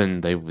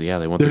driving. They want.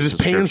 They're their just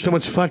paying so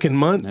much subscriptions. fucking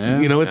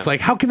money. It's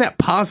like, how can that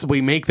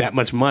possibly make that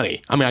much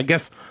money? I mean, I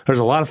guess there's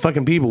a lot of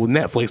fucking people with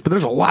Netflix, but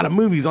there's a lot of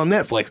movies on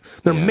Netflix.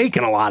 They're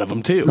making a lot of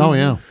them too. Oh,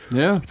 yeah.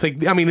 Yeah. It's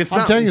like, I mean, it's I'm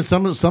not. telling you,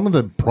 some of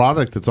the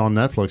product that's on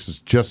Netflix is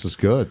just as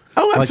good.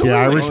 Oh, absolutely.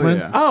 Like The Irishman.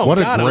 Oh, yeah. Oh, what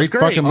God, a it was great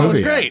great. fucking Oh, it was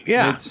movie. great.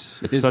 Yeah. It's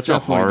such a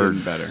definitely hard.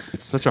 getting better.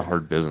 It's such a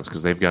hard business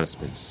because they've got to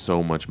spend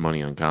so much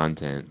money on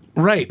content.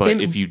 Right. But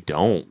And- if you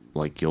don't,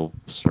 like you'll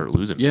start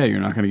losing. Yeah, you're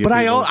not going to get. But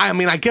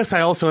people. I guess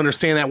I also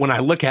understand that when I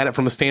look at it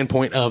from a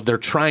standpoint of they're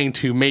trying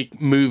to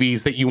make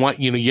movies that you want,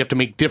 you have to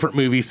make different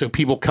movies so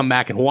people come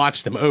back and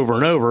watch them over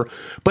and over.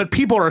 But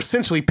people are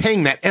essentially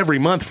paying that every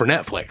month for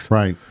Netflix.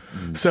 Right.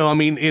 So, I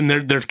mean, and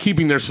they're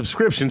keeping their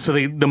subscription. So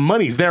the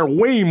money's there,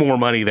 way more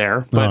money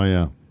there. But, oh,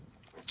 yeah.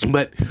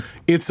 But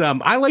it's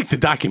I like the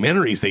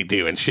documentaries they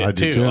do and shit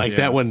too. Like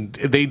that one,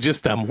 they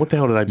just what the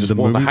hell did I just? The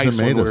heist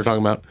one we were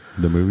talking about.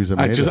 The movies that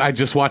made I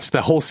just watched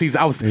the whole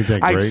season.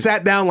 I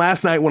sat down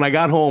last night when I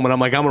got home and I'm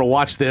like, I'm going to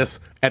watch this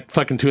at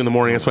fucking 2 a.m.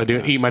 That's what I do.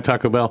 And eat my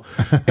Taco Bell.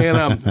 And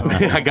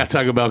I got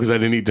Taco Bell because I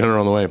didn't eat dinner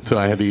on the way, so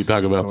I had to eat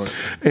Taco Bell.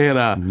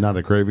 And not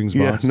a cravings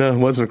box. Yeah, no, it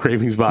wasn't a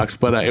cravings box,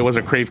 but it was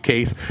a crave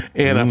case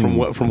and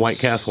from White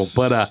Castle.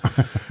 But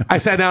I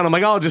sat down. I'm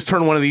like, I'll just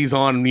turn one of these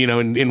on,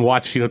 and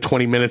watch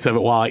 20 minutes of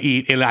it while I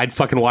eat, and I'd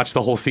fucking watch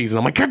the whole season.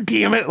 I'm like, God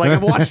damn it! Like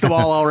I've watched them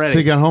all already. So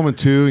you got home at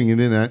 2 and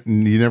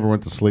you never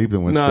went to sleep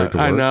and went straight to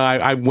work. No,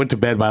 I went to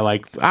bed by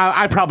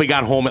I probably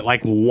got home at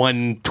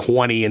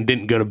 1:20 and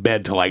didn't go to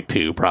bed till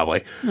 2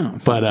 probably. No,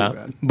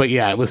 but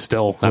yeah, it was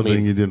still. Well,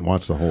 then you didn't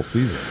watch the whole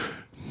season.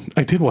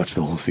 I did watch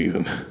the whole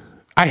season.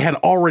 I had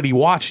already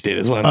watched it,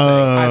 is what I'm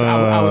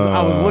saying.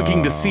 I was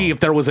looking to see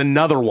if there was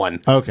another one.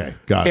 Okay,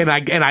 got it.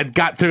 And I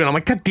got through, and I'm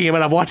like, God damn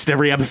it! I've watched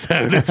every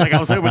episode. It's like I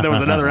was hoping there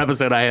was another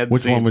episode I had.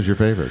 Which seen. one was your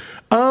favorite?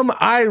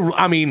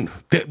 I mean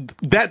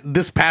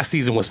this past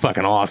season was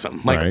fucking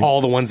awesome. Like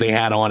all the ones they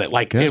had on it.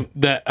 Like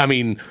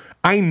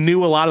I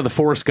knew a lot of the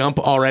Forrest Gump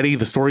already,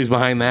 the stories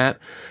behind that,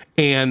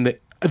 and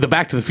the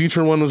Back to the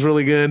Future one was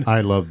really good.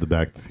 I love the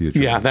Back to the Future.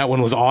 Yeah, that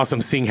one was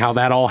awesome, seeing how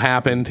that all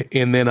happened.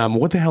 And then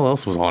what the hell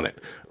else was on it?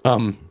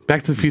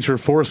 Back to the Future,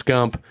 Forrest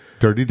Gump.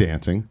 Dirty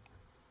Dancing.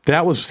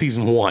 That was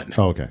season 1.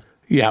 Oh, okay.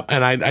 Yeah,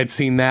 and I'd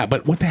seen that.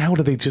 But what the hell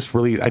did they just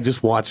release? I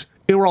just watched.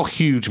 They were all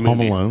huge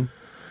movies. Home Alone.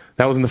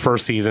 That was in the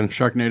first season.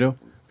 Sharknado.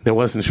 It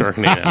wasn't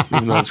Sharknado,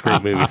 even though it's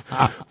great movies.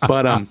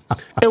 But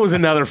it was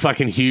another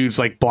fucking huge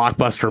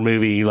blockbuster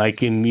movie.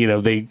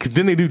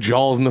 Didn't they do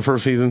Jaws in the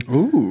first season?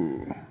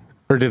 Ooh.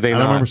 Or did they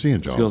not? I remember seeing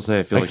Jaws. I was going to say,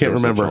 I feel like can't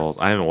remember. Jaws.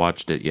 I haven't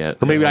watched it yet.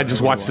 Or maybe I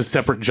just watched a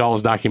separate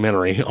Jaws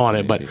documentary on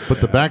it. But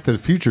the Back to the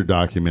Future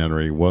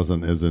documentary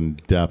wasn't as in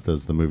depth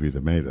as the movie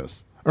that made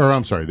us. Or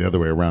I'm sorry, the other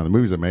way around. The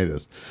movies that made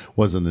us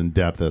wasn't in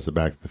depth as the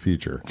Back to the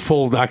Future.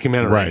 Full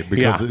documentary. Right,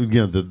 because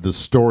the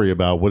story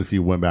about what if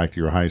you went back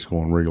to your high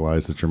school and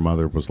realized that your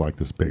mother was like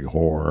this big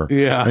whore.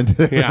 Yeah. And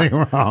did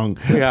everything wrong.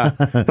 Yeah.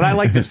 But I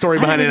like the story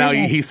behind it. How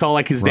he saw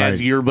his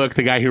dad's yearbook,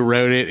 the guy who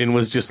wrote it, and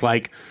was just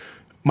like,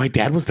 my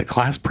dad was the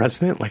class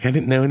president. I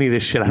didn't know any of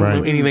this shit. I don't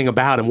know anything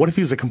about him. What if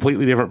he was a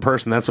completely different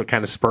person? That's what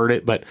kind of spurred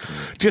it. But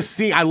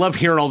I love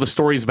hearing all the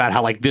stories about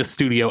how this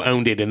studio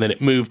owned it, and then it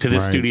moved to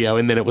this studio,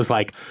 and then it was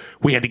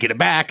we had to get it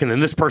back, and then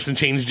this person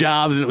changed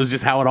jobs, and it was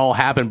just how it all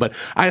happened. But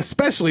I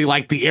especially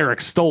like the Eric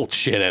Stoltz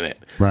shit in it,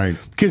 right?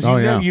 Because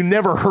you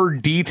never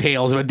heard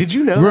details about. Did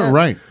you know that?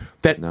 Right.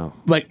 That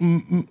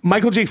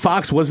Michael J.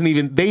 Fox wasn't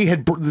even. They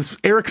had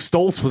Eric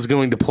Stoltz was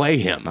going to play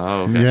him.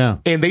 Oh, okay. Yeah,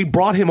 and they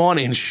brought him on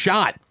and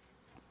shot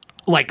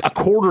a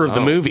quarter of the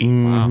movie,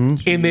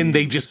 and then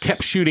they just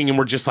kept shooting, and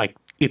we're just like,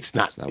 it's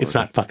not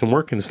fucking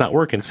working. It's not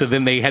working. So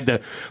then they had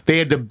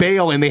to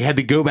bail, and they had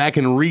to go back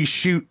and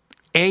reshoot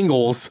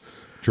angles.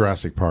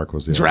 Jurassic Park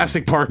was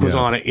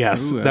on it.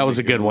 Yes, that was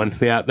a good one.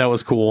 Yeah, that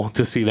was cool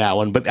to see that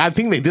one. But I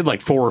think they did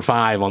 4 or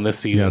 5 on this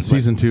season. Yeah,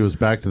 season 2 is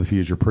Back to the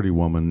Future, Pretty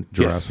Woman,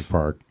 Jurassic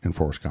Park, and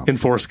Forrest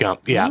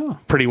Gump. Yeah. Oh.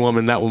 Pretty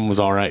Woman, that one was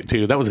all right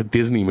too. That was a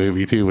Disney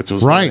movie too, which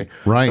was right.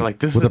 This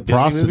with is a Disney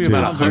prostitute movie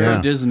about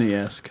very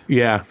Disney-esque.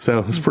 Yeah, so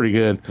it's pretty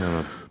good.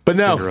 But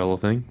no, Cinderella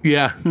thing.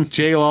 Yeah,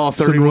 J-Law,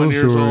 31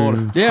 years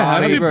old. Yeah,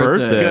 happy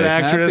birthday. Good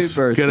actress.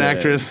 Happy birthday. Good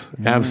actress.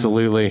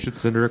 Absolutely. Should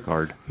send her a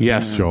card.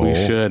 Yes, we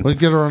should. Let's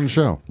get her on the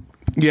show.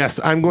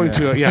 Yes, I'm going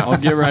to. I'll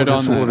get right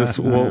on that.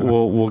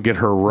 We'll get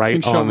her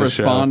right on the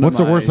show. What's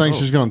the worst thing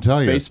she's going to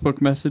tell you?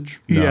 Facebook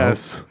message? No.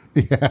 Yes.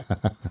 Yeah.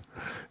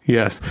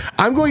 Yes.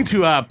 I'm going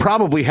to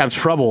probably have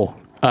trouble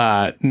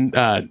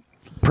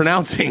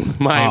pronouncing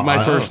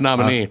my first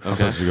nominee. I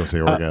thought you were going to say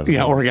orgasm.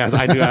 Yeah, orgasm.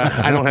 I do.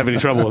 I don't have any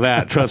trouble with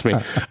that. Trust me.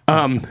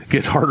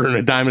 Gets harder than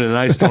a diamond in an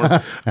ice storm.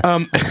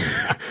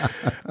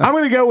 I'm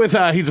going to go with.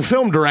 He's a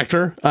film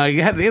director. He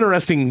had an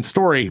interesting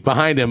story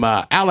behind him.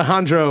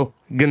 Alejandro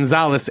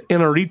Gonzalez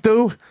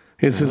Inarritu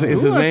is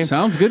his name.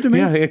 Sounds good to me.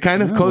 Yeah,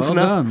 kind of close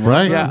enough. Done.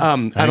 Right. Yeah.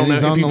 I don't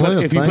know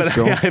if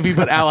you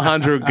put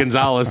Alejandro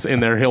Gonzalez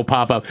in there, he'll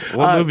pop up.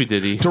 What movie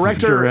did he?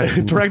 Director.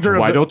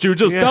 Why don't you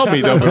just tell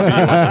me though?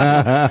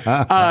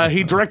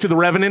 He directed The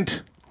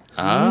Revenant.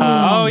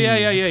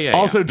 Yeah.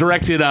 Also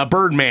directed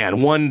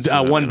Birdman. Won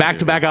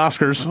back-to-back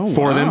Oscars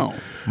for them.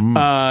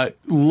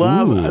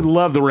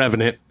 Love The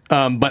Revenant.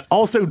 But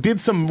also did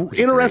some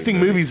interesting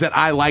movies that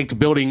I liked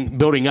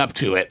building up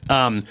to it.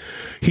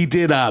 He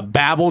did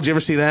Babel. Did you ever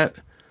see that?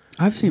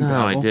 I've seen Babel.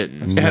 No, I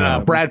didn't. It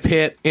had Brad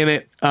Pitt in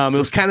it. It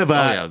was kind of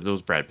that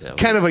was Brad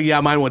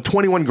Pitt. Mine went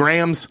 21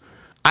 Grams.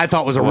 I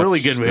thought was a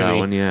really good movie. That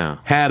one, yeah.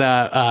 Had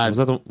was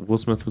that the Will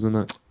Smith was in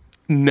that?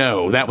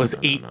 No, that was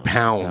 8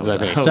 pounds, I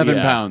think. 7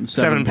 pounds.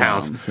 7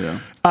 pounds. Yeah.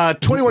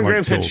 21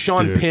 Grams had Michael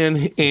Sean Dick.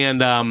 Penn and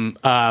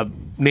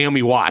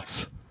Naomi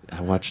Watts. I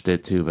watched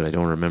it too, but I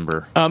don't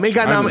remember. It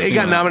got haven't seen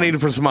that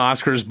nominated for some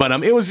Oscars, but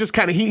it was just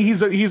kind of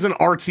he's an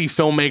artsy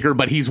filmmaker,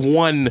 but he's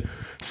won.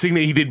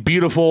 He did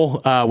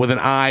Beautiful with an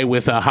eye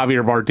with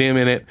Javier Bardem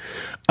in it.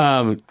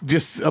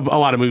 Just a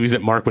lot of movies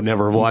that Mark would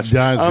never have watched.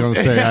 I was going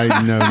to say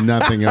I know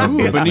nothing of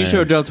this Benicio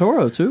man. del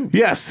Toro, too.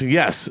 Yes.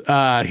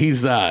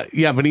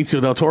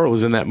 Benicio del Toro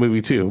was in that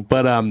movie too.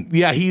 But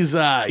he has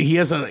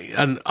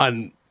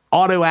an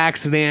auto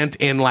accident,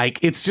 and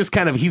like it's just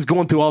kind of he's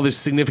going through all this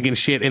significant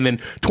shit, and then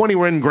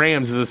 21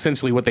 grams is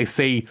essentially what they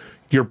say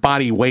your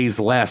body weighs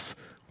less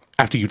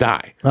after you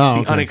die. Oh,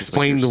 okay. The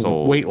unexplained It's like your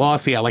soul. weight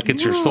loss, like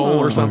it's your soul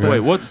or something.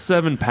 Wait, what's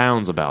 7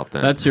 pounds about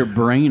then? That's your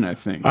brain, I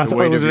think. I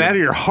thought it was that or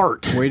your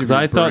heart. Because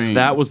I thought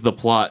that was the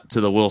plot to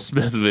the Will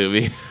Smith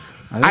movie.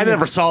 I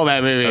never saw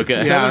that movie.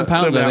 Okay. 7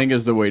 pounds, I think,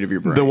 is the weight of your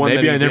brain. The one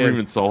Maybe that I he never did.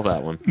 even saw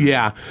that one.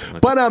 Yeah,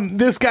 but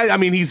this guy, I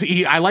mean,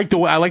 I like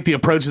the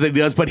approach that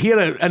he does. But he had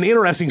an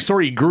interesting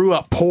story. He grew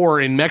up poor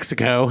in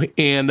Mexico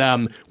and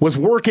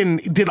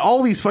did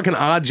all these fucking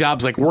odd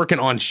jobs, like working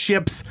on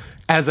ships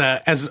as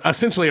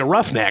essentially a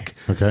roughneck,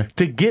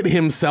 to get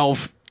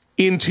himself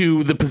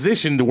into the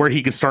position to where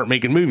he could start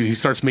making movies. He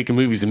starts making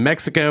movies in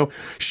Mexico,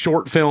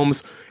 short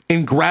films,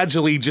 and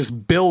gradually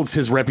just builds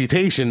his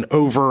reputation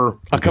over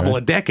a couple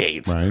of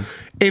decades. Right.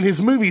 And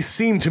his movies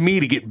seem to me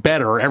to get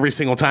better every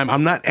single time.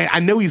 I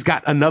know he's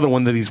got another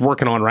one that he's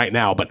working on right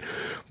now, but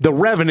The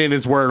Revenant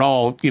is where it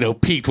all,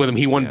 peaked with him.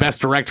 He won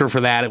Best Director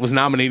for that. It was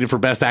nominated for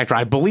Best Actor.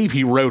 I believe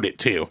he wrote it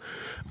too.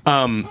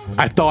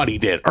 I thought he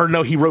did. Or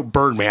no, he wrote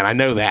Birdman. I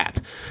know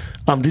that.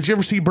 Did you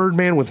ever see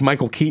Birdman with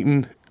Michael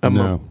Keaton?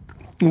 No.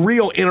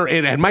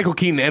 It had Michael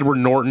Keaton, Edward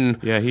Norton.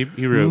 Yeah, he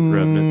wrote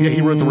Revenant. Yeah,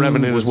 he wrote The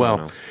Revenant as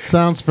well.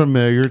 Sounds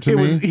familiar to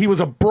me. He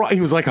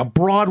was like a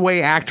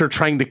Broadway actor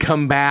trying to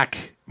come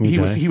back. He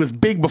was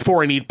big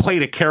before, and he'd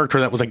played a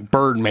character that was like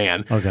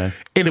Birdman. Okay.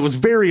 And it was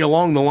very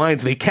along the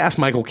lines they cast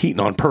Michael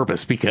Keaton on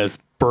purpose because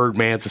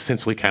Birdman's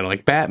essentially kind of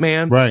like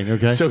Batman. Right,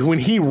 okay. So when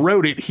he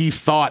wrote it, he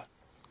thought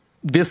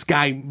this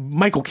guy,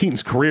 Michael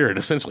Keaton's career had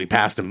essentially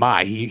passed him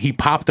by. He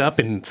popped up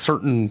in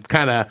certain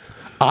kind of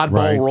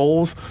oddball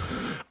roles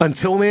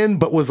until then,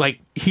 but was like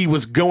he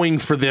was going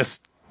for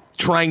this,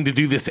 trying to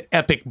do this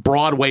epic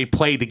Broadway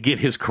play to get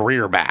his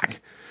career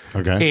back.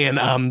 Okay.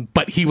 And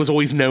but he was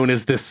always known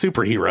as this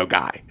superhero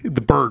guy,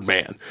 the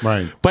Birdman.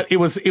 Right. But it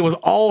was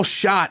all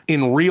shot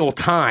in real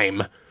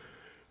time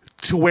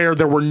to where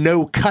there were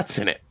no cuts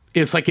in it.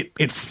 It's like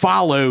it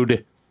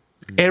followed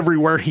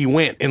everywhere he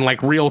went in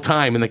like real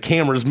time, and the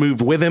cameras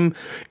moved with him,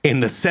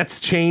 and the sets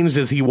changed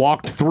as he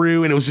walked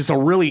through, and it was just a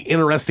really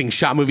interesting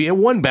shot movie. It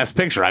won Best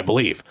Picture, I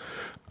believe.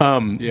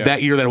 That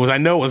year that it was, I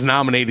know it was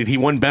nominated. He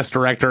won Best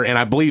Director, and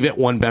I believe it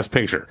won Best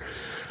Picture.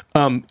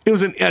 It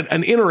was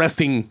an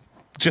interesting,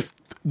 just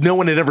no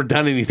one had ever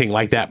done anything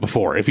like that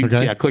before. If you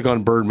click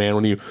on Birdman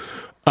when you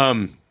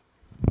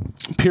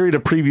period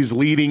of previews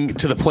leading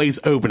to the play's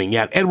opening.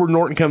 Yeah, Edward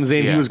Norton comes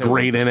in. He was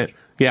great in it.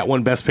 Yeah,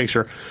 won Best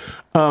Picture.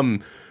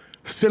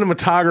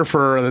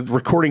 Cinematographer, the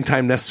recording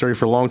time necessary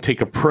for long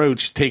take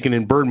approach taken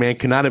in Birdman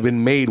cannot have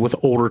been made with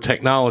older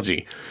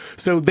technology.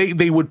 So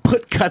they would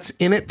put cuts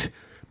in it,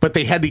 but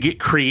they had to get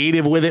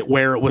creative with it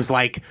where it was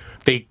like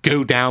they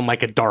go down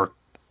like a dark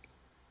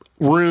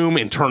room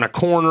and turn a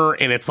corner,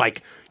 and it's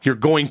like you're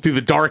going through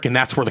the dark, and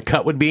that's where the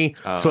cut would be.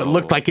 So it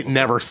looked like it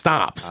never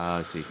stops.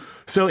 I see.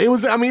 So it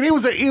was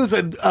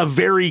a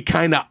very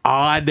kind of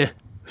odd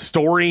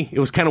story. It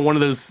was kind of one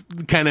of those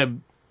kind of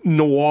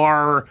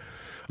noir,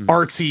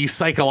 artsy,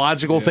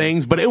 psychological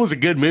things, but it was a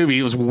good movie.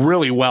 It was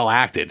really well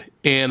acted,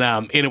 and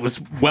it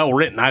was well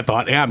written, I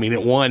thought. Yeah, I mean,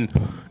 it won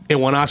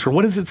Oscar.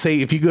 What does it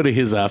say if you go to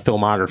his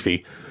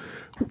filmography?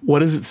 What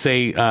does it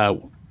say?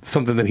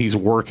 Something that he's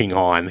working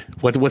on.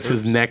 What's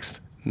his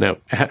next? No,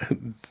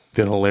 been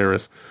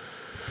hilarious.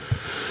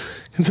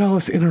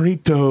 Gonzalez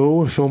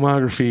Inarito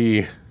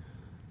filmography.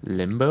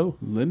 Limbo.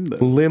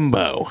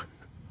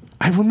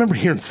 I remember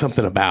hearing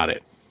something about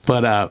it,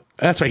 but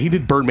that's right. He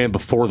did Birdman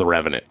before The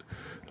Revenant.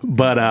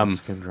 But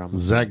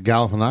Zach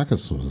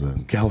Galifianakis was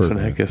in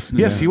Galifianakis.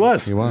 Yes, he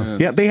was. He was.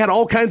 Yeah, they had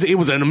all kinds of. It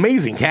was an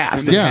amazing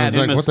cast. Yeah, it's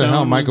like what the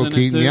hell, Michael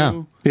Keaton.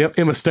 Yeah, Yep,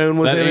 Emma Stone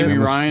was in Amy it.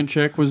 Ryan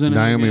chick was in it.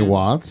 Naomi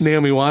Watts.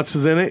 Naomi Watts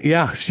was in it.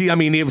 Yeah,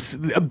 it was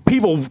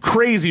people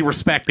crazy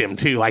respect him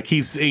too. Like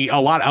he's a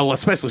lot,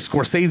 especially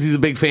Scorsese's a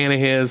big fan of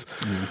his.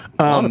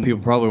 A lot of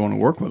people probably want to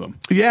work with him.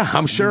 Yeah,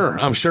 I'm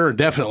sure,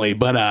 definitely.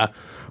 But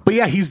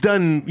yeah, he's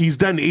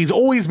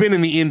always been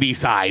in the indie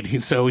side.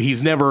 So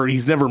he's never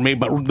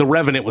made. But The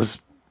Revenant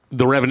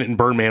and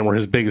Birdman were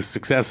his biggest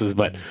successes.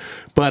 But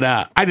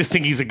I just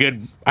think he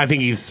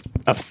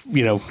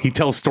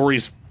tells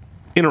stories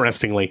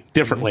interestingly,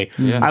 differently.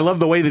 I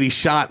love the way that he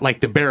shot like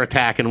the bear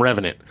attack in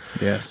Revenant.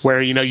 Yes.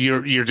 Where,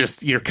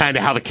 you're kind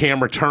of how the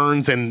camera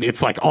turns and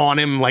it's like on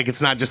him. Like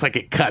it's not just like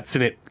it cuts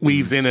and it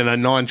leads in a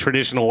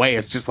non-traditional way.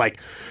 It's just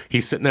like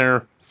he's sitting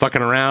there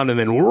fucking around, and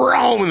then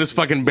and this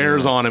fucking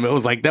bear's on him. It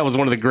was like that was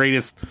one of the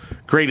greatest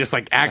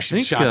like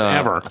action shots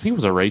ever. I think it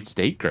was a Wright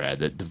State grad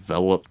that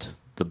developed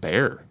the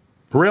bear.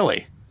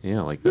 Really?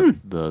 Yeah, like the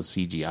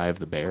CGI of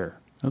the bear.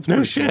 That's No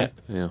pretty shit.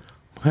 Yeah.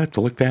 I have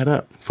to look that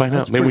up. Find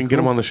out. Maybe we can get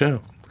him on the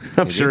show.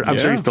 I'm sure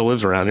he still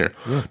lives around here.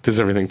 Does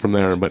everything from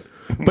there, but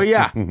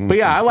yeah,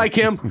 I like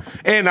him.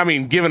 And I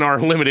mean, given our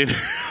limited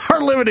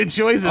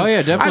choices, Oh,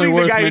 yeah, definitely I think the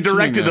worth guy who mentioning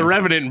directed The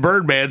Revenant and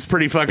Birdman's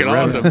pretty fucking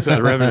awesome. So.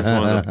 The Revenant's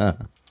one of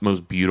the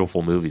most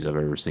beautiful movies I've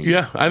ever seen.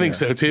 Yeah, I think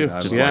so too.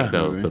 Just Yeah,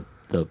 like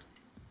the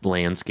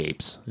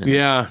landscapes.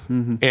 yeah,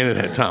 and it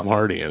had Tom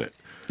Hardy in it.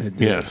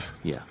 Yes,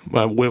 Yeah.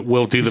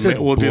 we'll do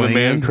the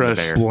man crush.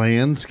 Bear.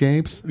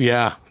 Landscapes?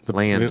 Yeah, the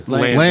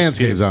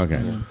Landscapes,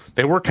 okay.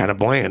 They were kind of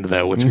bland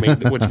though, which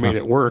made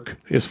it work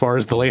as far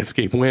as the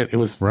landscape went. It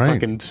was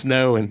fucking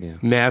snow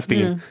and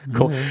nasty and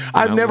cold.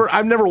 I've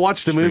never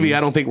watched a movie, I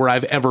don't think, where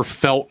I've ever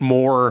felt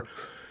more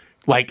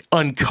like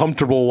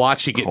uncomfortable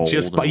watching it. Cold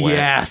Just by and wet.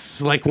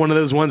 yes, like one of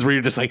those ones where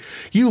you're just like,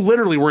 you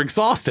literally were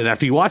exhausted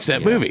after you watched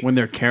that movie. When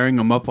they're carrying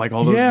him up like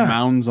all those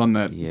mounds on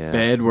that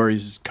bed where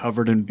he's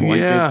covered in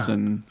blankets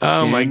and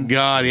oh my skin.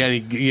 god, yeah,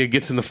 he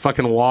gets in the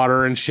fucking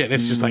water and shit, and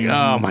it's just like,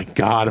 oh my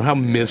god, how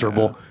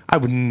miserable. I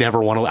would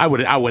never want to. I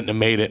wouldn't have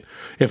made it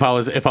if I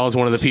was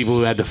one of the people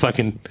who had to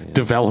fucking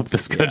develop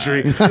this country.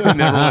 It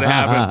never would have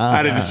happened.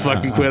 I'd have just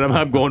fucking quit.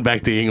 I'm going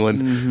back to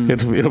England.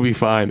 It'll be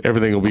fine.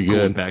 Everything will be Going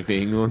good. back to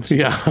England.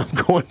 Yeah, I'm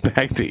going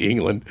back to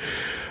England.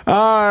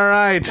 All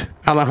right,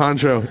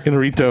 Alejandro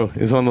Inarritu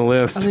is on the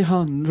list.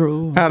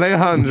 Alejandro.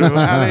 Alejandro.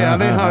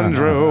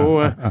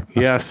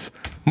 Yes,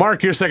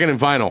 Mark, your second and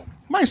final.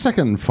 My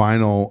second and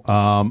final,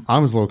 I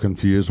was a little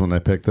confused when I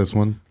picked this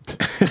one.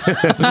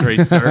 That's a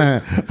great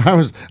start. I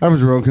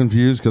was real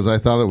confused because I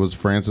thought it was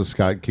Francis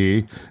Scott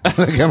Key. I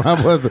came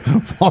up with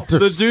Walter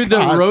The dude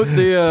that wrote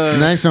the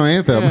national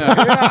anthem.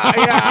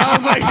 I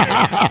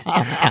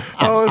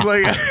was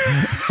like,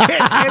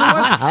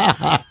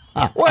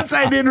 and once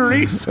I did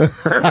research,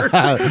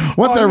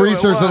 Once I knew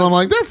researched it, I'm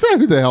like, that's not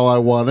who the hell I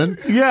wanted.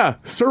 yeah,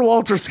 Sir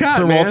Walter Scott.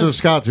 Sir man. Walter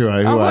Scott's who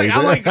I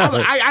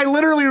I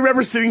literally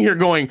remember sitting here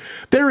going,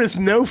 there is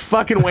no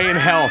fucking way in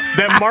hell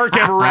that Mark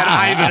ever read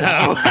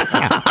Ivanhoe.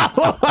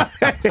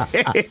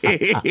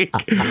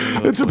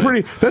 That's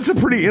a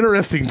pretty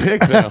interesting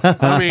pick, though.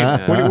 I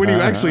mean, when you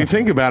actually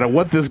think about it,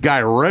 what this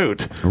guy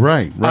wrote.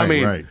 Right. I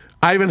mean,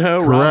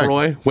 Ivanhoe, Rob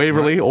Roy,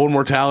 Waverly, Old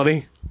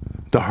Mortality,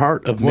 The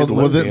Heart of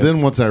Midlothian.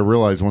 then once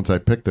I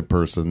picked the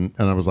person,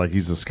 and I was like,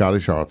 he's a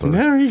Scottish author.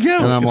 There you go.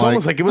 And I'm It's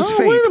almost like it was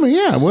fate. Wait a minute,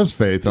 yeah, it was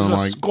faith. And I'm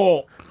like,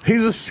 Skull.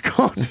 He's a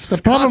Scot.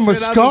 the problem with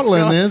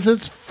Scotland is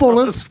it's full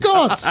of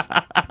Scots.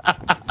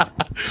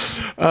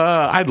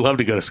 I'd love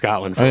to go to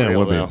Scotland for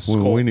real.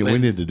 Though. We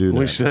need to do that.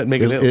 We should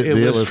make an the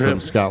illest trip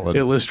from Scotland.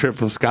 Illest trip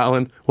from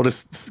Scotland. We'll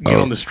just get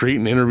on the street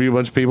and interview a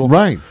bunch of people.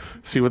 Right.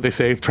 See what they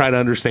say. Try to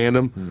understand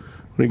them.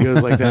 When he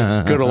goes like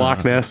that, go to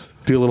Loch Ness,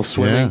 do a little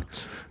swimming. Yeah.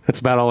 That's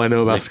about all I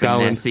know about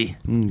Scotland.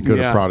 Go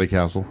to Prouty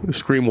Castle.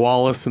 Scream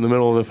Wallace in the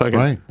middle of the fucking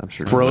Right. I'm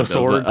sure throw a no one does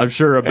sword. that. I'm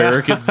sure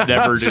Americans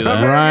never do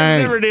that. Right.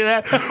 Never do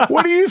that.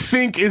 What do you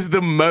think is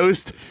the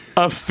most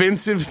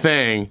offensive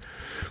thing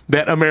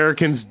that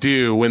Americans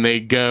do when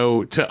they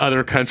go to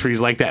other countries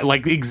like that?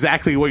 Like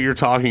exactly what you're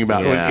talking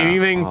about. Yeah. When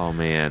anything Oh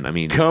man, I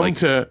mean, come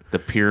to the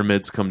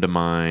pyramids come to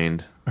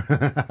mind.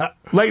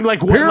 like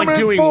Pyramid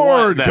doing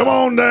Ford, what, come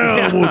on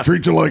down. We'll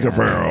treat you like a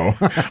pharaoh.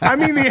 I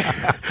mean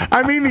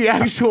the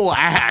actual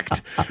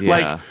act.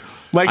 Yeah.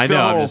 Like I the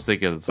know. whole, I'm just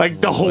thinking,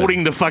 like the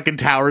holding the fucking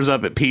towers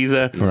up at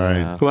Pisa,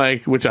 Right.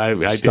 like which I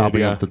Stopping did,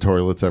 yeah. up the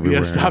toilets everywhere.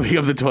 Yeah, stopping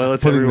up the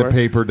toilets Putting everywhere. the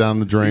paper down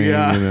the drain.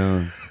 Yeah. You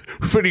know.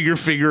 Putting your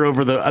finger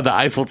over the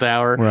Eiffel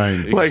Tower,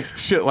 Right. Like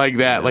shit like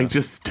that, like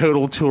just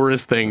total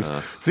tourist things.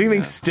 Does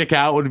anything stick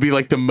out? Would be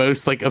like the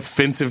most like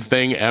offensive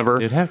thing ever.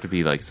 It'd have to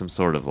be like some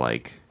sort of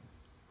like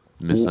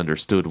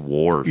misunderstood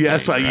war. Yeah,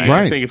 that's why thing, you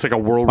Right. think it's like a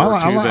World War II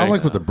I thing.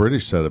 like what the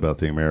British said about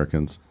the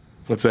Americans.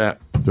 What's that?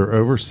 They're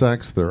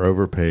oversexed, they're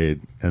overpaid,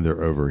 and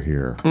they're over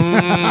here.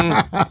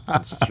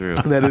 That's true.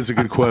 That is a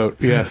good quote.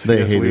 Yes, They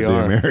yes, hated we the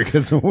are.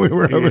 Americans when we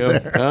were over Yeah.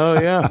 there. Oh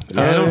yeah.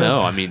 I don't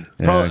know. I mean,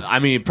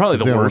 probably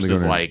They the don't worst wanna go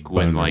is there like and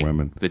when bone like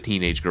women. the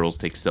teenage girls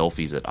take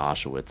selfies at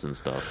Auschwitz and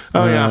stuff.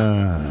 Oh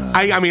yeah.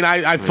 I mean,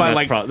 I find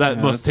like that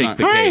must take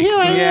the Hey, cake. here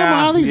I am.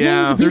 Yeah, All these yeah.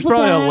 names of There's people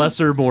probably died. a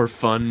lesser, more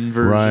fun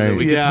version Right. that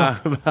we could yeah,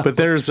 talk about. but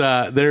there's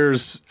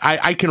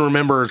I can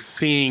remember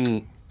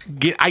seeing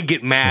I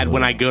get mad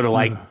when I go to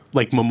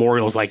like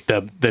memorials like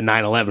the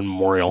 9/11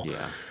 memorial. Yeah.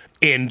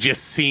 And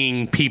just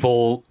seeing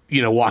people,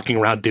 walking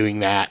around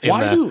doing that.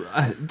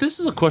 This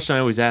is a question I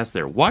always ask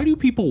there. Why do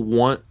people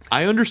want,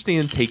 I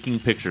understand taking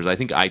pictures. I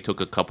think I took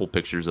a couple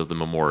pictures of the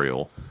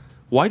memorial.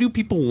 Why do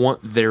people want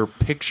their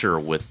picture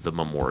with the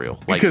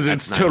memorial? Because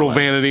it's total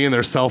vanity and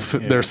they're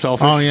selfish.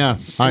 Oh, yeah.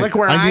 Look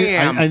where I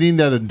am. I need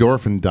that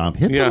endorphin dump.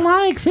 Hit Yeah. the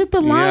likes. Hit the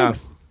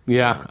likes.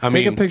 Yeah. I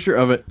Take mean, a picture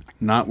of it,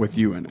 not with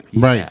you in it.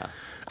 Right. Yeah.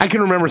 I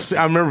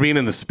remember being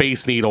in the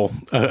Space Needle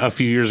a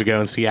few years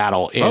ago in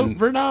Seattle. Vote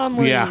for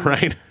non-league. Yeah,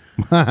 right.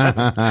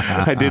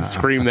 I did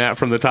scream that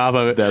from the top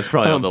of it. That's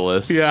probably on the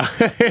list. Yeah.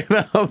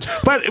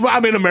 But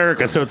I'm in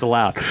America, so it's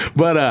allowed.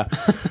 But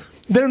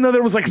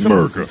there was like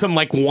some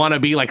like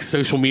wannabe like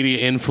social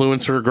media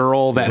influencer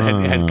girl that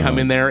had come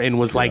in there and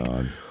was like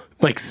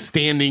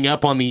standing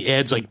up on the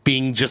edge, like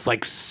being just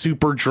like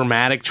super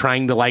dramatic,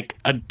 trying to like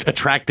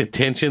attract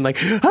attention, like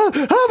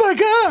oh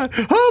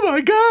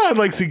my god,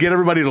 like to get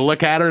everybody to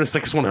look at her. And it's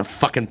like I just want to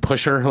fucking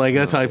push her. Like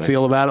that's how I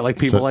feel about it. Like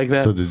people like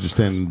that. So did you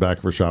stand in the back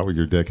of her shot with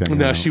your dick hanging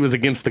No, out? she was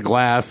against the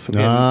glass. And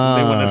they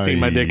wouldn't have seen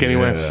my dick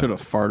anyway. Should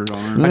have farted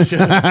on her.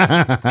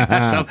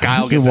 That's how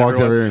Kyle You gets walked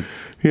everyone. over here.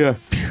 Yeah.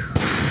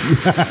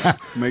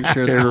 Make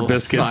sure it's Hair a little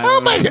biscuits. silent.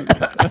 Oh my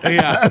god!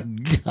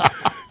 Yeah.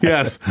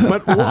 Yes.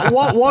 But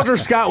Walter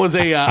Scott was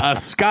a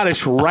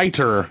Scottish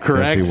writer,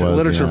 correct? Yes, he was,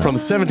 Literature yeah. from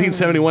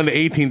 1771 to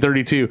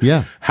 1832.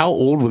 Yeah. How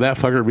old would that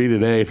fucker be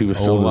today if he was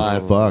still Old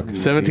alive? as fuck.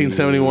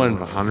 1771.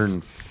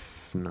 100.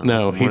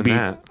 No, he'd be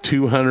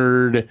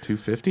 200.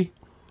 250.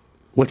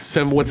 What's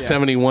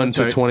 71 That's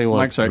to right. 21?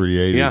 Mike's right.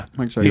 380. Yeah.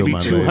 Mike's right. He'd be Yo,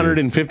 my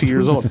 250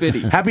 years old.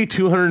 250. Happy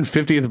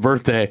 250th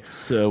birthday,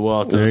 So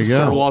Walter. There you go.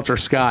 Sir Walter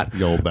Scott.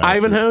 You old bastard.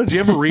 Ivanhoe, did you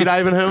ever read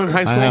Ivanhoe in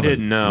high school? haven't.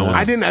 Didn't know.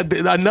 I didn't.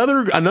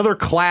 Another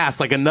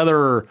class, like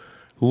another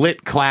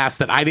lit class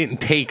that I didn't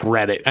take,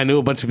 read it. I knew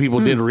a bunch of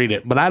people did read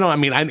it, but I don't. I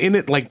mean, I'm in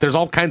it. Like, there's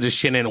all kinds of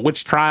shit in it,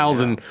 witch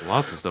trials and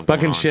Lots of stuff. going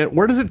fucking on. shit.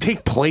 Where does it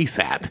take place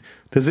at?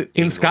 Does it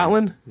in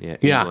Scotland? Yeah,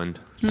 Yeah. England.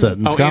 Set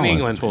in Oh, Scotland. in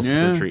England. 12th Yeah.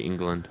 century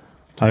England.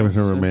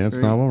 Ivanhoe romance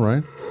novel,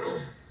 right?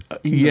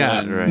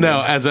 Yeah, Right.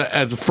 no.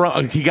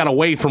 He got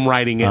away from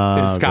writing it,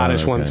 the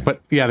Scottish okay. ones,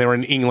 but yeah, they were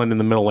in England in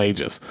the Middle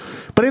Ages.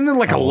 But isn't there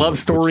like a love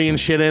story and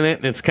shit in it?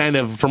 And it's kind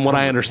of, from what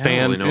I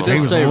understand, really know. It He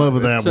does was say- in love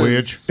with it that says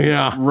witch.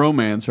 yeah.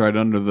 Romance right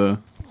under the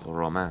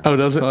Romance. Oh,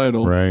 does it?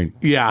 title. Right.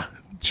 Yeah.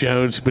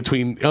 Jones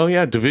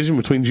division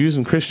between Jews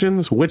and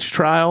Christians, witch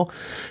trial,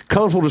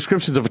 colorful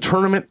descriptions of a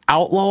tournament,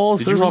 outlaws.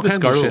 Did There's you all read the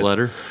kinds of Scarlet shit.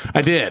 Letter?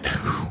 I did.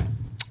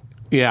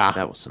 Yeah.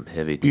 That was some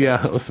heavy text. Yeah,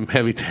 that was some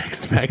heavy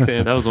text back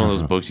then. That was one of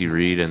those books you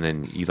read and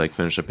then you like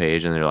finish a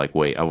page and they're like,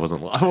 wait, I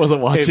wasn't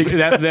watching.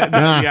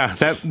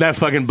 That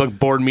fucking book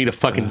bored me to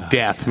fucking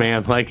death,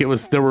 man. Like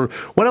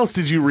what else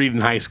did you read in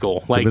high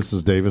school? Like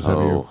Mrs. Davis, have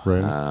you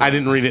read? I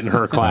didn't read it in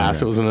her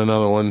class. It was in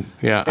another one.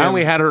 Yeah. I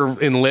only had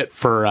her in lit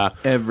for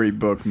Every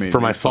book made for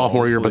me my fall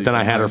sophomore year, but asleep then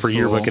I in had her high for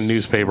yearbook school. and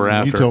newspaper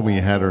after. You told me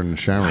you had her in the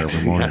shower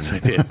every morning. Yes, I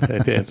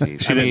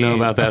did. She didn't know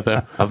about that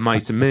though. Of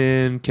Mice and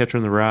Men, Catcher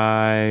in the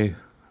Rye.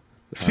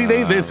 See,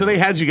 they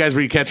had you guys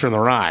read Catcher in the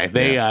Rye.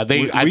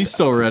 We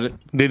still read it.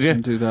 Did you?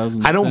 In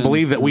 2010. I don't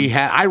believe that we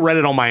had. I read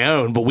it on my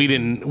own, but we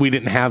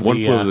didn't have One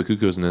the. Flew Over the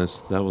Cuckoo's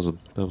Nest. That was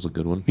a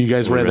good one. You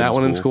guys We read that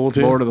one in school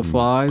too? Lord of the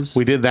Flies.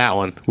 We did that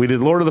one. We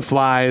did Lord of the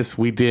Flies.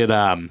 We did.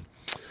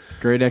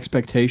 Great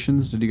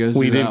Expectations. Did you guys?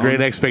 We do did that Great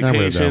one? I read that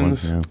one,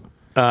 Expectations.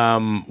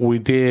 yeah. We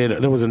did.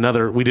 There was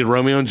another. We did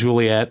Romeo and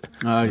Juliet.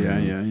 Oh yeah.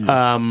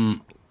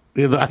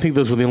 I think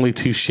those were the only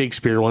two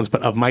Shakespeare ones.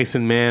 But of Mice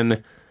and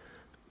Men,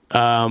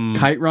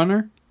 Kite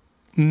Runner.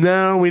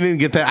 no, we didn't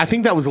get that. I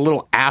think that was a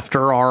little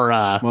after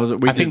our. Was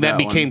it? We I think did that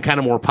that became one. kind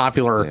of more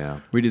popular. Yeah.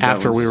 We did that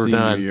after one we were senior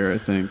done. year, I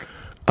think.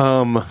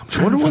 I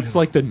wonder what's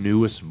like the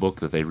newest book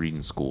that they read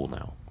in school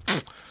now.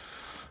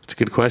 It's a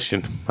good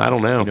question. I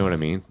don't know. You know what I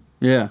mean?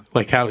 Yeah.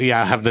 Like how?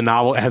 Yeah, have the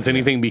novel? Has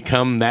anything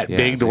become that Yeah,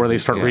 big to where they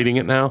anything- start yeah. reading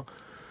it now?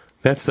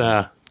 That's.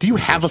 Do you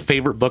have a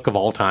favorite book of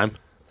all time?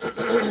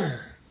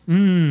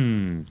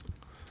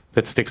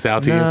 That sticks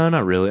out to you? No,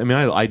 not really. I mean,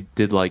 I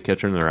did like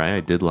Catcher in the Rye. I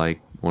did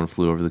like One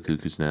Flew Over the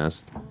Cuckoo's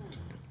Nest.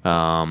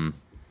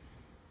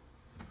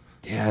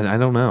 Yeah, I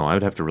don't know. I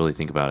would have to really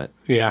think about it.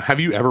 Yeah. Have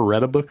you ever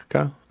read a book,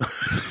 Kyle?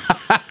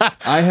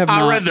 I have.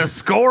 I not, read the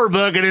score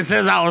book and it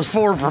says I was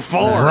 4 for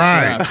 4.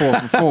 Right. Yeah, 4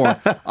 for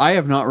 4. I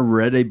have not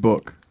read a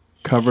book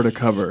cover to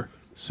cover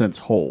since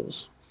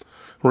Holes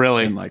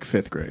Really? in like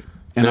 5th grade,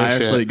 and No I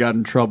shit. actually got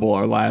in trouble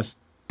our last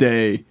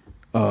day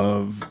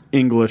of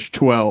English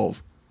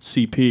 12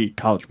 CP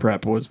college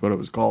prep was what it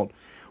was called.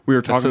 We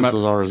were That's talking about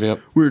was ours. Yep.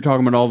 we were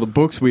talking about all the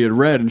books we had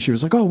read, and she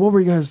was like, "Oh, what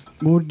would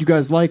you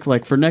guys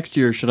like for next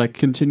year? Should I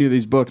continue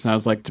these books?" And I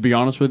was like, "To be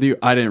honest with you,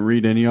 I didn't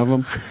read any of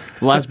them.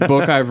 The last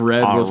book I've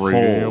read was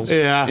Holes."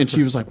 Yeah. And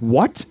she was like,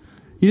 "What?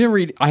 You didn't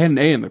read?" I had an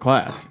A in the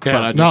class, Yeah.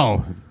 but I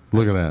No,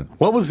 look at that.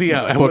 What was the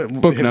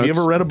Book have notes. you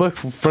ever read a book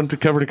from front to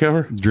cover to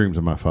cover? Dreams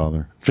of My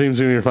Father.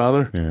 Dreams of Your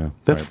Father. Yeah,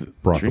 That's by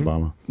Barack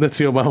Obama. that's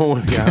the Obama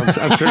one. Yeah,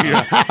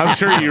 I'm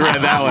sure you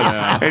read that one,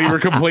 and you were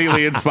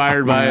completely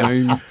inspired by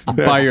it.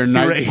 by your He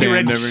nightstand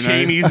read every night.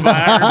 Cheney's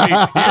biography.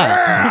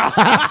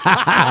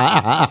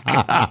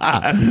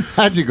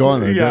 How'd you go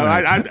on there?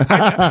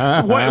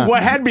 Yeah,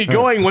 what had me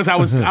going was I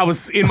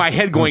was in my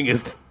head going,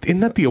 isn't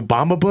that the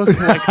Obama book?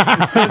 Like,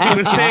 as he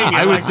was saying,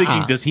 I it, was like,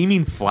 thinking, does he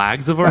mean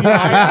flags of our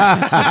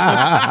time?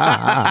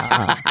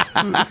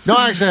 No,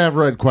 actually, I've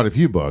read quite a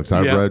few books.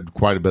 I've Yeah. read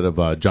quite a bit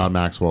of John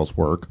Maxwell's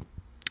work.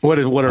 what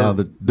are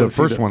The what's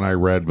he first do? one I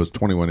read was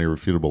 21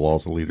 Irrefutable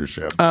Laws of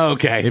Leadership. Oh,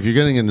 okay. If you're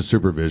getting into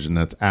supervision,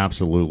 that's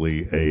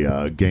absolutely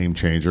a game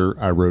changer.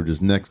 I read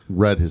his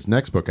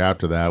next book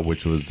after that,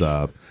 which was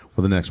the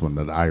next one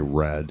that I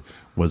read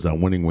was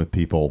Winning with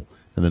People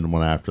and then the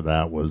one after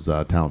that was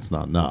Talent's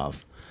Not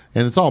Enough.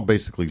 And it's all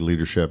basically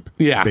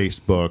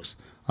leadership-based books.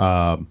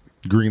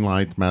 Green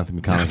Light, Matthew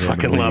McConaughey. I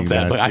fucking love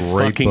that book. I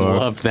fucking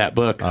loved that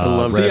book. I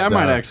love See, it. I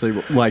might actually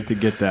like to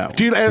get that one.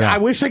 Dude, I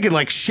wish I could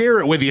like share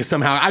it with you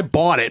somehow. I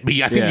bought it, but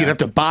I think you'd have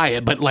to buy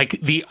it. But like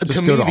the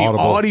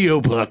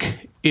audiobook,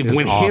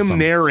 when awesome. him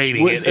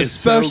narrating it is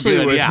especially so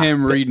good. with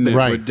him reading it,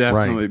 Right, would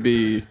definitely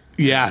be.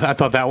 Yeah, I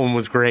thought that one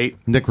was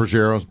great. Nick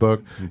Ruggiero's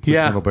book,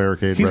 Policemental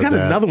Barricade. He's got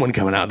that. another one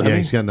coming out, doesn't he?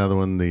 He's got another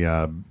one,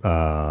 the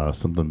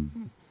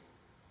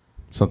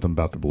something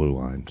about the blue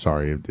line.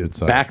 Sorry,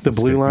 it's Back the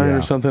Blue Line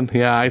or something.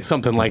 Yeah, it's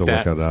something like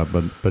that. Look it up,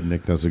 but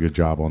Nick does a good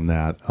job on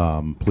that.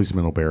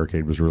 Policemental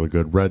Barricade was really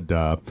good. Read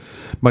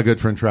my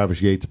good friend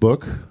Travis Yates'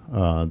 book,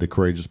 The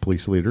Courageous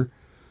Police Leader.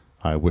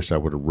 I wish I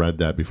would have read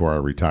that before I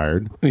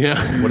retired. Yeah,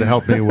 would have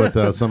helped me with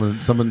some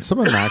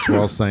of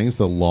Maxwell's things.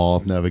 The Law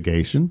of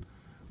Navigation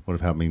would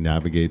have helped me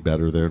navigate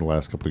better there. The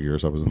last couple of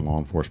years I was in law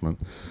enforcement,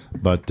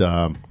 but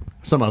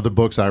some other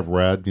books I've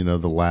read. The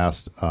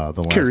last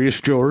Curious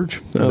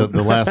George,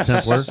 the Last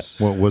Templar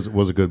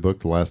was a good book.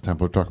 The Last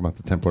Templar, talking about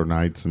the Templar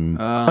Knights and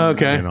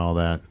all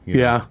that.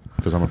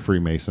 Because I'm a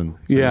Freemason.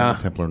 So the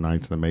Templar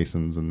Knights, the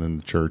Masons, and then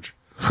the Church.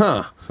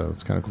 Huh. So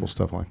it's kind of cool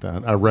stuff like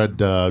that. I read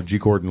G.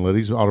 Gordon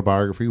Liddy's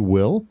autobiography,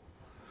 Will.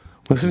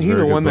 Wasn't he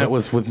the one that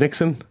was with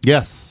Nixon?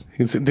 Yes.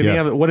 Did he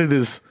have? What did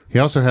his? He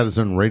also had his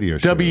own radio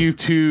show.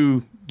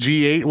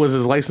 W2G8 was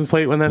his license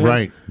plate when that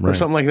hit? Or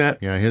something like that.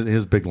 Yeah,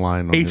 his big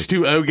line on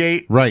H2O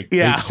Gate. Right.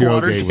 Yeah, H2O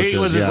Watergate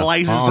was his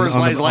license for his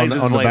license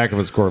plate on the back of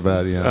his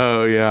Corvette. Yeah.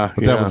 Oh yeah.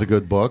 But that was a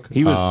good book.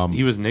 He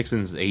was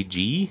Nixon's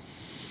AG.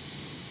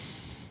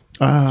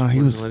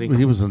 He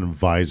was an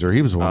advisor.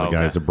 He was one of the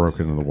guys that broke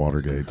into the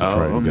Watergate to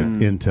try to get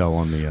intel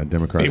on the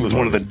Democratic. He was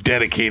one of the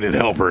dedicated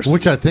helpers.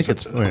 Which I think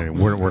it's.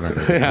 We're not going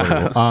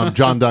to.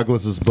 John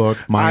Douglas's book,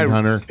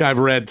 Mindhunter. I've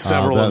read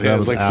several of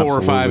his, like 4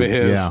 or 5 of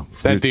his. Yeah,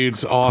 that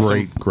dude's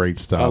awesome. Great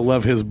stuff. I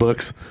love his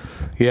books.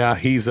 Yeah,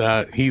 he's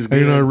good.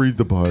 And I read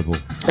the Bible.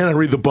 And I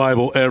read the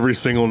Bible every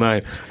single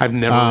night. I've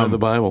never read the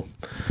Bible.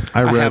 I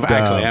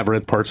have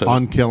read parts of it.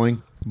 On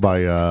Killing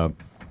by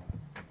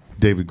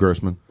David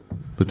Grossman.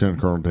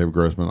 Lieutenant Colonel David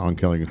Grossman on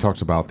Killing. It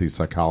talks about the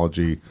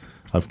psychology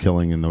of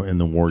killing in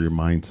the warrior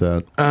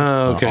mindset.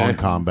 On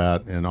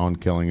Combat and On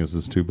Killing is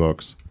his 2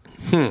 books.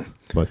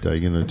 But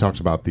it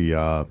talks about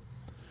the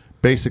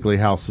basically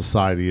how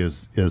society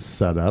is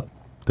set up.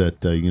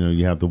 That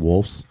you have the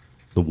wolves,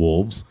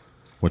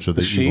 which are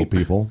the evil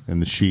people,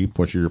 and the sheep,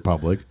 which are your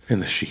public,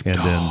 and the sheepdog.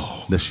 And then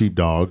the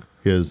sheepdog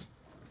is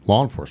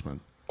law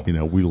enforcement. We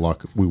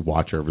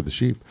watch over the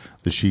sheep.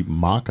 The sheep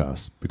mock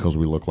us because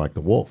we look like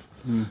the wolf.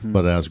 Mm-hmm.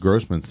 But as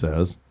Grossman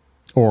says,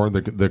 or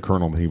the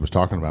colonel that he was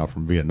talking about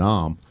from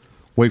Vietnam,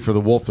 wait for the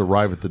wolf to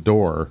arrive at the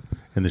door,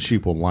 and the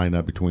sheep will line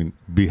up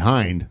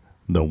behind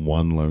the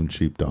one lone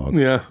sheepdog.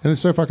 Yeah, and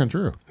it's so fucking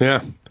true.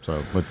 Yeah.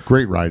 So, but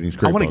great writings.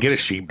 Great. I want to books. get a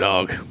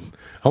sheepdog.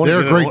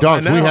 They're great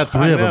dogs. We had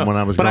 3 of them when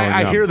I was growing up. But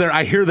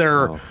I hear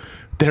they're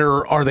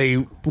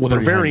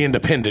very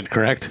independent.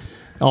 Correct.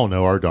 Oh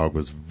no, our dog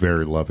was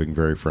very loving,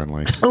 very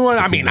friendly. Well,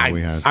 I'm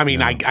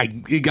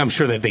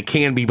sure that they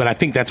can be, but I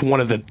think that's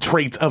one of the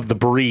traits of the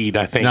breed.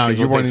 I think. Now is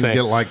you what want they to say.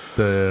 get like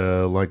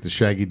the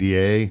Shaggy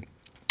DA.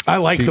 I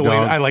like the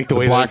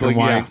way black and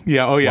white.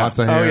 Yeah. Oh yeah. Lots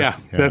of hair. Oh yeah.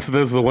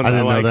 Those are the ones I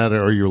didn't like. know that,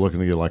 or you were looking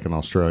to get like an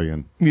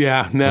Australian.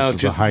 Yeah. No, which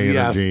is just a high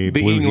energy.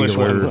 the Blue English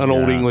heeler. one,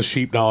 old English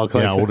sheepdog.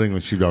 Yeah, old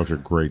English sheepdogs are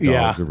great dogs.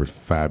 Yeah. They were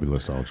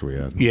fabulous dogs we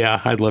had. Yeah,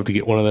 I'd love to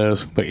get one of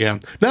those. But yeah,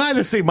 no, I'd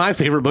just say my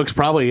favorite book's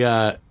probably.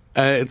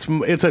 It's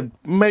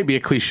maybe a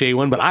cliche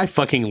one, but I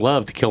fucking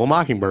love To Kill a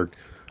Mockingbird.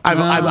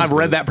 I've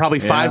read that probably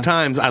 5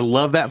 times. I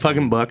love that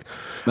fucking book.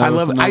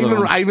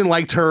 I even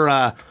liked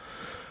her.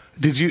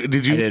 Did you? I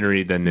didn't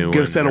read the new one.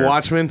 Go Set a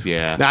Watchman.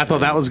 Yeah, I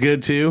thought that was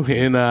good too.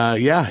 And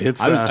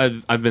it's.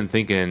 I've been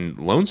thinking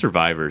Lone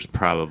Survivor's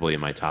probably in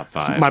my top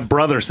 5. My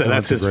brother said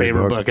that's his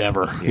favorite book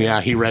ever.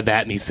 Yeah, he read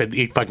that and he said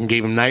he fucking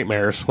gave him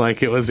nightmares.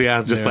 Like it was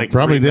like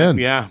probably did.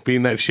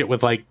 Being that shit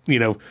with like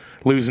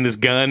losing his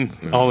gun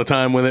all the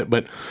time with it.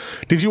 But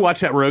did you watch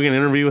that Rogan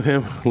interview with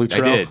him,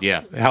 Luttrell? I did.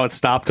 Yeah. How it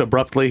stopped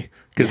abruptly.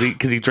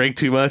 Because he drank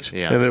too much,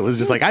 and it was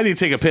just like I need to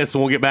take a piss,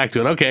 and we'll get back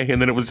to it. Okay,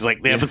 and then it was just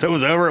like the episode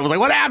was over. It was like,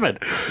 what happened?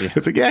 Yeah.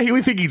 It's like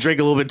we think he drank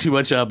a little bit too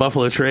much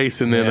Buffalo Trace,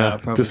 and then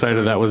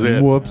decided that was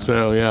it. Whoops.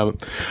 So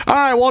all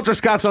right, Walter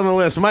Scott's on the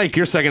list. Mike,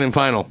 you're second and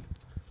final.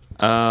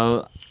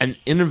 An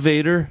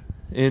innovator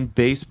in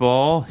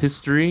baseball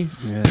history,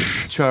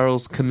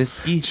 Charles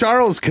Comiskey.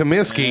 Charles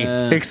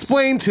Comiskey.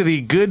 Explain to the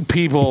good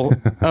people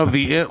of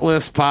the It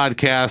List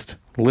podcast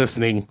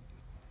listening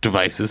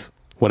devices,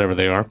 whatever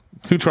they are,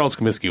 who Charles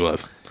Comiskey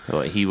was.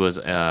 Well, he was,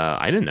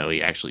 I didn't know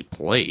he actually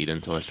played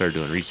until I started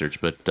doing research,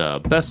 but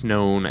best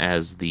known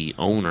as the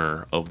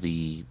owner of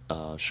the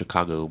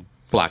Chicago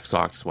Black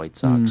Sox, White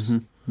Sox.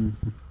 Mm-hmm.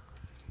 Mm-hmm.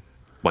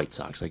 White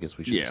Sox, I guess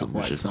we should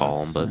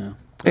call them. But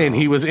and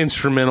he was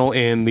instrumental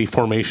in the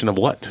formation of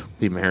what?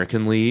 The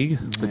American League,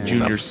 the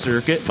Junior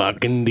Circuit.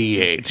 Fucking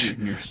DH.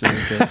 Junior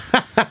Circuit.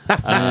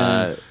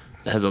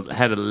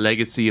 had a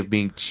legacy of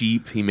being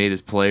cheap. He made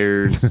his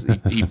players.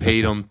 He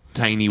paid them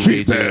tiny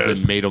wages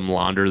and made them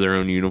launder their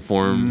own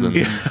uniforms and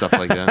stuff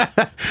like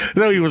that.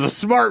 No, he was a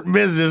smart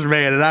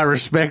businessman, and I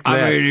respect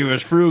that. I mean, he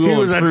was frugal. He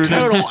was and a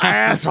prudent. total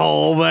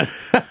asshole,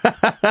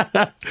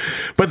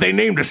 but they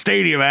named a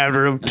stadium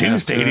after him. Two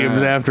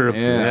stadiums after him.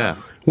 Yeah.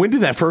 When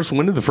did the first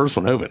one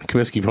open?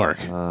 Comiskey Park.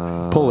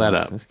 Pull that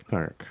up. Comiskey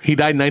Park. He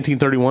died in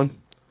 1931.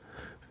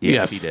 Yes,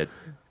 Yes. he did.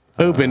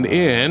 Opened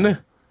in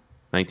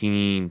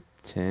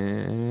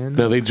 1910.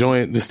 no, they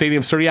joined the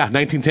stadium started. Yeah,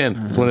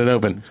 1910 is when it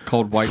opened.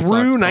 Called White Sox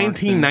through Park,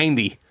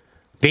 1990.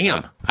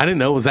 Damn, I didn't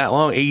know it was that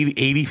long.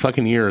 80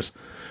 fucking years.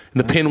 And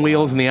the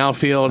pinwheels in the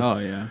outfield. Oh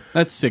yeah,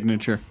 that's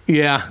signature.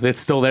 Yeah, it's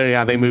still there.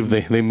 Yeah, they moved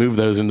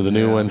those into the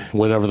new one,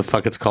 whatever the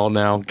fuck it's called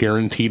now.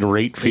 Guaranteed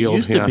rate field. It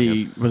used to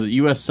be. Was it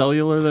U.S.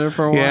 Cellular there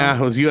for a while? Yeah,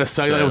 it was U.S.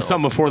 Cellular. It was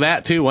something before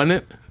that too,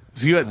 wasn't it?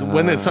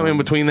 Wasn't it something in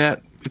between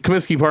that?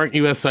 Comiskey Park,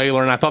 U.S.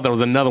 Cellular, and I thought there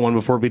was another one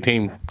before it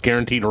became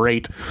Guaranteed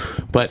Rate.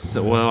 But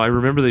I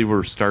remember they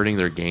were starting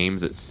their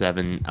games at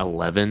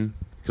 7-Eleven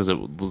because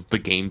the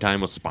game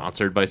time was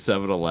sponsored by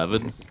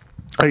 7-Eleven.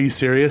 are you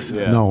serious?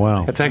 Yeah. No,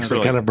 wow. That's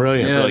actually kind of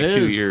brilliant. Yeah, For like it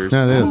 2 is. years.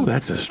 Yeah, it Ooh, is.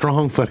 that's a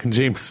strong fucking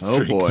James Oh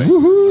streak. boy.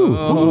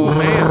 Oh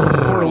man,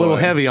 poured a little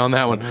heavy on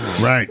that one.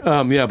 Right.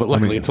 Yeah, but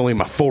luckily it's only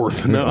my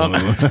fourth. No,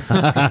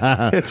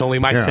 it's only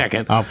my Here,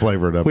 second. I'll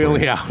flavor it up. We for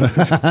only you.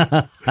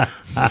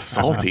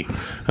 salty.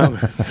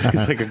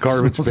 It's like a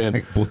garbage Smells bin.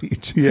 like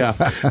bleach. Yeah,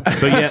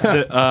 But yeah,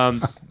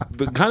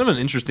 the kind of an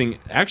interesting.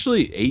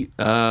 Actually,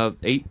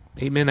 eight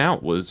Men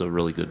Out was a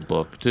really good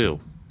book too.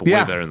 But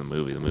Yeah. way better than the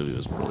movie. The movie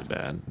was really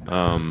bad.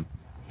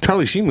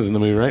 Charlie Sheen was in the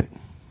movie, right?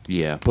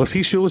 Yeah, Was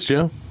he Shoeless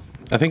Joe?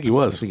 I think he I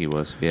was. think he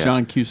was. Yeah.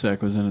 John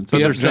Cusack was in it. But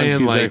Yep, they're John saying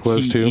Cusack like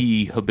was too.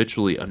 he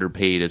habitually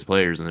underpaid his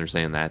players, and they're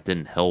saying that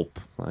didn't help.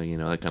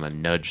 That kind of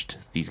nudged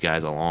these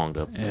guys along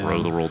to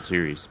throw the World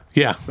Series.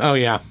 Yeah. Oh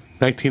yeah.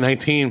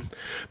 1919,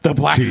 the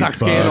Black Cheap Sox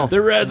fuck. scandal. The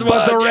Reds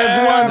but the Reds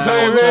won, so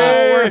it was all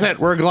worth it.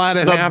 We're glad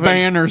it The happened.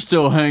 banner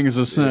still hangs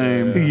the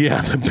same.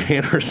 Yeah, the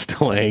banner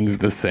still hangs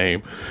the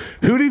same.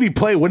 Who did he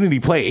play? When did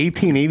he play?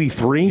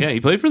 1883. Yeah, he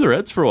played for the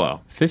Reds for a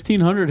while.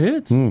 1,500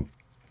 hits.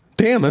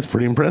 Damn, that's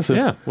pretty impressive.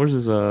 Yeah, where's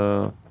his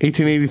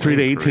 1883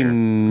 to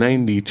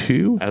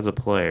 1892. as a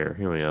player?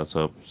 Here we go.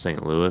 So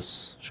St.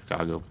 Louis,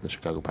 Chicago, the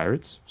Chicago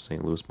Pirates,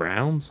 St. Louis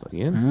Browns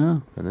again, Yeah.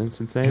 and then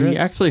Cincinnati He Reds.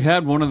 actually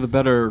had one of the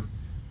better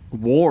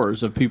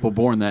wars of people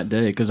born that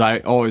day because I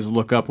always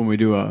look up when we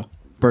do a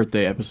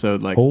birthday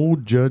episode like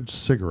Old Judge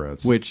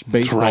Cigarettes. which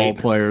baseball right.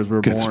 players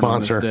were Good born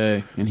sponsor. on this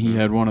day, and he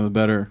had one of the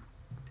better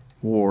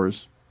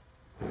wars.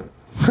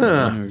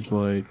 Huh. He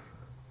played.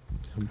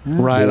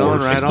 Right on,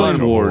 right Explain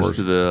on. wars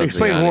to the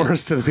Explain audience.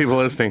 wars to the people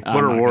listening. I'm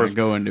What not are gonna wars?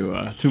 go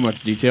into too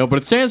much detail, but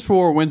it stands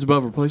for wins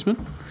above replacement.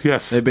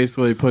 Yes. They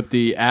basically put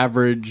the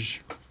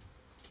average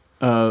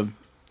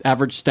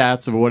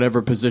stats of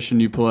whatever position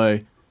you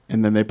play,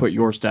 and then they put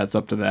your stats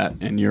up to that,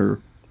 and your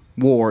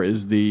WAR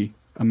is the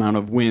amount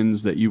of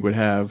wins that you would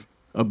have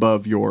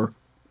above your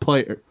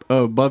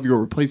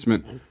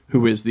replacement,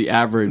 who is the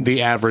average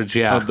The average,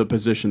 yeah. of the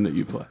position that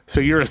you play.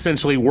 So you're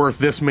essentially worth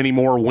this many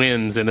more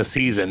wins in a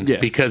season Yes.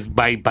 because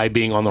by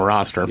being on the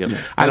roster. Yep.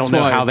 Yes. I don't That's know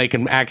why- how they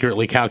can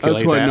accurately calculate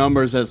That's why that.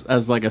 numbers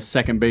as like a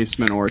second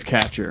baseman or a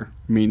catcher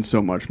mean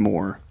so much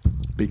more,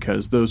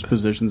 because those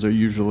positions are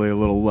usually a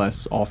little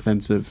less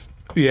offensive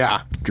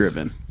Yeah.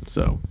 driven.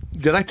 So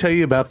Did I tell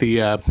you about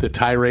the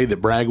tirade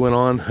that Bragg went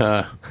on?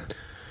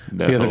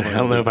 No. I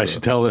don't know if I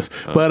should tell this,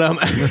 but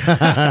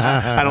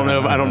I don't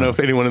know if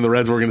anyone in the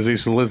Reds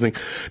organization is listening.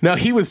 No,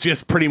 he was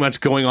just pretty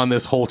much going on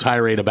this whole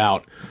tirade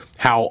about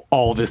how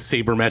all this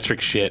sabermetric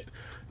shit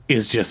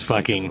is just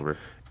fucking.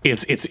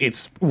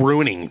 It's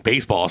ruining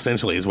baseball.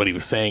 Essentially, is what he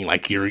was saying.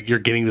 Like you're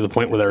getting to the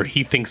point where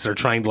he thinks they're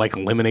trying to like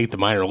eliminate the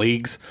minor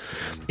leagues,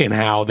 and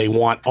how they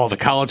want all the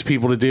college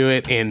people to do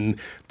it, and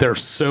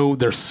it's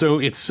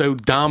so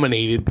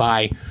dominated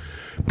by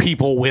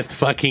people with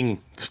fucking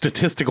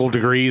statistical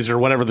degrees or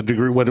whatever the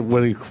degree. What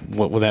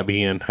would that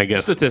be in? I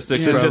guess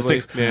Statistics,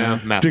 statistics, probably. Yeah,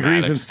 degrees in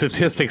mathematics.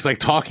 statistics, like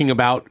talking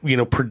about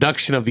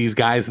production of these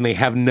guys, and they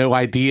have no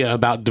idea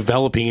about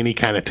developing any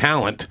kind of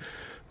talent.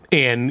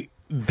 And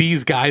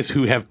these guys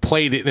who have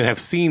played it and have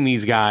seen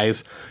these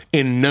guys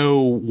and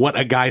know what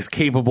a guy's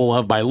capable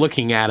of by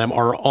looking at him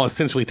are all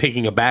essentially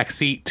taking a back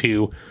seat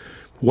to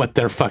what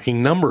their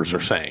fucking numbers are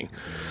saying.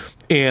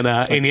 And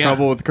yeah.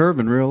 trouble with the curve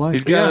in real life.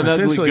 He's got Yeah, an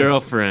ugly essentially.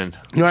 girlfriend.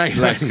 Right, He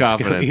lacks He's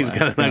confidence. He's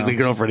got an ugly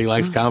girlfriend. He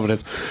lacks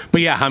confidence.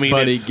 But yeah, I mean,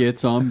 But he it's,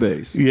 gets on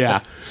base. yeah.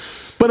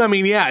 But I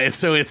mean, yeah.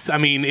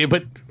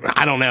 But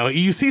I don't know.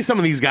 You see some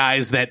of these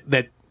guys that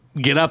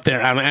get up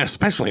there, I mean,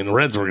 especially in the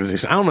Reds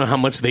organization. I don't know how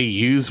much they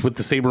use with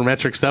the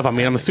sabermetric stuff. I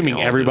mean, I'm assuming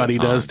They all do everybody a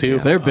ton. does too.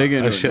 Yeah. They're big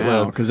into A it shitload.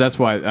 now because that's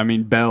why. I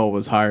mean, Bell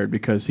was hired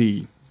because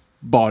he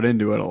bought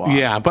into it a lot.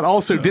 Yeah, but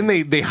also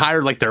didn't they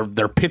hired like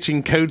their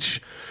pitching coach?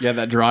 Yeah,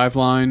 that drive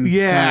line.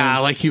 Yeah,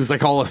 plan. like he was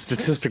like all a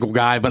statistical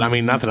guy. But I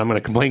mean, not that I'm going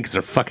to complain because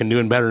they're fucking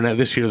doing better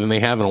this year than they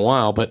have in a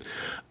while. But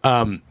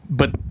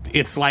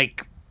it's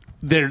like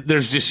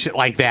there's just shit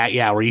like that.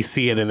 Yeah, where you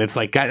see it and it's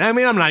like, I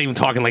mean, I'm not even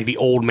talking like the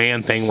old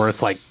man thing where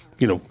it's like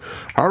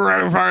all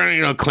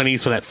right, Clint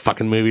Eastwood, that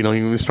fucking movie. Don't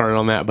even start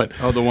on that. But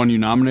the one you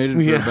nominated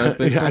for best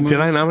baseball movie? Did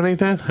I nominate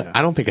that? Yeah.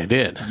 I don't think I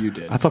did. You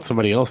did. I thought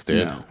somebody else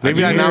did. No.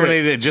 Maybe I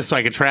nominated it just so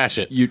I could trash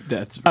it.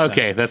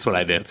 That's what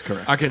I did. That's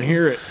correct. I can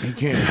hear it. He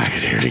can't. I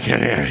can hear it. He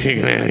can't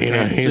hear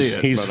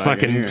it. He's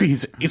fucking.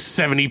 He's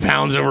 70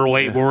 pounds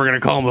overweight, but we're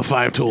gonna call him a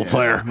 5-tool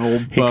player.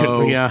 He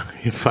couldn't. Yeah,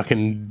 you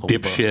fucking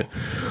dipshit.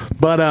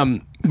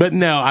 But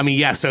no, I mean,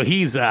 yeah. So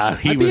he's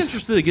I'd be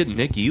interested to get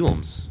Nick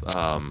Elam's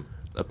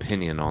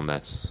opinion on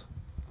this,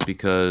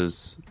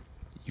 because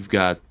you've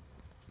got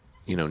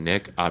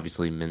Nick,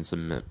 obviously Mensa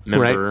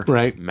member,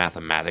 right.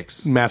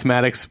 mathematics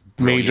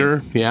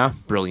major, yeah,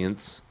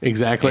 brilliance,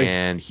 exactly,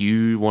 and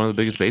Hugh, one of the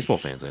biggest baseball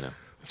fans I know.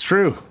 It's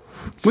true.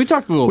 We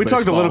talked a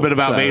little bit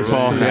about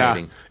baseball,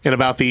 yeah, and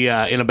about the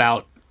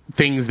about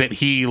things that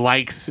he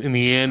likes in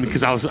the end,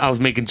 because I was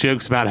making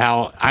jokes about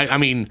how I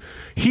mean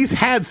he's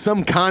had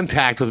some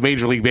contact with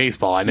Major League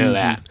Baseball. I know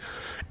that.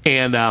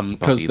 And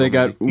because they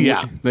got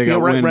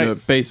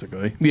wind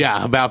basically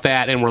about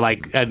that, and we're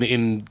like,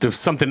 and there's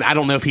something I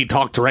don't know if he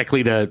talked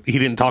directly to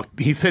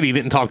he said he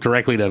didn't talk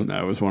directly to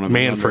that was one of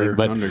Manfred,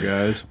 under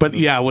guys, but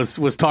yeah,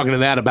 was talking to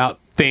that about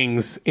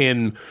things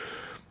in.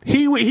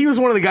 He was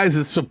one of the guys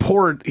that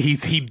support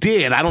he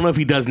did, I don't know if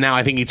he does now,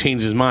 I think he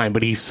changed his mind,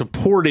 but he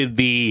supported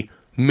the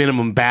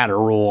minimum batter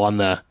rule on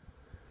the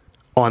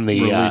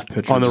relief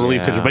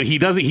pitcher, but he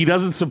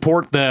doesn't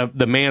support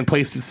the man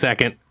placed at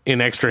second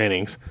in extra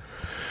innings.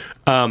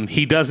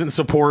 He doesn't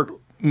support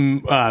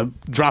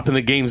dropping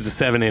the games to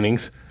 7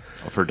 innings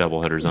for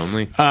doubleheaders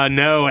only.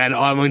 No,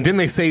 and didn't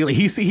they say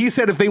he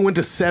said if they went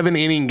to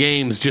 7-inning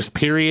games just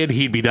period,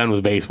 he'd be done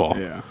with baseball.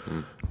 Yeah.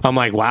 I'm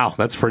like, wow,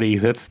 that's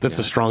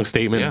a strong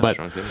statement. Yeah, but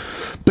strong statement.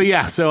 But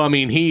yeah, so I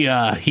mean, he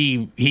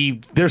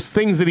there's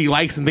things that he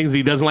likes and things that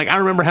he doesn't like. I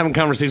remember having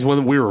conversations with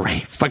him. We were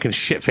fucking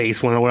shit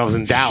faced when I was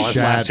in Dallas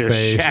last year.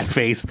 Shat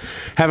face,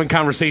 having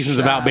conversations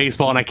about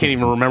baseball, and I can't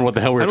even remember what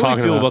the hell we were talking about.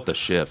 How do you feel about the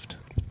shift?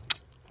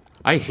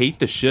 I hate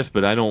the shift,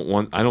 but I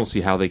don't see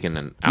how they can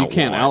outlaw. You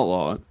can't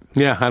outlaw it.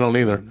 Yeah, I don't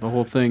either. The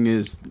whole thing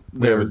is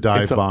we have a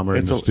dive bomber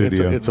in the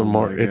studio. It's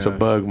a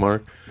bug,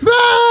 Mark.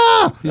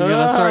 He's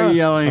gonna start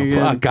yelling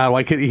again. Oh, God,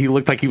 why couldn't he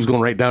looked like he was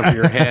going right down for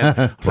your head?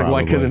 I was like,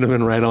 why couldn't it have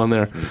been right on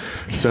there?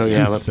 So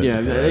yeah,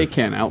 they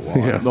can't outlaw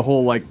it. The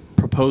whole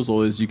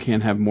proposal is you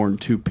can't have more than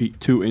two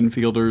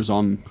infielders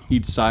on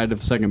each side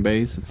of second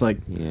base. It's like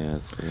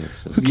it's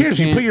just, who cares?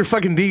 You put your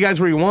fucking D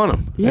guys where you want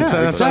them. Yeah,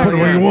 that's exactly.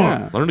 where you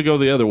want. Yeah. Learn to go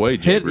the other way,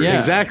 Jay Bruce.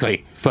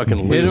 Exactly. Fucking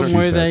hit loser. them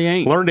where they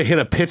ain't. Learn to hit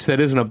a pitch that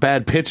isn't a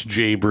bad pitch,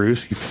 Jay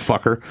Bruce. You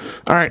fucker.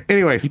 All right.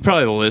 Anyways, he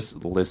probably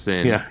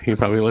listen. Yeah, he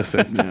probably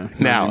listened.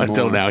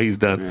 Until now, he's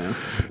done. Yeah.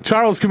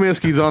 Charles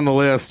Comiskey's on the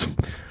list.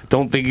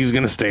 Don't think he's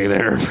going to stay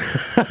there. You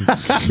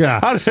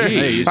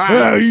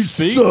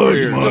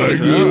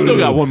still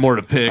got one more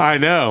to pick. I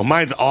know.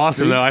 Mine's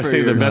awesome, though. I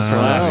saved the best for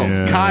last.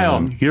 Yeah.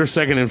 Kyle, you're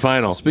second and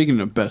final.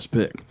 Speaking of best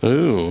pick,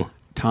 Ooh.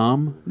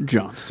 Tom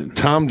Johnston.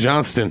 Tom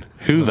Johnston.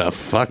 Who the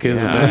fuck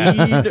is that?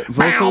 Lead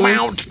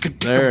vocalist.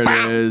 There it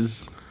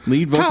is.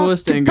 Lead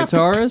vocalist and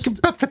guitarist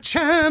of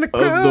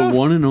the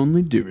one and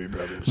only Doobie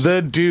Brothers.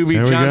 The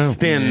Doobie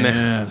Johnston.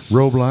 Yes.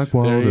 Roll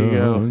Blackwater. There you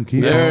go.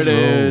 There it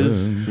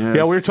is. Yes.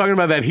 Yeah, we were talking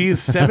about that.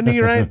 He's 70,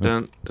 right?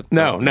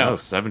 No.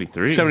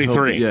 73.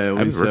 73. Yeah,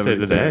 happy birthday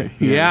today.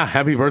 Yeah,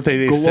 happy birthday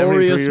today.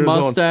 Glorious 73 years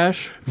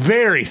mustache. Old.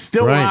 Very.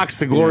 Still rocks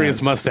the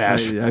glorious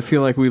mustache. I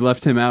feel like we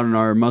left him out in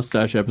our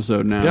mustache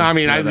episode now. Yeah, I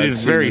mean,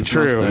 it's very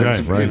true.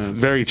 It's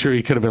very true.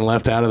 He could have been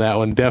left out of that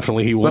one.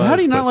 Definitely he was. But how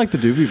do you not like the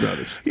Doobie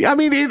Brothers? I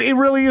mean, it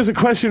really is a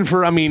question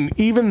for,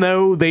 even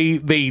though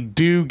they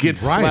do get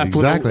slapped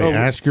with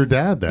ask your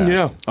dad that.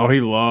 Yeah. Oh, he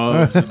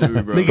loves the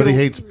Doobie Brothers. But he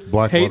hates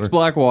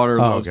Blackwater.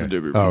 Loves the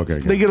Doobie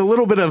Brothers. They get a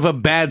little bit of a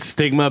bad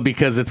stigma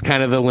because it's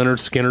kind of the Leonard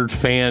Skinner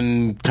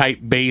fan type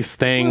bass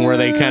thing where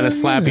they kind of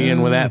slap you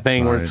in with that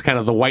thing where it's kind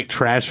of the white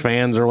trash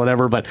fans or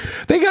whatever. But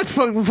they got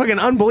fucking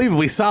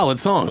unbelievably solid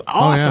songs.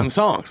 Awesome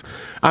songs.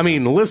 I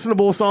mean,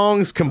 listenable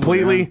songs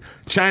completely.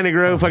 China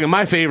Grove, fucking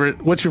my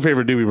favorite. What's your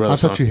favorite Doobie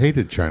Brothers I thought song? you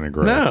hated China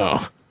Grove. No.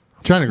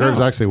 China Grove is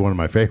actually one of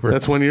my favorites.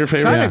 That's one of your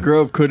favorites? China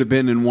Grove could have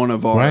been in one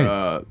of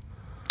our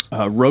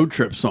road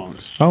trip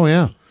songs. Oh,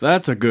 yeah.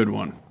 That's a good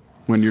one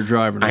when you're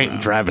driving around. I ain't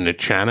driving to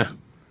China.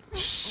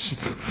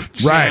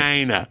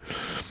 China.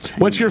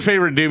 What's your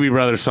favorite Doobie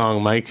Brothers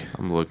song, Mike?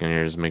 I'm looking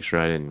here just to make sure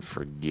I didn't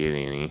forget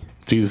any.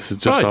 Jesus is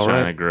just probably all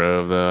China right.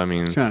 Grove, though. I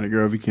mean, China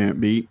Grove you can't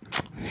beat.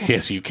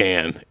 Yes, you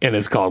can. And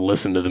it's called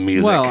Listen to the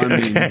Music. Well, I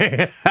mean,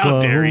 how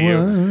dare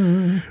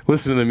you?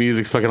 Listen to the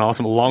Music's fucking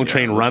awesome. Long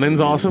Train Running's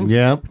awesome.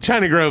 Yeah.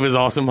 China Grove is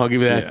awesome. I'll give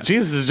you that. Yeah.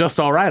 Jesus is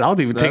just all right.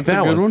 I'll even take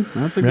that one.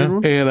 That's a good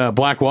one. And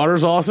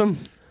Blackwater's awesome.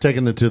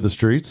 Taking it to the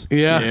streets.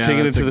 Yeah,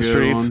 taking it to the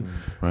streets.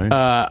 Right.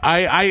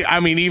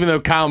 I mean, even though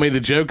Kyle made the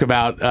joke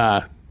about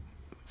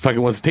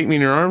fucking was it Take Me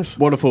in Your Arms?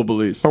 What a Fool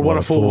Believes. Or What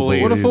a Fool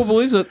Believes. What a Fool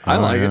Believes it. I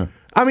like it.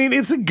 I mean,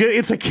 it's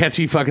a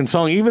catchy fucking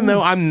song, even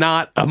though I'm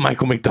not a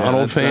Michael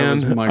McDonald fan.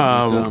 That was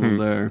Michael McDonald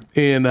there.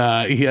 And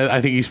I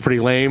think he's pretty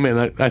lame, and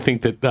I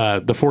think that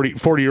the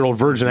 40-year-old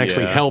virgin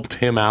actually helped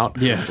him out.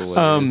 Yes.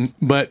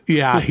 But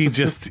yeah,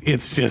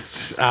 it's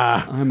just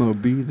I'm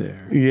OB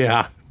there.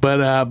 yeah.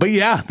 But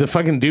yeah, the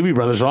fucking Doobie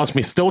Brothers are awesome.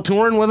 He's still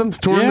touring with them.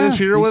 Touring this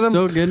year with them.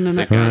 Still getting in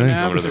that Right.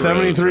 kind of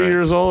 73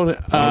 years old.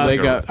 They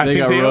got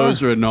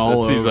Rose written all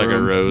over. Seems like a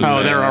them. Rose.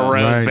 Oh, they're a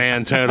Rose Right.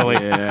 band, totally.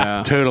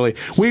 Yeah. Totally.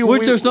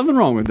 Which there's nothing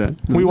wrong with that.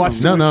 We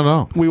watched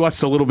No. We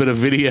watched a little bit of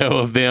video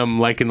of them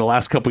like in the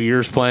last couple of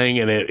years playing,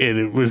 and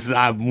it was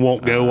I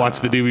won't go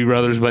watch the Doobie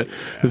Brothers, but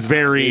it was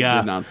very It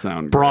did not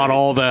sound brought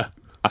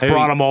great.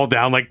 brought them all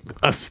down like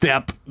a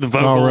step. The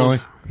vocals. Oh, really?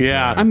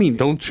 Yeah. I mean,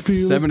 don't you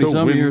feel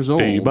 70-some going years old.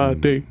 day by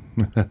day?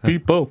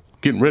 People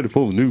getting ready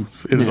for the news.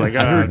 It was like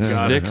I heard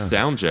God. Stick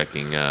sound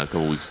checking a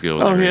couple weeks ago. Oh,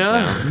 They were in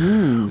yeah?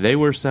 town. They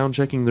were sound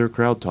checking their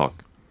crowd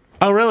talk.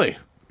 Oh, really?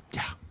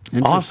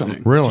 Interesting.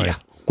 Awesome. Really? Yeah.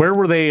 Where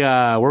were they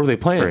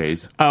playing?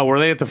 Phrase. Oh, were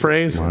they at the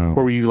Phrase? Wow.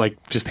 Were you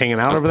like just hanging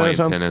I out was over there or playing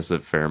something? tennis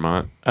at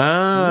Fairmont.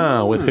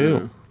 Oh, with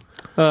who?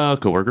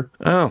 Coworker.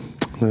 Oh,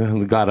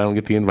 God, I don't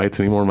get the invites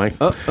anymore, Mike.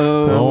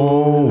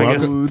 Oh, I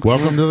guess-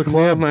 welcome to the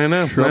club. I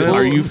know. I know.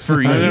 Are you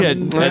free at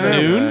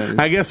noon?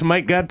 I guess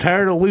Mike got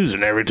tired of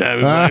losing every time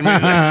he played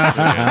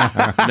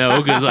music.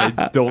 No, because I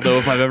don't know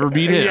if I've ever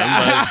beat him.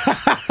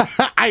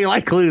 But I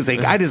like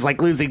losing. I just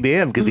like losing to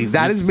him because he's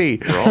not as me.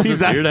 We're all He's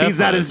just here to have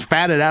not fun. as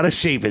fat and out of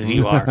shape as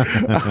you are.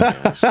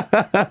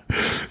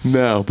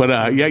 No,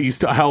 but yeah,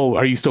 how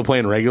are you still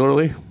playing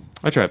regularly?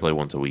 I try to play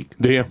once a week.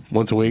 Do you?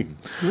 Once a week?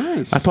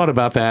 Nice. I thought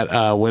about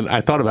that when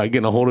I thought about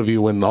getting a hold of you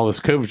when all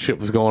this COVID shit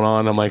was going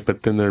on. I'm like,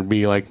 but then there'd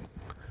be like,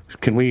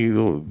 can we,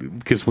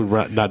 because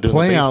we're not doing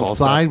Play the baseball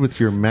outside stuff. with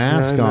your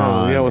mask I know,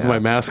 on. Yeah, with my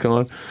mask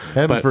on.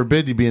 Heaven But-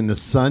 forbid you be in the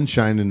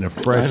sunshine and the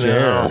fresh I know.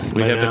 air.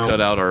 We I have know. to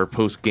cut out our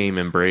post-game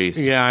embrace.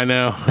 Yeah, I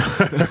know.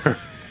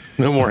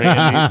 No more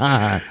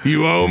handies.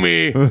 You owe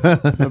me.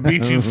 I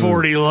beat you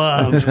 40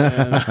 love.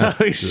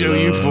 I show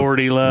you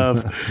 40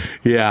 love.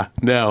 Yeah,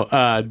 no.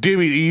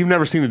 Doobie, you've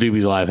never seen the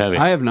Doobies live, have you?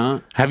 I have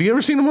not. Have you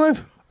ever seen them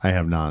live? I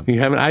have not. You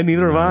haven't?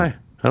 Neither have I.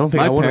 I don't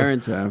think I My would.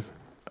 parents have.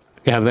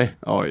 Have they?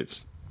 Oh,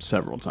 it's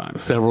several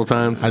times. Several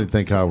times. How do you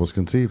think Kyle was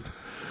conceived?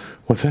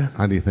 What's that?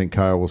 How do you think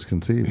Kyle was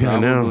conceived? Yeah, I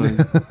know.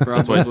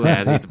 That's why his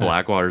dad hates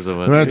Blackwater so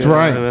much. That's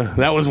right.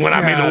 That was when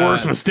I made the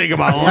worst mistake of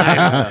my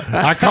life.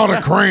 I caught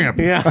a cramp.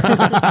 Yeah.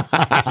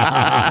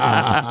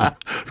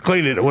 It's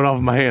cleaning it. It went off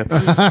of my hand.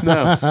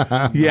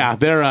 No. Yeah,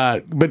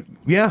 they're but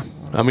yeah.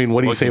 I mean,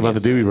 what do you What say can about you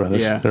the Doobie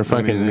Brothers? Yeah, They're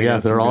fucking I mean, they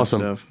got they're some good awesome.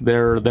 stuff.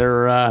 They're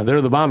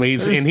the bomb. And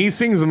he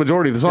sings the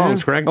majority of the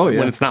songs, correct? Oh, yeah.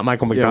 When it's not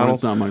Michael Yeah, when McDonald.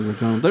 it's not Michael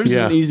McDonald. They're just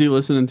Yeah. an easy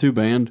listening to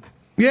band.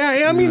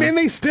 Yeah, I mean, and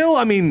they still,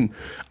 I mean,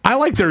 I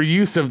like their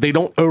use of, they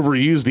don't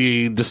overuse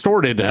the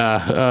distorted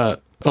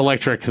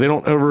electric. They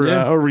don't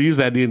overuse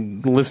that.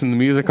 You listen to the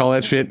music, all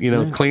that shit,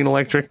 clean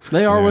electric.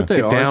 They are what they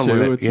Get are, down with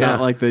too. it, It's yeah.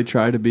 not like they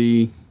try to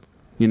be,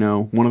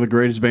 one of the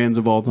greatest bands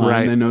of all time.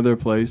 Right. They know their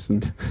place.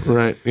 And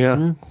Right,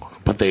 yeah.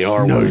 But they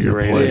are one of the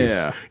greatest.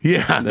 Yeah.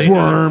 Yeah,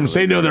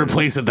 they know their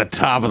place at the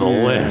top of the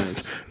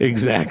list.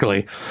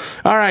 Exactly.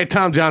 All right,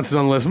 Tom Johnson's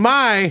on the list.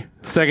 My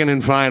second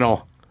and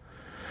final.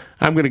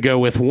 I'm going to go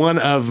with one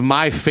of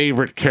my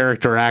favorite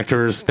character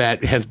actors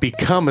that has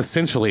become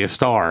essentially a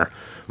star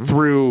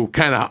through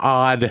kind of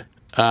odd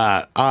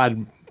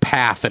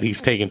path that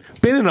he's taken.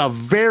 Been in a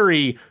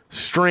very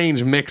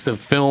strange mix of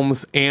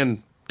films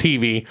and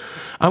TV.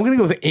 I'm going to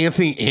go with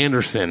Anthony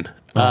Anderson.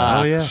 Shit,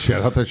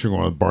 I thought you were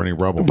going with Barney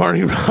Rubble.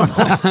 Barney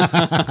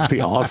Rubble. Be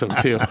awesome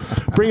too.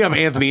 Bring up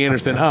Anthony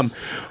Anderson.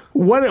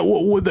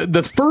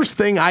 The first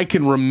thing I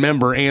can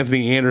remember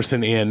Anthony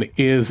Anderson in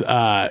is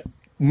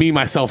Me,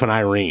 Myself, and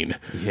Irene.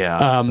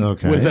 Yeah.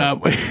 Okay.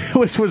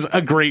 Which was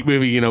a great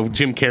movie.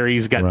 Jim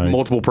Carrey's got Right.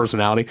 multiple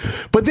personality,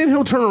 but then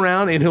he'll turn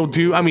around and he'll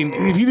do. I mean,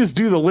 if you just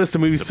do the list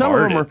of movies, some of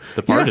them are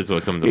Departed's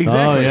what comes to mind.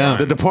 exactly. Oh, yeah.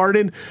 The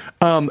Departed.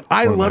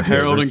 I loved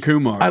his Harold and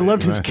Kumar. I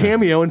loved his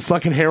cameo in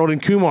fucking Harold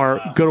and Kumar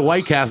Go to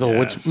White Castle,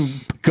 which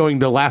going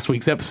to last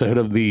week's episode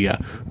of the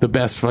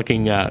best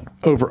fucking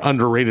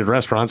underrated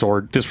restaurants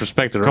or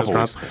disrespected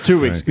restaurants. 2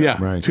 weeks ago. Yeah,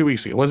 Right. 2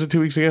 weeks ago. Was it 2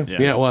 weeks ago?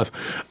 Yeah, it was.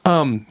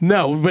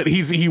 No, but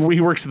he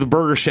works at the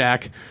Burger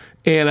Shack.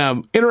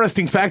 And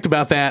interesting fact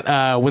about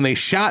that, when they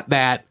shot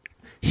that,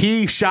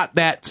 he shot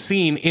that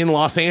scene in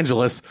Los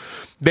Angeles.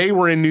 They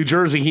were in New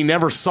Jersey. He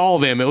never saw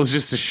them. It was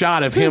just a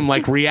shot of him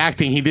like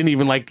reacting. He didn't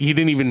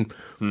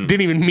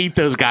even meet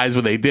those guys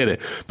when they did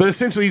it. But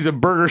essentially, he's a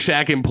Burger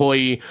Shack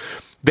employee.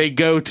 They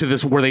go to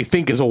this where they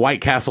think is a White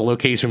Castle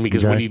location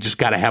because when you just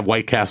got to have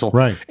White Castle.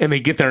 Right. And they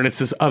get there and it's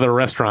this other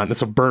restaurant.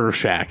 It's a Burger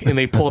Shack. And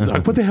they pull up, they're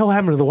like, what the hell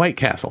happened to the White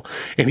Castle?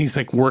 And he's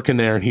like working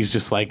there and he's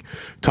just like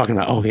talking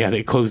about, oh yeah,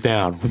 they closed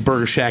down with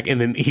Burger Shack. And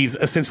then he's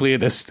essentially a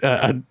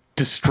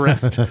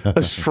distressed,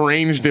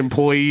 estranged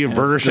employee of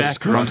Burger Shack.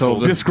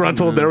 Disgruntled.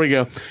 Disgruntled. There we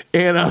go.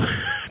 And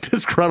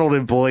disgruntled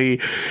employee,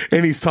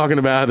 and he's talking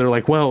about, they're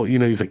like, well,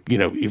 he's like,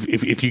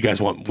 if you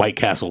guys want White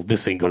Castle,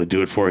 this ain't going to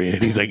do it for you.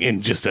 And he's like,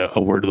 and just a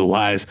word to the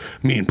wise,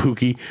 me and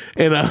Pookie.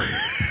 And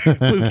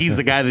Pookie's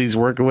the guy that he's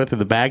working with in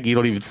the back. You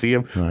don't even see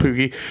him, right.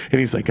 Pookie. And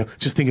he's like,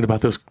 just thinking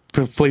about those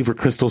flavor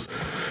crystals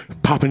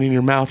popping in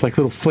your mouth like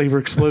little flavor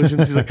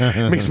explosions. He's like,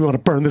 makes me want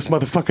to burn this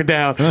motherfucker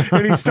down.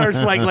 And he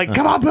starts like,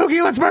 come on,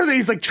 Pookie, let's burn it.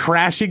 He's like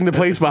trashing the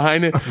place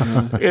behind it.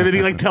 And then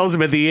he like tells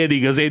him at the end,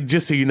 he goes, hey,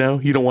 just so you know,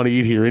 you don't want to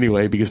eat here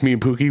anyway, because me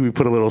and Pookie, we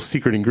put a little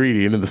secret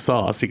ingredient in the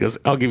sauce. He goes,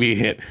 I'll give you a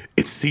hint.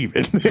 It's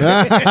semen. It's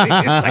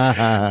like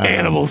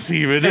animal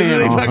semen. And then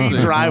they fucking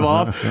drive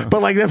off.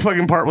 But like that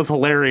fucking part was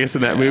hilarious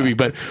in that movie.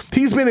 But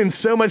he's been in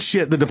so much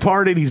shit. The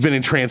Departed, he's been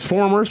in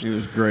Transformers. He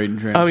was great in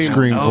Transformers.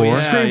 Scream 4. Yeah,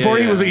 Scream 4.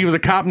 He was a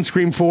cop in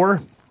Scream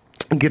 4.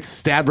 Gets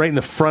stabbed right in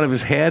the front of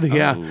his head.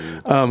 Yeah.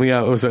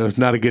 It was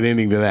not a good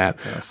ending to that.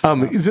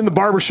 He's in the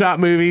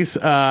barbershop movies.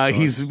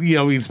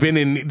 He's been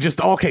in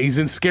just okay. He's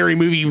in Scary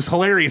Movie. He was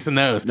hilarious in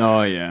those.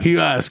 Oh yeah. He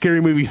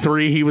Scary Movie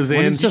 3. He was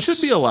in. He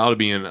should be allowed to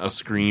be in a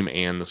Scream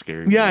and the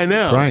Scary Movie. Yeah, I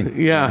know. Right.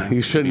 Yeah, he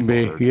shouldn't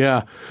be.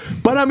 Yeah,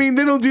 but I mean,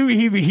 they don't do.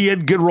 He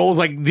had good roles.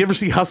 Like, did you ever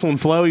see Hustle and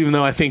Flow? Even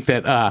though I think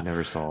that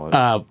never saw it.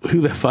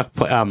 Who the fuck?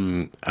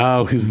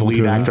 Who's the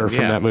lead actor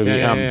from that movie?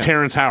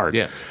 Terrence Howard.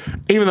 Yes.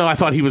 Even though I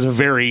thought he was a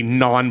very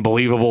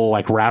non-believable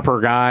like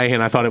rapper guy,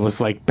 and I thought it was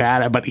like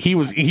bad, but he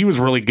was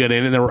really good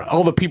in it. And there were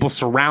all the people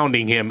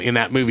surrounding him in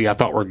that movie I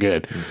thought were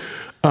good.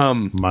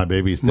 My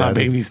Baby's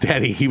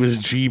Daddy. He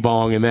was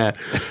G-Bong in that.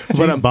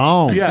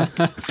 G-Bong. Yeah.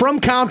 From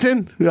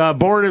Compton,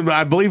 born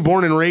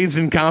and raised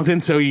in Compton.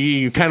 So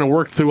he kind of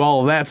worked through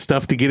all of that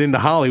stuff to get into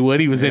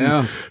Hollywood. He was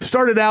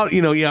started out,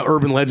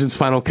 Urban Legends,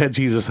 Final Cut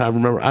Jesus. I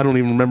don't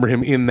even remember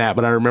him in that,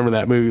 but I remember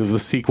that movie was the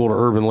sequel to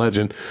Urban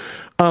Legend.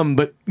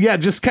 But yeah,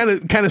 just kind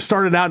of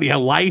started out. Yeah.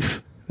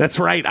 Life. That's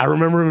right. I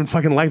remember him in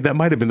fucking Life. That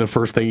might have been the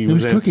first thing he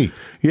was in. Cookie.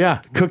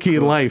 Yeah, Cookie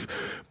in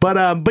Life.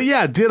 But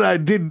yeah, did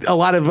a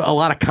lot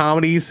of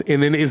comedies,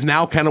 and then is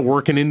now kind of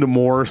working into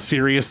more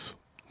serious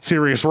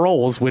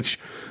roles, which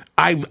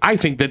I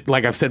think that,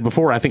 like I've said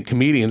before, I think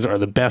comedians are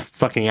the best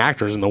fucking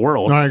actors in the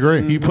world. I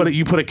agree. You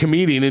put a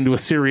comedian into a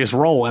serious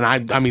role, and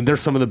I mean,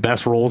 there's some of the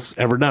best roles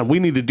ever done. We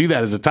need to do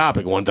that as a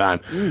topic one time,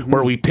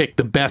 where we pick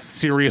the best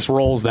serious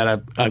roles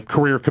that a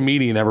career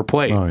comedian ever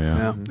played. Oh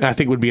yeah. I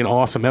think would be an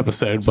awesome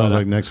episode. Sounds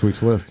like next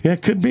week's list. Yeah,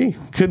 could be.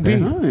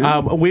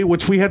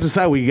 Which we have to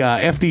decide.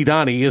 FD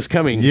Donnie is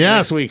coming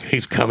next week.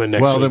 He's coming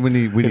next week. Well, then we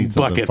need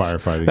some buckets.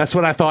 Firefighting. That's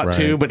what I thought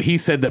too. But he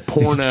said that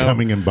porno. He's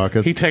coming in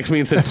buckets. He texted me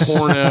and said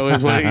porno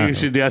is what you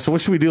should do. I said,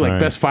 what should we do? Like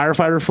best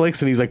firefighter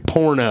flicks? And he's like,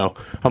 porno.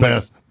 I'm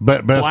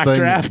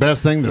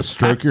best thing to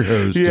stroke your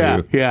hose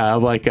to. Yeah.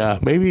 I'm like,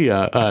 maybe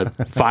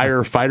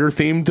firefighter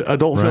themed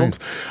adult films.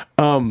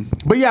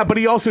 But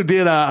he also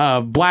did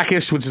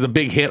Blackish, which is a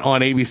big hit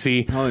on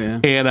ABC. Oh yeah.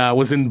 And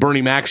was in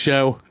Bernie Mac's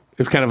show.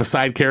 Is kind of a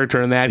side character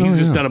in that. He's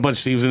just done a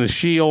bunch. He was in The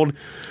Shield.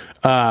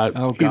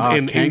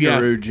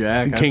 Kangaroo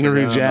Jack.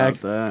 Kangaroo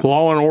Jack.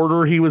 Law and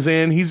Order he was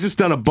in. He's just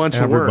done a bunch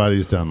of work.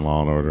 Everybody's done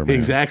Law and Order, man.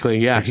 Exactly,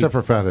 yeah. Except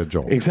for Fathead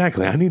Joel.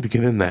 Exactly. I need to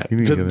get in that.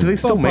 Do they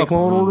still make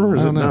Law and Order, or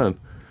is it done?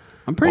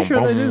 I'm pretty sure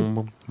they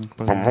do.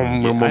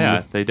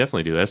 Yeah, they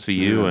definitely do.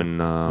 SVU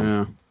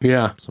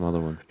and some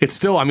other one. It's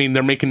still, I mean,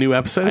 they're making new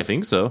episodes? I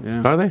think so.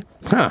 Yeah. Are they?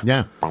 Huh.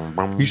 Yeah.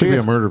 You should be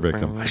a murder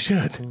victim. I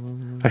should.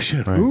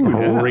 Right.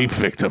 A rape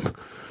victim.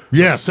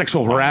 Yeah,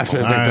 sexual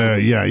harassment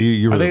victim. Yeah,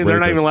 you were they're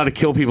not even allowed to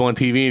kill people on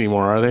TV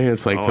anymore, are they?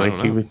 It's like,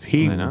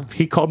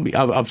 he called me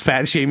a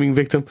fat shaming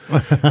victim.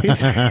 He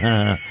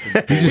said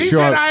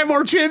I have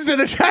more chins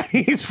than a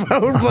Chinese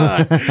phone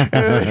book.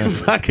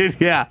 Fucking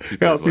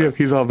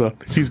he's all done.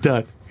 He's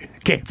done.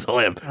 Cancel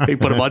him. They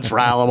put him on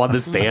trial. I'm on the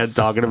stand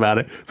talking about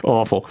it. It's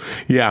awful.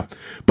 Yeah,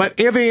 but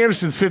Anthony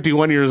Anderson's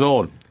 51 years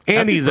old.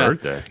 And happy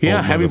birthday.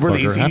 Happy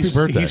birthday. Happy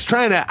birthday. He's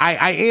trying to.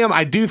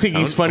 I do think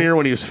he's funnier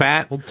when he was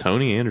fat. Old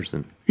Tony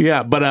Anderson.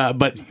 Yeah,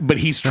 but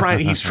he's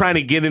trying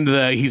to get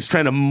into he's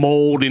trying to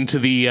mold into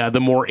the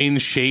more in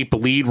shape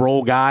lead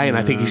role guy, and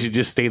I think he should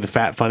just stay the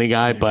fat funny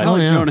guy. But I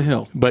like Jonah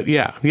Hill. But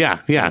yeah.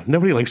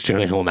 Nobody likes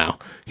Jonah Hill now.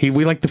 We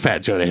like the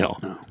fat Jonah Hill.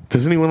 No.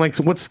 Does anyone like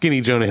what's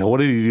skinny Jonah Hill? What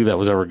did he do that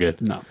was ever good?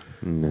 Nothing.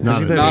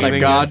 Not a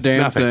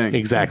goddamn thing.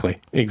 Exactly.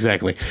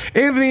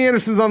 Anthony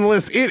Anderson's on the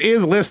list. It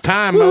is list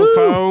time,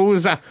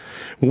 mofos.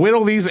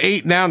 Whittle these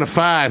 8 down to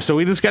 5, so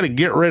we just got to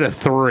get rid of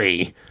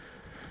 3.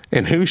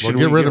 And who should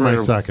we get rid of my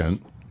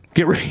second?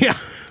 Get rid.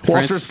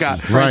 Walter Scott.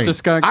 Francis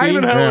Scott Key.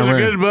 Ivanhoe was a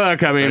good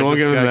book. I mean, we'll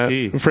give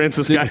him that.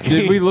 Francis Scott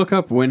Key. Did we look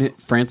up when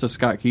Francis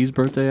Scott Key's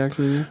birthday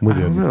actually is? We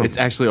did. It's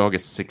actually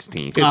August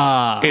 16th.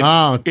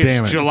 Damn it.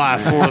 It's July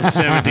 4th,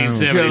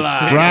 1776.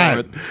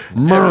 Right.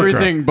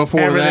 Everything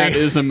before that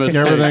is a mistake.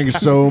 Everything's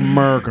so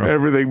murky.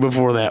 Everything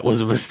before that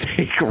was a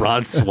mistake.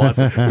 Ron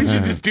Swanson. We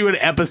should just do an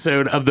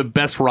episode of the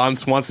best Ron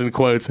Swanson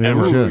quotes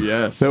ever. Ooh,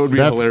 yes. That would be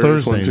a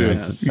hilarious one, too.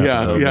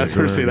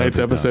 Thursday night's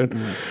episode.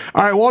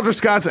 All right, Walter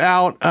Scott's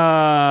out.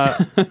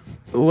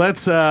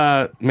 Let's,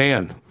 so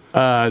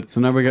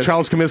now we got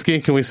Charles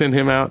Comiskey. Can we send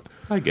him out?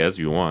 I guess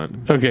you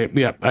want. Okay,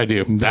 yeah, I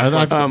do.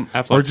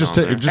 Affleck's or just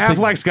on there.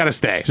 Affleck's got to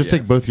stay. Just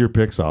take both your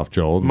picks off,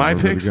 Joel. and My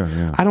we're good to picks? go,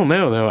 yeah. I don't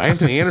know, though.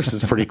 Anthony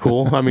Anderson's pretty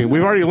cool. I mean,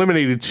 we've already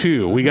eliminated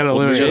 2. We got to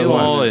eliminate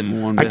J-Law one.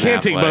 and I Ben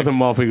can't take Affleck. both of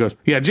them off. He goes,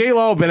 yeah,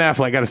 J-Law, Ben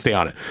Affleck got to stay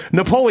on it.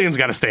 Napoleon's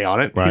got to stay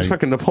on it. Right. He's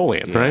fucking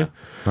Napoleon, right?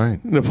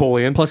 Right.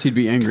 Napoleon. Plus, he'd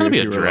be angry. It's gonna if be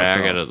you a were drag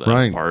left out off. of the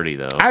Right. party,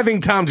 though. I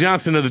think Tom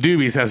Johnson of the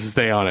Doobies has to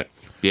stay on it.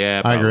 Yeah,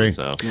 I probably agree.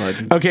 So.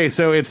 Legend. Okay,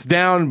 so it's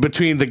down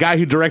between the guy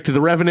who directed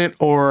The Revenant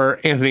or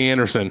Anthony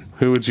Anderson.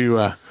 Who would you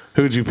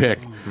pick?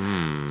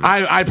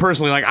 I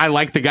personally I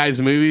like the guy's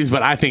movies,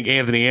 but I think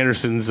Anthony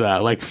Anderson's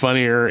like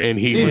funnier, and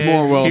he was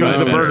more well he was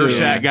the known, Burger too.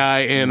 Shack guy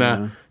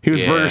in he was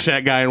Yeah. Burger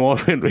Shack guy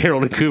in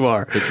Harold and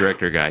Kumar. The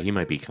director guy, he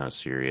might be kind of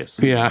serious.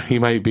 Yeah, he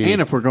might be.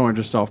 And if we're going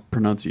just off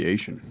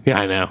pronunciation, Yeah,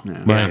 I know.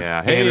 Right.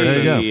 Yeah,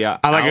 Anderson. There you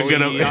I like a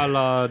good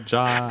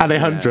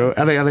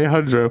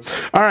Alejandro.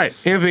 All right,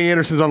 Anthony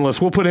Anderson's on the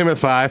list. We'll put him at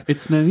 5.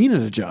 it's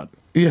Nanina Najad.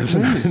 Yes,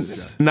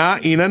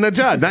 Naina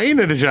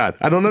Najad.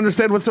 I don't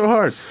understand what's so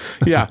hard.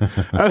 Yeah.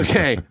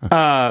 Okay.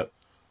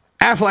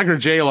 Affleck or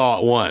J-Law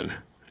at 1.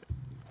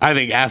 I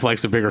think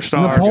Affleck's a bigger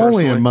star.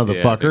 Napoleon,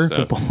 personally. motherfucker.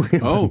 Yeah, I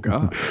think so. Oh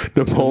God.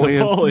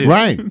 Napoleon.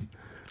 Right.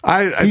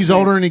 I He's see-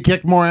 older and he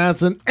kicked more ass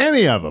than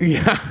any of them.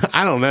 Yeah,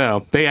 I don't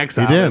know. They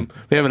exiled He did. him.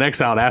 They haven't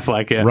exiled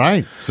Affleck yet.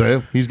 Right.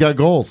 So he's got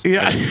goals.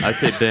 Yeah. I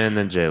say Ben,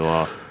 then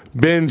J-Law,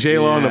 Ben,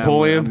 J-Law, Yeah,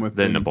 Napoleon. I'm with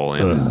then Ben.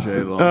 Napoleon.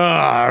 J-Lo.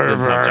 All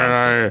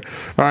Johnston.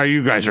 right,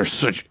 you guys are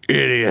such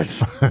idiots.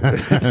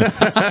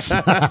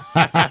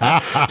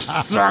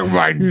 Suck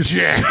my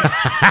dick.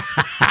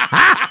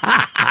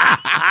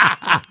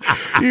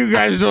 You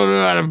guys don't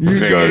know how to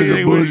pick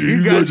anything.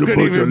 You guys couldn't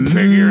even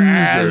pick your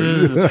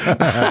asses.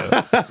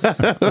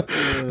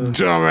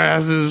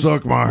 Dumbasses.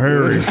 Suck my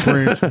hairy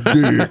French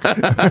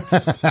dick.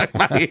 Suck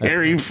my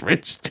hairy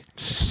French dick.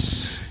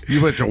 You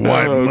bunch of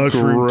white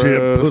mushroom tip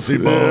gross. pussy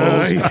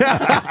balls.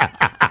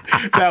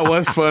 That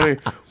was funny.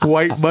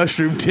 White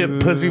mushroom tip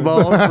pussy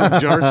balls from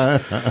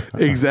Jarts.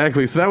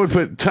 Exactly. So that would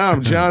put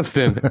Tom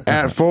Johnston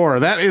at 4.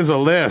 That is a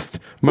list,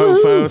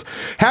 mofos.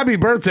 Happy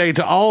birthday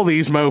to all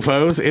these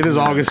mofos. It is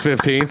August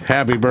 15th.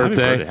 Happy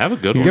birthday. Have a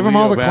good one. Give them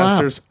all the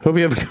Bastards. Hope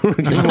you have a good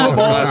one. Give 'em all the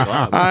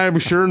clap. I'm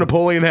sure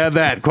Napoleon had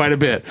that quite a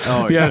bit.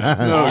 Oh, yes.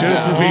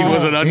 Josephine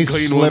was an He's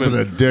unclean slipping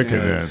woman. a dick in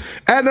it.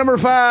 At number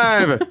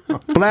 5,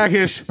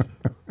 Blackish,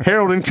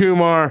 Harold and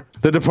Kumar,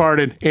 The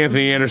Departed,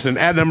 Anthony Anderson.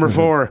 At number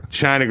 4,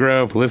 China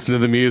Grove, Listen to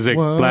the Music,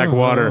 Whoa.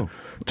 Blackwater,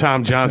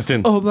 Tom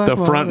Johnston,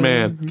 the front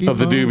man of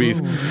the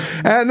Doobies.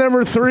 At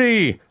number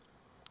 3,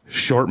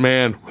 Short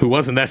Man, who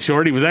wasn't that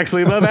short. He was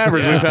actually above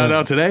average, we found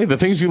out today. The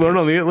things you learn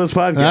on the It List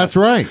podcast. That's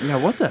right. Yeah,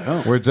 what the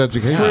hell? Where's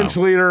education? French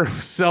leader,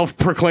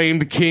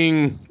 self-proclaimed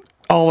king,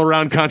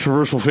 all-around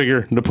controversial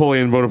figure,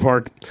 Napoleon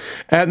Bonaparte.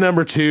 At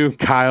number 2,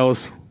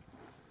 Kyle's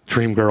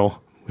Dream Girl.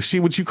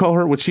 Would you call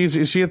her?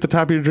 Is she at the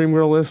top of your Dream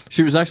Girl list?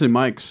 She was actually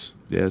Mike's.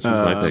 Yeah, it's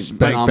my pick.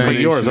 Spank But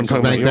yours, I'm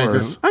talking about Spank banker.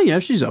 yours. Oh yeah,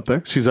 she's up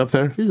there. She's up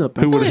there? She's up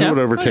there. Who would Oh, yeah.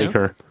 overtake Oh,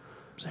 yeah. her?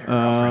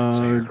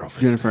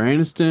 Jennifer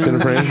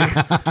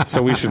Aniston.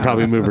 So we should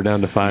probably move her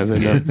down to 5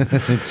 then. No?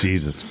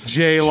 Jesus.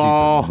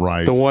 J-Law, Jesus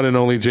Christ. the one and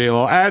only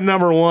J-Law. At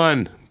number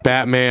 1,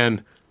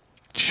 Batman,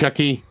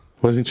 Chucky.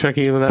 Wasn't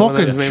Chucky in that one?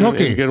 Fucking That was his name?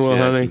 Chucky. Goodwill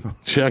Hunting.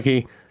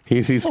 Chucky.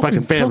 He's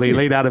fucking family. He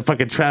laid out in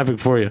fucking traffic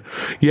for you.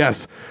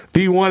 Yes,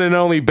 the one and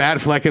only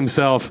Batfleck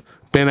himself,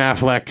 Ben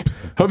Affleck.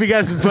 Hope you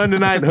guys had fun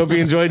tonight. Hope you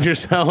enjoyed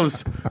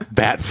yourselves.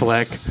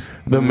 Batfleck,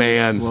 the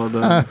man. Well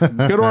done.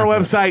 Go to our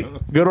website.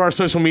 Go to our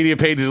social media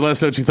pages. Let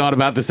us know what you thought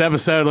about this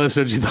episode. Let us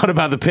know what you thought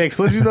about the picks.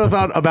 Let us know what you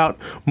thought about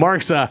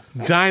Mark's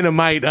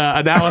dynamite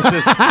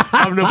analysis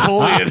of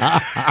Napoleon.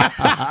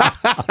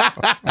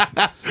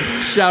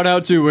 Shout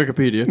out to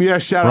Wikipedia. Yeah,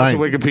 shout out to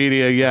Right.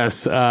 Wikipedia.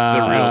 Yes. The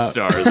real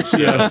star of the show.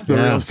 Yes, the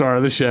Yeah. real star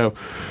of the show.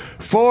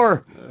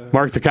 For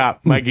Mark the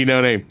Cop, Mikey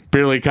No Name,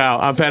 Beerly Kyle,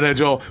 I'm Fathead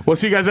Joel. We'll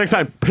see you guys next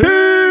time.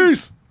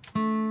 Peace!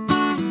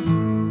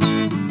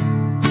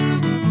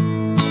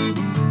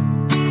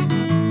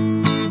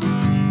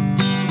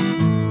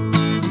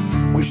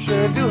 We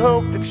sure do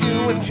hope that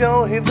you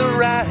enjoy the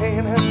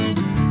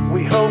ride.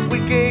 We hope we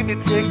gave you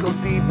tickles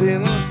deep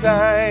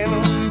inside.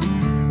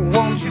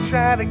 Won't you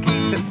try to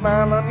keep that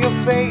smile on your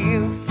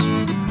face?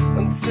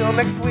 Until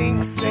next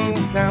week,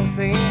 same time,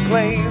 same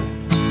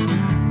place.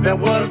 That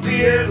was the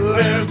It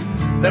List.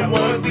 That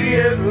was the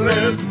It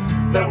List.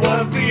 That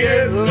was the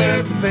It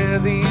List. Fare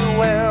thee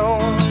well.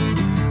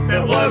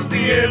 That was the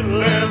It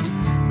List.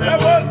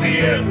 That was the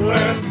It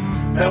List.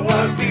 That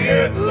was the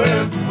It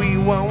List. We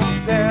won't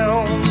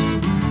tell.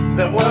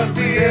 That was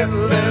the It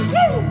List.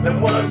 That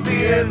was the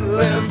It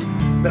List.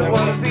 That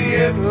was the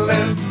It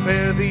List.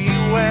 Fare thee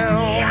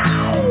well.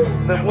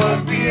 That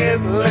was the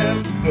It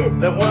List.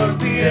 That was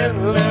the It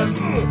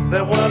List.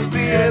 That was the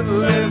It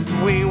List.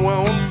 We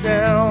won't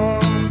tell.